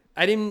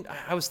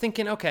 I was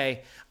thinking,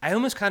 okay, I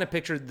almost kind of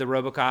pictured the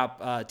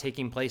RoboCop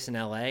taking place in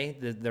LA,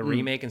 the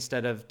remake,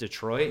 instead of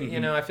Detroit. Mm-hmm.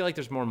 You know, I feel like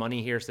there's more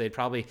money here, so they'd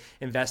probably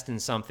invest in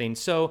something.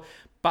 So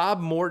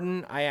Bob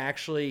Morton, I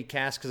actually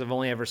cast, because I've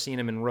only ever seen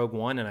him in Rogue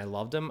One and I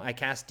loved him. I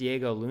cast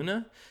Diego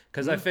Luna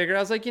because I figured,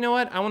 I was like, you know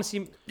what? I want to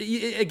see,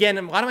 again,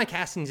 a lot of my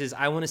castings is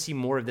I want to see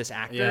more of this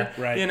actor.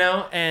 Yeah, right. You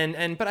know,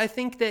 but I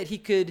think that he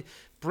could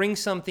bring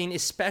something,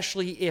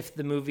 especially if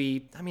the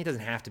movie, I mean, it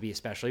doesn't have to be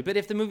especially, but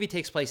if the movie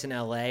takes place in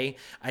LA,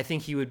 I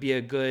think he would be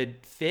a good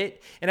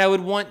fit. And I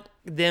would want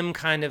them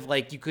kind of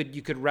like, you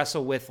could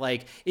wrestle with,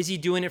 like, is he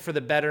doing it for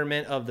the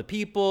betterment of the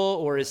people,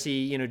 or is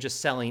he,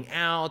 just selling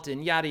out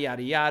and yada,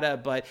 yada, yada.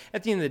 But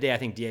at the end of the day, I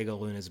think Diego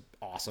Luna is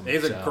awesome.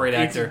 He's a great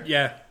actor.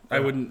 Yeah, I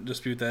wouldn't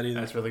dispute that either.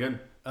 That's really good.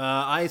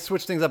 I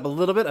switched things up a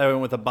little bit. I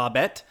went with a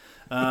Bobette.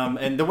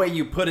 And the way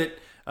you put it,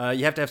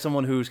 you have to have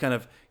someone who's kind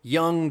of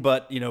young,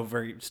 but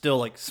very still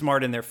like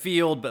smart in their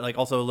field, but like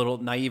also a little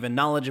naive and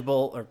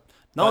knowledgeable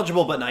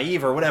but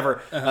naive or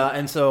whatever.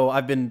 And so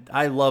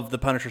I love the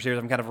Punisher series.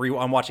 I'm kind of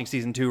I'm watching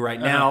season 2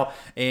 right now,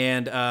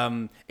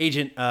 and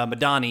Agent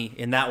Madani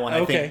in that one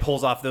I think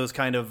pulls off those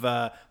kind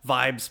of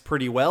vibes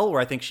pretty well.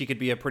 Where I think she could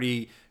be a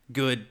pretty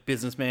good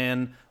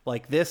businessman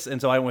like this,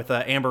 and so I went with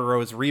Amber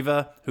Rose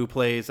Riva, who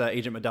plays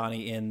Agent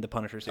Madani in the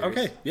Punisher series.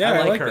 Okay, yeah,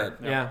 I like her.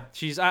 that. Yeah,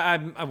 she's.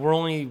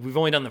 We've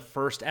only done the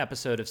first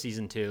episode of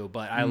season 2,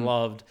 but I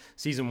loved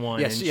season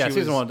 1. Yes,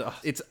 season 1.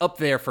 It's up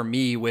there for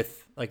me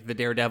with like the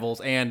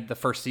Daredevils and the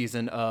first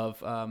season of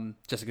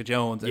Jessica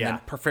Jones, and then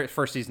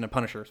first season of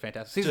Punisher is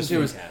fantastic. Season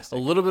 2 is a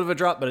little bit of a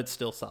drop, but it's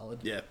still solid.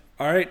 Yeah.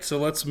 All right, so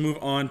let's move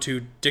on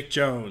to Dick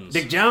Jones.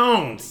 Dick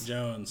Jones.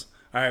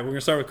 All right, we're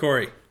gonna start with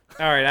Corey.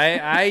 All right,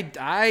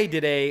 I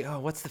did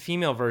what's the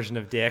female version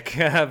of Dick?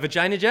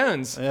 Vagina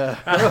Jones. Yeah.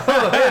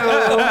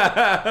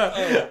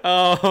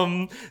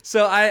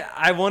 So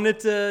I wanted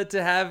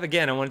to have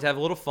a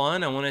little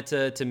fun. I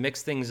wanted to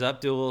mix things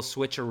up, do a little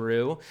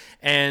switcheroo,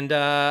 and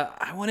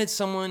I wanted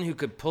someone who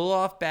could pull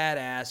off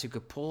badass, who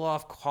could pull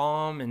off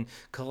calm and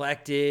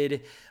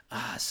collected.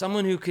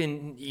 Someone who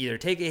can either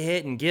take a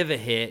hit and give a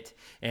hit.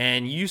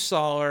 And you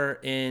saw her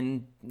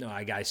in,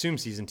 I assume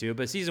season 2,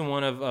 but season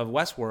 1 of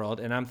Westworld,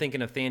 and I'm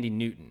thinking of Thandie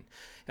Newton.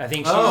 I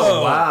think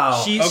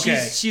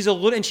she's a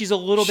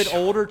little bit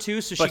older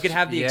too, so she could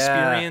have the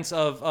experience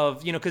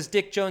of because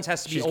Dick Jones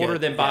has to be older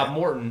than Bob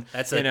Morton.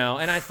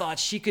 And I thought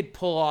she could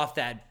pull off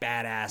that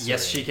badass.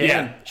 Yes, she can.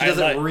 Yeah, she does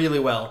it really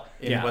well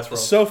in Westworld.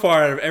 So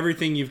far, out of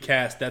everything you've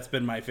cast, that's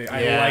been my favorite.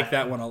 I like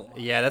that one a lot.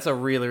 Yeah, that's a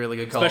really, really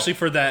good call, especially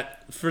for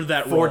that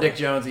role. For Dick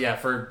Jones. Yeah,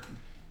 for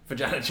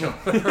Vagina Jones.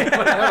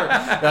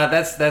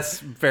 That's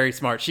very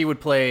smart. She would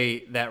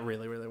play that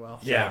really, really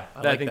well. Yeah,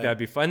 so I think that'd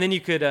be fun. And then you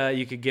could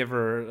give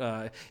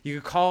her, you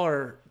could call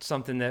her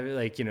something that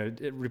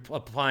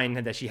implying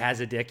that she has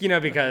a dick,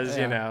 because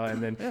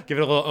and then give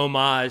it a little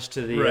homage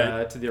to the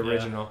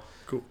original. Yeah.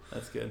 Cool,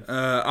 that's good.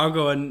 I'll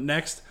go in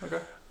next. Okay.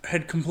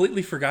 Had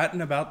completely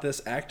forgotten about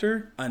this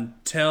actor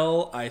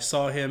until I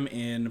saw him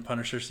in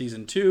Punisher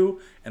season 2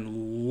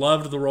 and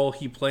loved the role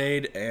he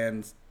played.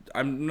 And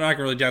I'm not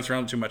gonna really dance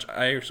around too much.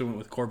 I actually went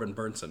with Corbin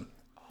Burnson.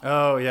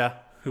 Oh yeah,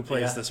 who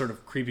plays the sort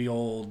of creepy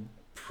old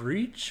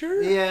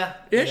preacher? Yeah,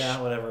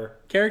 whatever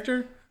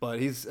character. But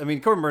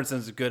Corbin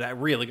Burnson's a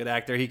really good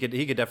actor. He could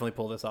definitely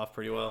pull this off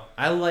pretty well.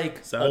 I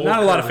like So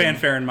not a lot of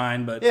fanfare in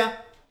mind, but Yeah.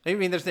 I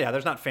mean, there's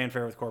not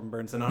fanfare with Corbin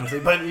Burnson, honestly,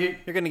 but you're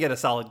going to get a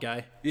solid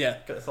guy. yeah.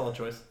 Got a solid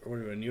choice. What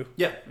are you?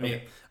 Yeah.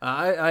 Okay.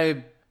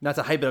 I not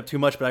to hype it up too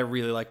much, but I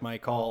really like my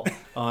call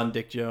on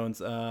Dick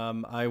Jones.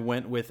 I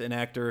went with an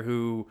actor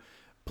who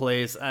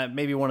plays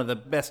maybe one of the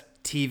best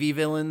TV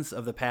villains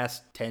of the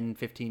past 10,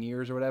 15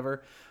 years or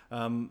whatever.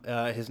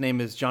 His name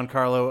is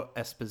Giancarlo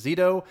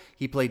Esposito.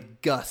 He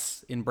played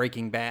Gus in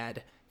Breaking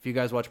Bad. If you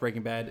guys watch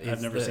Breaking Bad,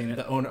 I've never seen it.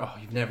 The owner. Oh,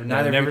 you've never.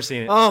 I've never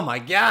seen it. Oh my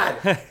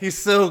God, he's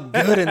so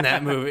good in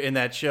that movie, in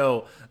that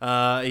show.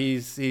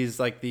 He's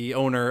like the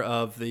owner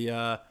of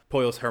the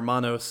Pollos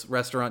Hermanos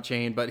restaurant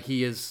chain, but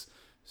he is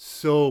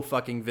so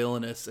fucking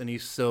villainous, and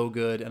he's so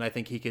good. And I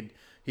think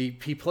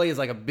he plays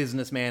like a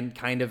businessman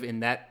kind of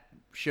in that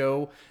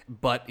show,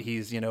 but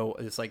he's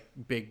this like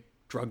big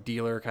drug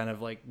dealer, kind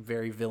of like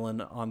very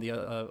villain on the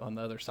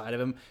other side of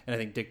him. And I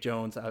think Dick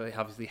Jones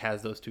obviously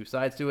has those two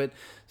sides to it.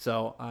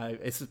 So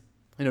it's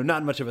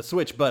not much of a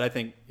switch, but I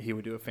think he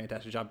would do a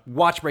fantastic job.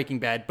 Watch Breaking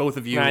Bad, both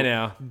of you. I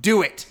know.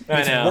 Do it.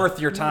 I It's know.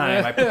 worth your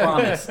time, I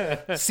promise.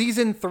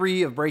 Season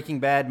 3 of Breaking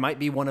Bad might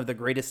be one of the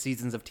greatest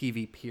seasons of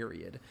TV,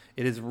 period.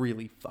 It is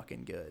really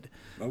fucking good.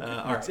 Okay.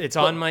 All right. It's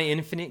on my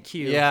infinite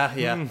queue.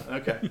 Yeah.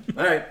 Okay.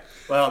 All right.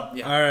 Well,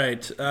 yeah. All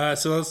right.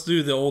 So let's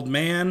do the old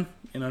man.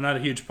 Not a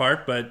huge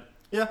part, but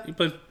yeah, he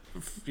plays,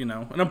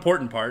 an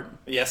important part.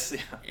 Yes.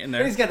 In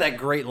there. And he's got that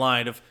great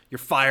line of "you're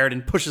fired"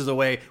 and pushes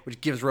away,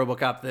 which gives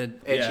RoboCop the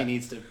edge he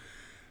needs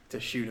to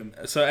shoot him.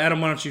 So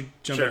Adam, why don't you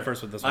jump in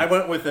first with this one? I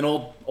went with an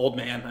old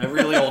man, a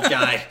really old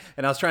guy,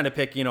 and I was trying to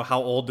pick,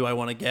 how old do I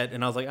want to get,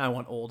 and I was like, I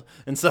want old,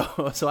 and so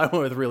I went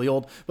with really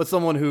old, but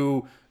someone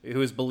who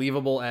is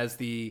believable as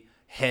the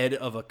head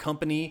of a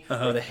company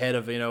or the head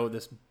of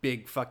this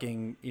big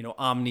fucking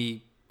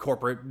omni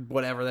corporate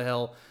whatever the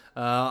hell.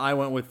 I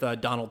went with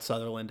Donald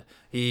Sutherland.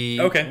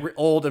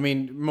 Old. I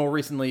mean, more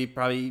recently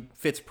probably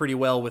fits pretty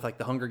well with like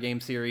the Hunger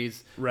Games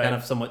series, right. Kind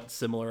of somewhat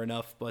similar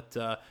enough, but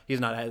he's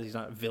not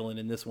a villain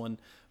in this one.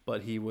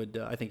 But he would,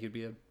 I think he'd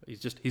be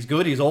he's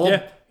good. He's old.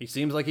 Yeah. He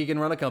seems like he can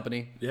run a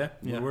company. Yeah,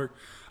 would work.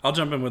 I'll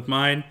jump in with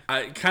mine.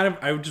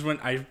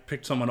 I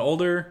picked someone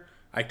older.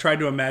 I tried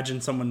to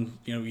imagine someone,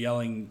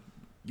 yelling,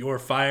 "You're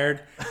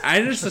fired."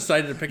 I just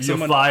decided to pick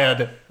someone. You're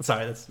fired.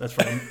 Sorry, that's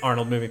from an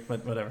Arnold movie,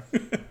 but whatever.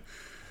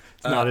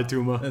 It's not a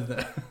tumor.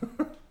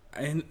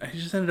 And I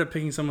just ended up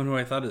picking someone who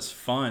I thought is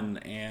fun,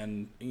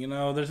 and they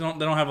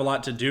don't have a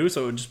lot to do,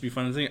 so it would just be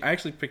fun to think. I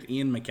actually picked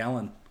Ian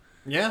McKellen.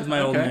 Yeah, he's my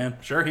old man.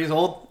 Sure, he's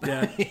old.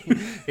 Yeah,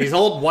 he's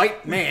old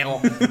white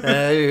male.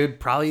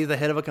 Probably the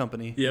head of a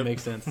company. Yeah,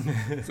 makes sense.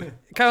 Kind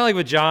of like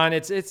with John,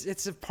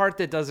 it's a part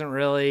that doesn't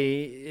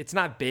really, it's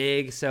not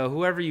big. So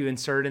whoever you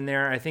insert in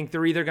there, I think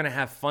they're either going to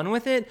have fun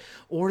with it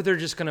or they're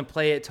just going to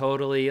play it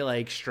totally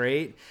like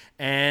straight.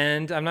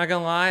 And I'm not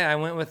gonna lie, I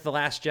went with the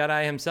Last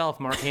Jedi himself,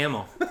 Mark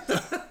Hamill.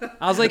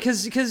 I was like,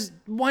 because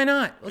why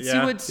not? Let's see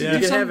what.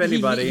 You can have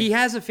anybody. He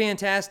has a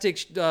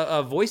fantastic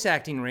voice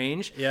acting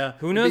range. Yeah.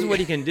 Who knows what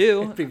he can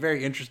do? It'd be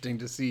very interesting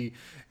to see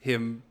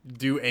him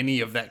do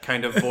any of that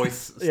kind of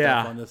voice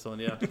stuff on this one.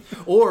 Yeah.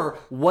 Or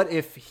what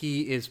if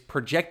he is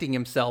projecting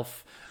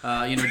himself?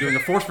 Doing a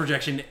force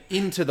projection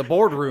into the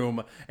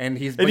boardroom, and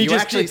he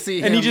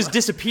just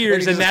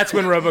disappears, and that's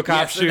when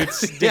RoboCop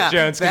shoots Dick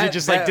Jones because he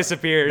just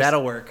disappears.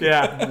 That'll work.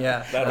 Yeah,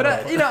 yeah. But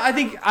I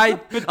think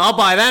I'll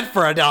buy that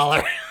for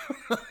 $1.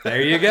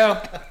 There you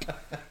go.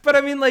 But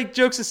I mean, like,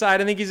 jokes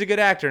aside, I think he's a good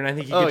actor, and I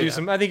think he could do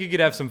some. I think he could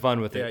have some fun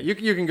with it. Yeah,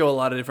 you can go a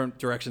lot of different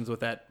directions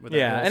with that.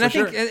 Yeah, role. and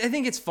So I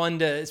think it's fun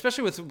to,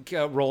 especially with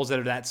roles that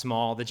are that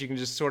small, that you can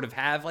just sort of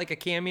have like a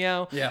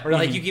cameo. Yeah. Or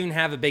like you can even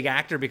have a big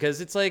actor because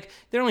it's like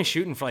they're only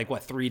shooting for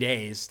 3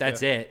 days.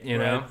 That's it. You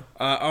know.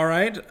 All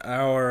right,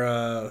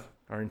 our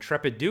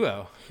intrepid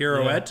duo,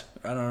 heroette.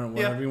 I don't know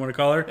whatever you want to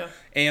call her,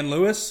 Ann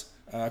Lewis.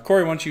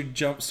 Corey, why don't you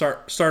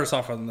start us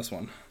off on this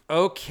one?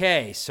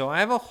 Okay, so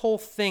I have a whole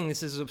thing.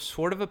 This is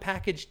sort of a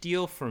package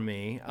deal for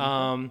me.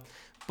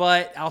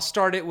 But I'll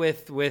start it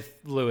with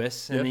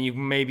Lewis, and then you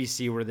maybe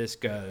see where this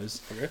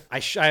goes.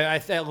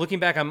 Okay. Looking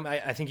back,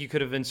 I think you could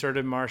have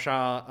inserted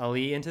Mahershala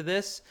Ali into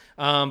this,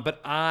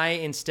 but I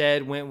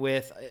instead went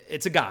with,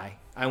 it's a guy.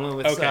 I went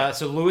with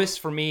so Lewis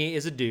for me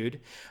is a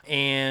dude,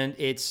 and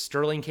it's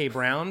Sterling K.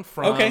 Brown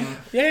from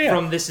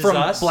from This Is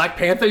Us, Black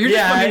Panther. You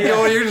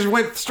just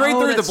went straight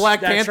through the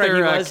Black Panther right,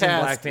 he was cast. In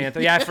Black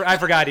Panther. Yeah, I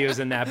forgot he was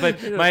in that.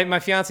 But my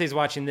fiance is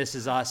watching This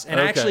Is Us, and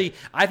actually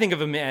I think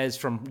of him as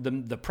from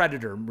the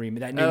Predator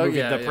remake, that new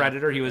movie, The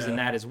Predator. He was in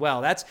that as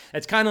well. That's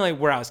kind of like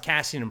where I was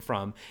casting him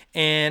from,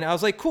 and I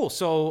was like, cool.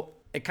 So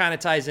it kind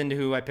of ties into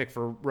who I picked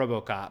for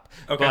RoboCop.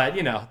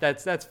 Okay, but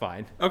that's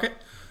fine. Okay,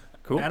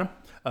 cool. Adam.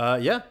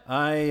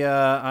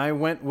 I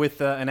went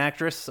with an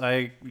actress.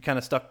 I kind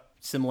of stuck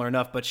similar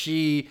enough, but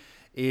she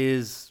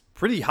is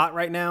pretty hot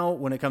right now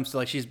when it comes to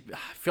I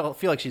feel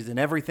like she's in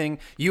everything.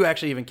 You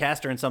actually even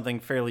cast her in something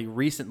fairly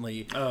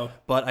recently.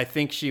 But I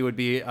think she would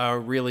be a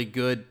really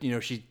good.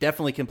 She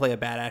definitely can play a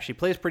badass. She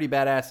plays pretty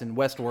badass in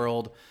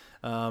Westworld.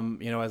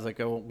 as like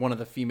one of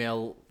the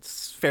female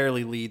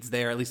fairly leads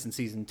there, at least in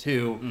season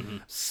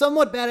 2.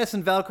 Somewhat badass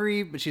in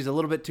Valkyrie, but she's a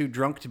little bit too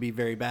drunk to be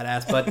very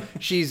badass. But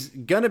she's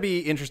gonna be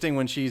interesting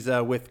when she's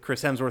with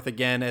Chris Hemsworth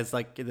again as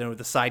like the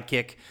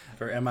sidekick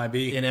for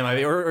MIB in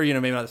MIB, or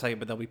maybe not the sidekick,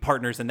 but they'll be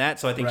partners in that.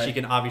 So I think she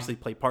can obviously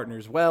play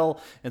partners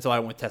well, and so I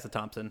went with Tessa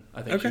Thompson.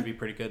 I think she'd be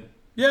pretty good.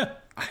 Yeah,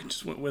 I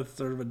just went with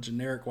sort of a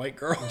generic white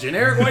girl.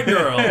 Generic white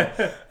girl.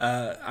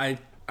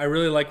 I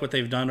really like what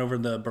they've done over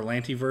the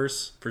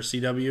Berlanti-verse for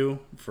CW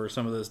for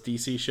some of those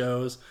DC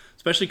shows,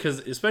 especially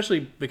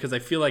because I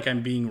feel like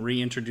I'm being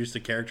reintroduced to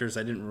characters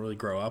I didn't really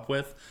grow up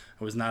with.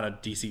 I was not a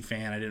DC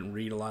fan. I didn't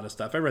read a lot of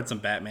stuff. I read some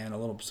Batman, a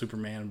little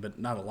Superman, but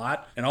not a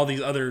lot. And all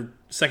these other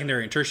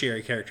secondary and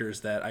tertiary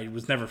characters that I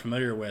was never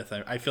familiar with,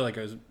 I feel like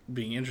I was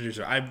being introduced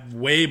to. I'm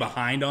way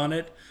behind on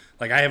it.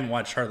 Like, I haven't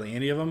watched hardly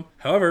any of them.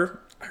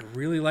 However, I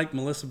really like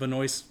Melissa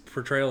Benoist's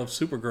portrayal of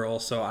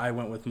Supergirl, so I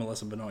went with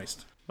Melissa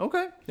Benoist.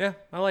 Okay. Yeah,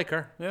 I like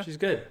her. Yeah. She's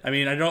good. I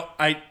mean,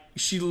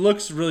 she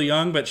looks really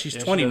young, but she's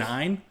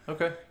 29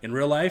 in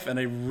real life, and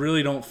I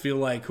really don't feel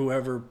like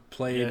whoever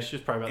played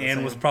she's probably about the Anne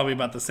same. was probably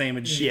about the same,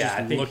 and she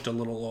I think looked a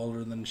little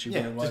older than she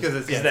really was.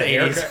 Because it's that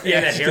haircut.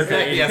 Yeah, that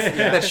haircut.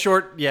 That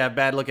short,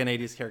 bad-looking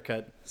 80s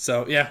haircut.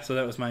 So that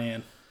was my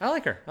Anne. I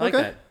like her. I like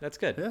that. That's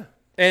good. Yeah.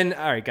 And,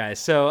 all right, guys,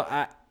 so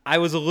I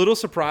was a little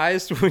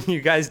surprised when you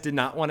guys did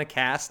not want to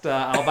cast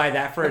I'll Buy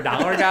That for $1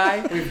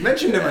 guy. We've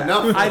mentioned him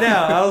enough. I know.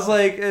 I was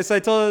like, so I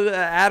told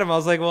Adam, I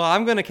was like, well,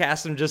 I'm going to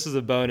cast him just as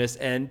a bonus.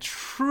 And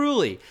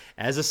truly,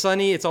 as a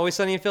It's Always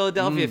Sunny in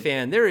Philadelphia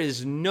fan, there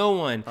is no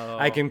one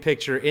I can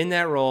picture in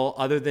that role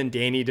other than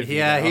Danny DeVito.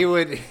 Yeah, he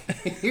would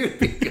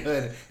be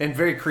good and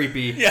very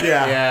creepy.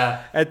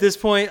 Yeah. At this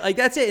point, like,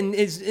 that's it. And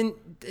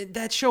in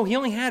that show, he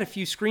only had a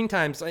few screen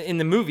times in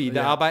the movie.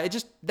 I'll buy it,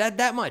 just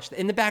that much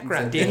in the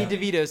background. Danny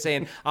DeVito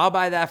saying, "I'll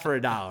buy that for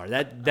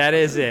 $1." That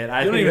is it. You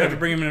don't even have to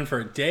bring him in for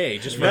a day,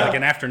 just for like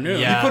an afternoon.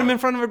 You put him in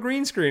front of a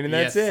green screen, and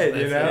that's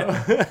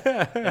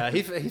it.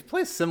 He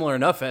plays similar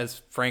enough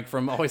as Frank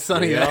from Always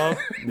Sunny. Yep.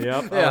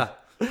 Yeah.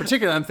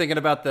 Particularly, I'm thinking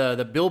about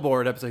the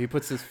billboard episode. He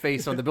puts his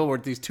face on the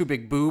billboard with these two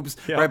big boobs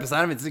right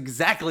beside him. It's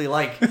exactly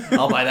like,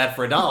 I'll buy that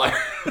for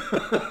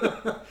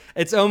 $1.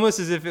 It's almost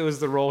as if it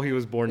was the role he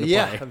was born to play.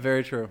 Yeah,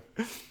 very true.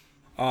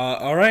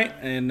 All right,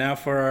 and now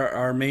for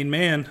our main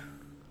man,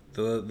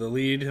 the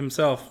lead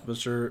himself,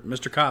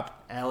 Mr.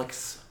 Cop.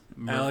 Alex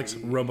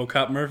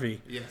RoboCop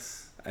Murphy.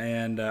 Yes.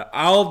 And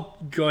I'll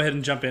go ahead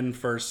and jump in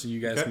first so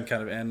you guys can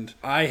kind of end.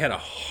 I had a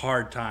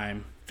hard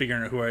time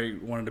figuring out who I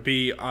wanted to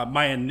be.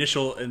 My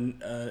initial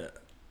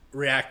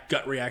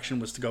gut reaction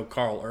was to go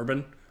Carl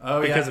Urban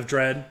because of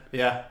Dredd.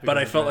 Yeah. But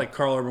I felt like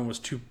Carl Urban was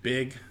too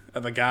big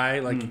of a guy.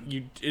 Like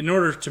in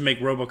order to make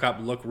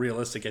RoboCop look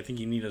realistic, I think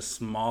you need a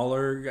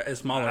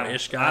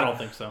smaller-ish guy. I don't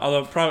think so.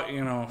 Although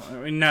probably,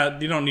 now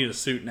you don't need a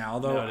suit now.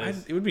 Although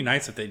it would be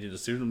nice if they did a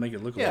suit and make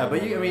it look a little more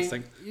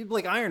realistic. You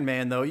like Iron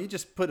Man though. You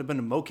just put him in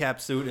a mocap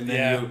suit and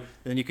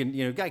then you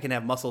can guy can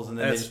have muscles and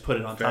then they just put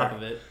it on top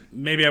of it.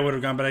 Maybe I would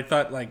have gone, but I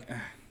thought like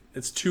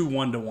it's too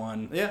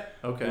 1-to-1. Yeah.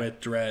 Okay. With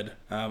Dredd,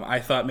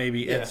 I thought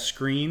maybe it's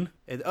Screen.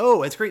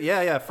 It's Screen.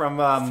 Yeah.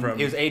 From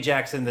he was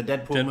Ajax in the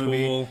Deadpool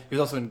movie. He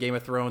was also in Game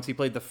of Thrones. He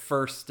played the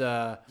first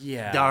Dario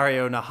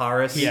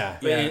Naharis.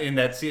 In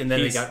that scene, and then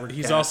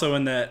he's also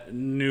in that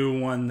new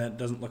one that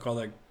doesn't look all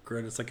that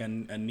good. It's like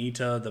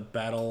Anita, the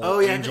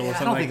Battle Angel, or something like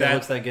that. I don't think that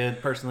looks that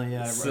good, personally.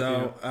 Yeah.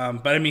 So,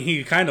 but I mean,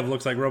 he kind of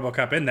looks like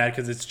RoboCop in that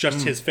because it's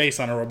just his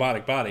face on a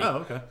robotic body.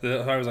 Oh, okay.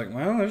 So I was like,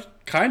 well, there's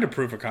kind of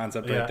proof of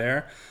concept right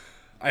there.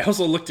 I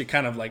also looked at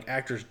kind of like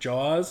actors'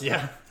 jaws.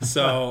 Yeah.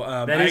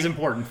 So that is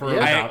important for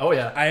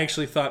RoboCop. I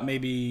actually thought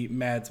maybe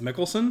Mads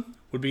Mikkelsen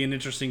would be an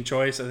interesting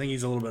choice. I think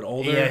he's a little bit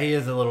older. Yeah, he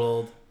is a little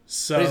old.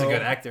 So but he's a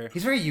good actor.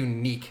 He's very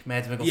unique,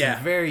 Mads Mikkelsen.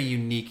 Yeah. Very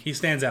unique. He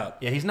stands out.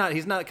 Yeah, he's not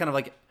kind of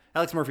like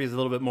Alex Murphy is a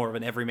little bit more of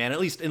an everyman, at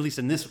least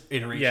in this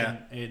iteration,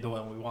 the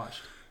one we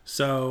watched.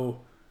 So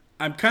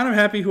I'm kind of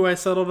happy who I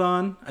settled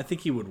on. I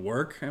think he would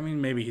work. I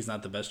mean, maybe he's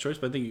not the best choice,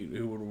 but I think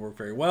he would work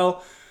very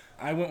well.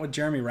 I went with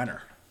Jeremy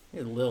Renner.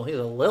 He's a little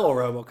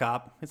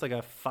RoboCop. He's like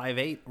a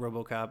 5'8"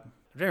 RoboCop.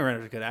 Jeremy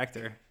Renner's a good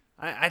actor.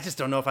 I just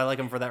don't know if I like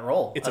him for that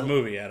role. It's a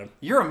movie, Adam.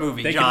 You're a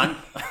movie, John.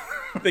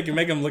 They can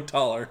make him look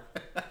taller.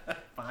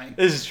 Fine.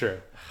 This is true.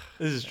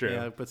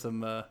 Yeah, put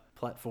some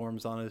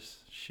platforms on his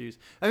shoes.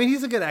 I mean,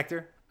 he's a good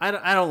actor.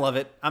 I don't love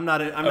it. I'm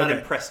not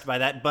impressed by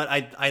that. But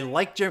I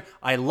like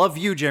I love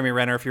you, Jeremy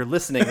Renner. If you're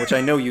listening, which I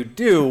know you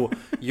do,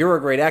 you're a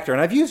great actor,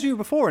 and I've used you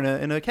before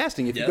in a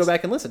casting. If you go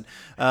back and listen,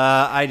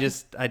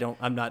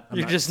 I'm not.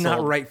 You're just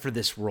not right for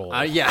this role.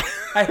 Yeah,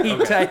 I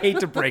hate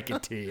to break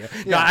it to you.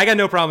 No, I got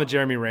no problem with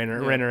Jeremy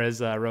Renner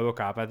as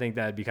RoboCop. I think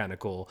that'd be kind of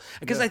cool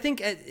because I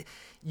think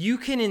you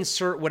can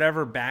insert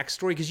whatever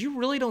backstory because you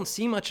really don't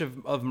see much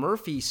of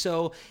Murphy.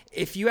 So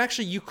if you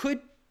could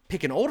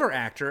pick an older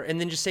actor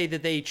and then just say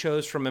that they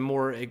chose from a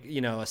more,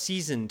 a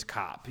seasoned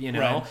cop,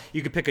 Right.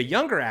 You could pick a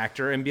younger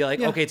actor and be like,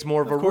 okay, it's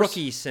more of a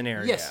rookie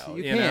scenario. Yes,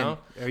 you can.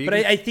 But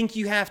I think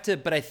you have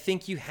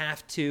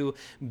to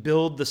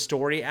build the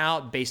story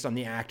out based on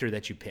the actor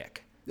that you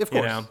pick. Of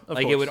course, of Like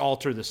it course. would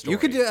alter the story. You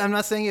could do. I'm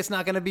not saying it's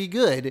not going to be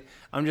good.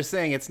 I'm just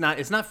saying it's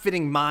not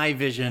fitting my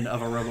vision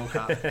of a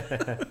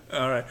RoboCop.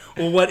 All right.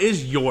 Well, what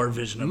is your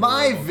vision of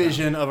My a RoboCop?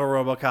 vision of a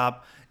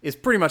RoboCop is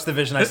pretty much the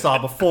vision I saw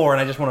before,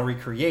 and I just want to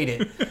recreate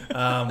it.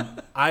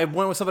 I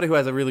went with somebody who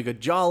has a really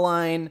good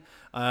jawline.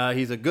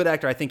 He's a good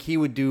actor. I think he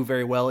would do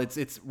very well.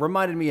 It's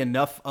reminded me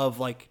enough of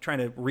like trying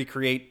to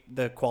recreate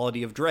the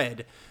quality of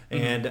Dredd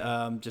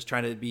and just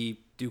trying to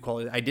do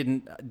quality. I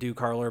didn't do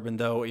Carl Urban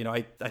though.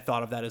 I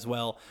thought of that as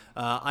well.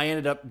 I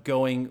ended up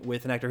going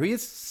with an actor who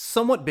is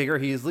somewhat bigger.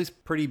 He is at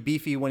least pretty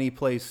beefy when he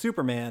plays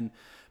Superman,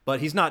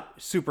 but he's not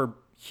super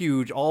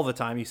huge all the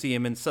time. You see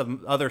him in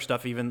some other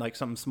stuff, even like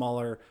something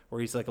smaller where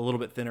he's like a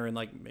little bit thinner in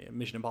like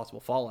Mission Impossible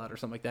Fallout or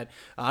something like that.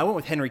 I went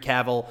with Henry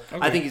Cavill.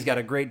 I think he's got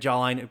a great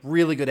jawline,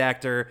 really good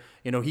actor.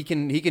 He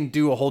can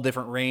do a whole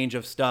different range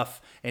of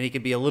stuff, and he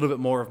could be a little bit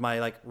more of my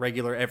like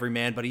regular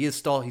everyman, but he's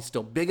still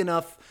big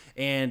enough,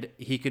 and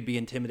he could be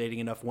intimidating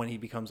enough when he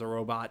becomes a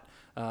robot.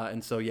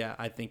 And so yeah,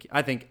 I think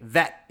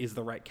that is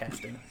the right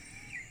casting.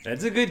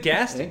 That's a good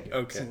casting.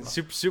 Okay.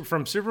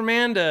 From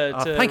Superman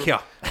to thank you.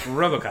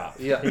 RoboCop.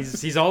 Yeah.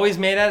 He's always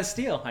made out of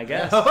steel, I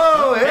guess.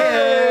 Oh,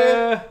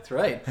 hey! That's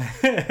right.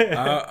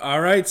 All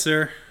right,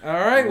 sir. All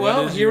right.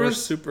 Well, what is here your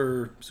was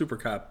super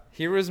cop.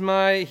 Here was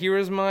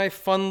my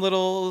fun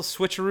little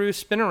switcheroo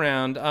spin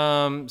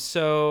around.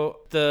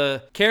 So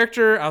the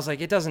character, I was like,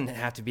 it doesn't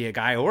have to be a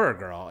guy or a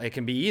girl. It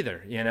can be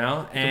either, It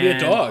can be a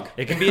dog.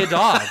 It can be a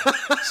dog.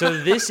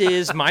 So this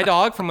is my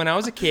dog from when I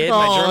was a kid.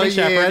 My German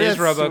Shepherd is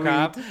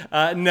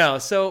RoboCop. No,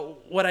 so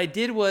what I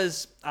did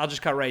was, I'll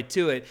just cut right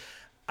to it.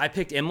 I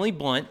picked Emily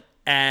Blunt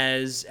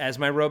as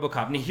my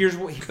RoboCop. And here's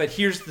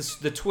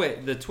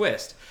the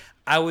twist.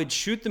 I would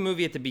shoot the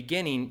movie at the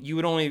beginning. They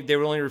would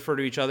only refer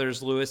to each other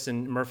as Lewis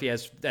and Murphy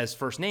as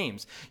first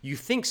names. You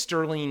think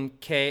Sterling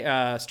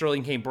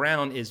K.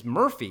 Brown is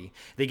Murphy.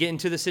 They get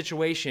into the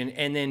situation,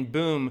 and then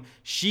boom,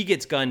 she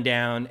gets gunned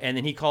down, and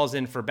then he calls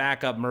in for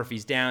backup.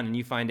 Murphy's down, and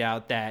you find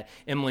out that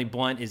Emily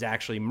Blunt is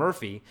actually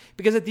Murphy.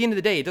 Because at the end of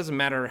the day, it doesn't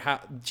matter how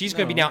she's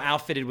going to be now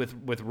outfitted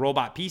with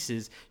robot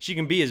pieces. She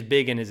can be as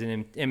big and as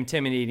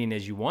intimidating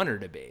as you want her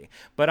to be.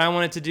 But I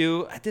wanted to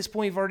do, at this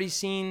point, you've already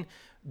seen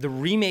the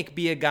remake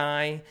be a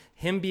guy,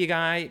 him be a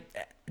guy.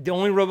 The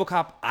only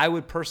RoboCop I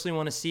would personally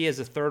want to see as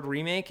a third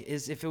remake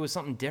is if it was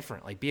something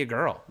different, like be a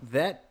girl.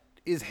 That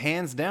is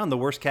hands down the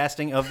worst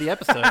casting of the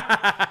episode.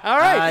 All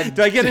right.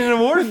 Do I get an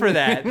award for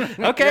that?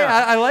 Okay,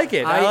 yeah. I like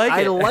it.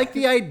 I like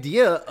the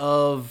idea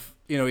of,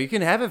 you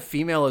can have a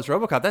female as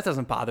RoboCop. That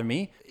doesn't bother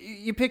me.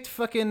 You picked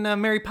fucking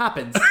Mary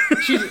Poppins.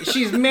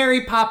 She's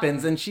Mary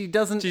Poppins, and she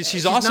doesn't.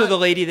 She's also the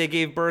lady that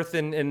gave birth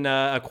in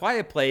A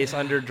Quiet Place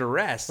under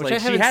duress. Like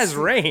she has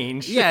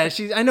range. Yeah,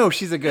 I know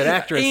she's a good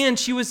actress, and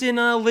she was in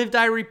Live,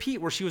 Die,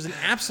 Repeat, where she was an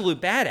absolute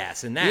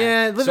badass in that.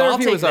 Yeah, Live, so Die, I'll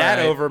Repeat take was that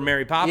all right. over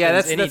Mary Poppins. Yeah,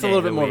 that's a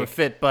little bit more of a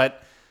fit,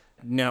 but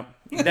no.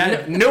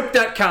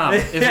 Nope.com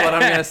is what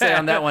I'm going to say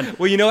on that one.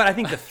 Well, you know what? I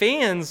think the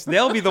fans,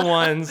 they'll be the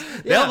ones,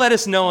 they'll let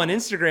us know on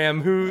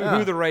Instagram who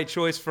the right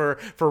choice for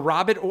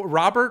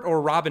Robert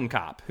or Robin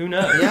Cop. Who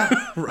knows? Yeah.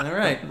 All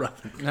right. Be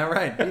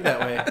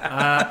that way.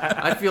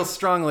 I feel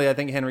strongly I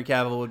think Henry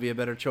Cavill would be a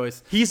better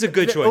choice. He's a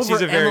good choice.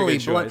 He's a very Emily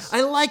good Blunt. choice.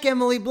 I like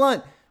Emily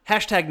Blunt.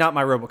 Hashtag not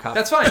my RoboCop.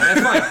 That's fine.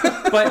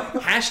 But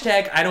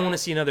hashtag I don't want to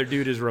see another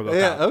dude as RoboCop.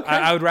 Yeah, okay.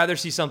 I would rather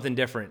see something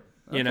different,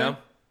 you know?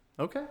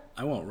 Okay.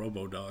 I want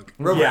RoboDog.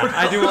 Yeah,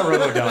 I do want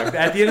RoboDog.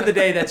 At the end of the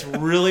day, that's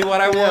really what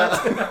I want.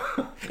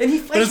 And he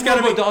fights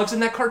RoboDogs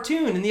in that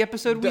cartoon in the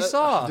episode we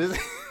saw.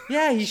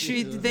 Yeah,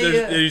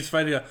 he's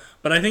fighting.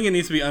 But I think it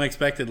needs to be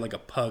unexpected, like a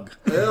pug.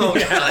 Oh,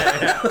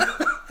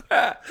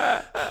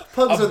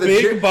 Pugs a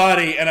big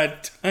body and a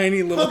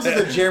tiny little Pugs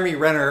are the Jeremy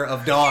Renner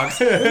of dogs.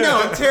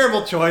 No,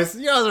 terrible choice.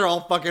 You guys are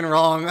all fucking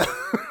wrong.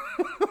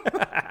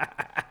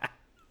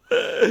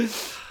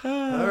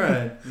 All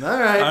right.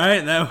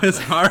 That was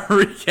our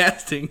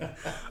recasting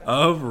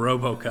of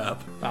RoboCop.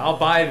 I'll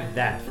buy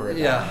that for it.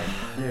 Yeah.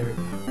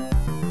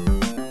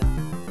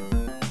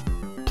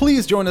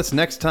 Please join us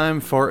next time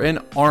for an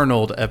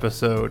Arnold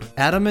episode.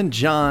 Adam and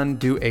John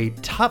do a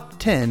top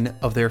 10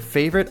 of their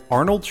favorite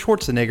Arnold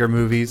Schwarzenegger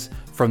movies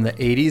from the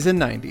 80s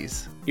and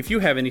 90s. If you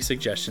have any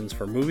suggestions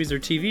for movies or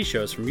TV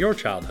shows from your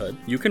childhood,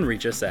 you can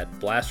reach us at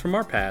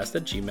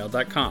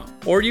blastfromourpast@gmail.com.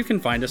 Or you can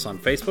find us on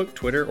Facebook,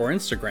 Twitter, or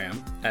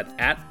Instagram at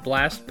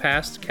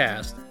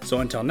 @BlastPastCast. So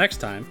until next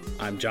time,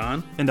 I'm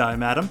John. And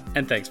I'm Adam.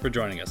 And thanks for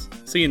joining us.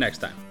 See you next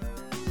time.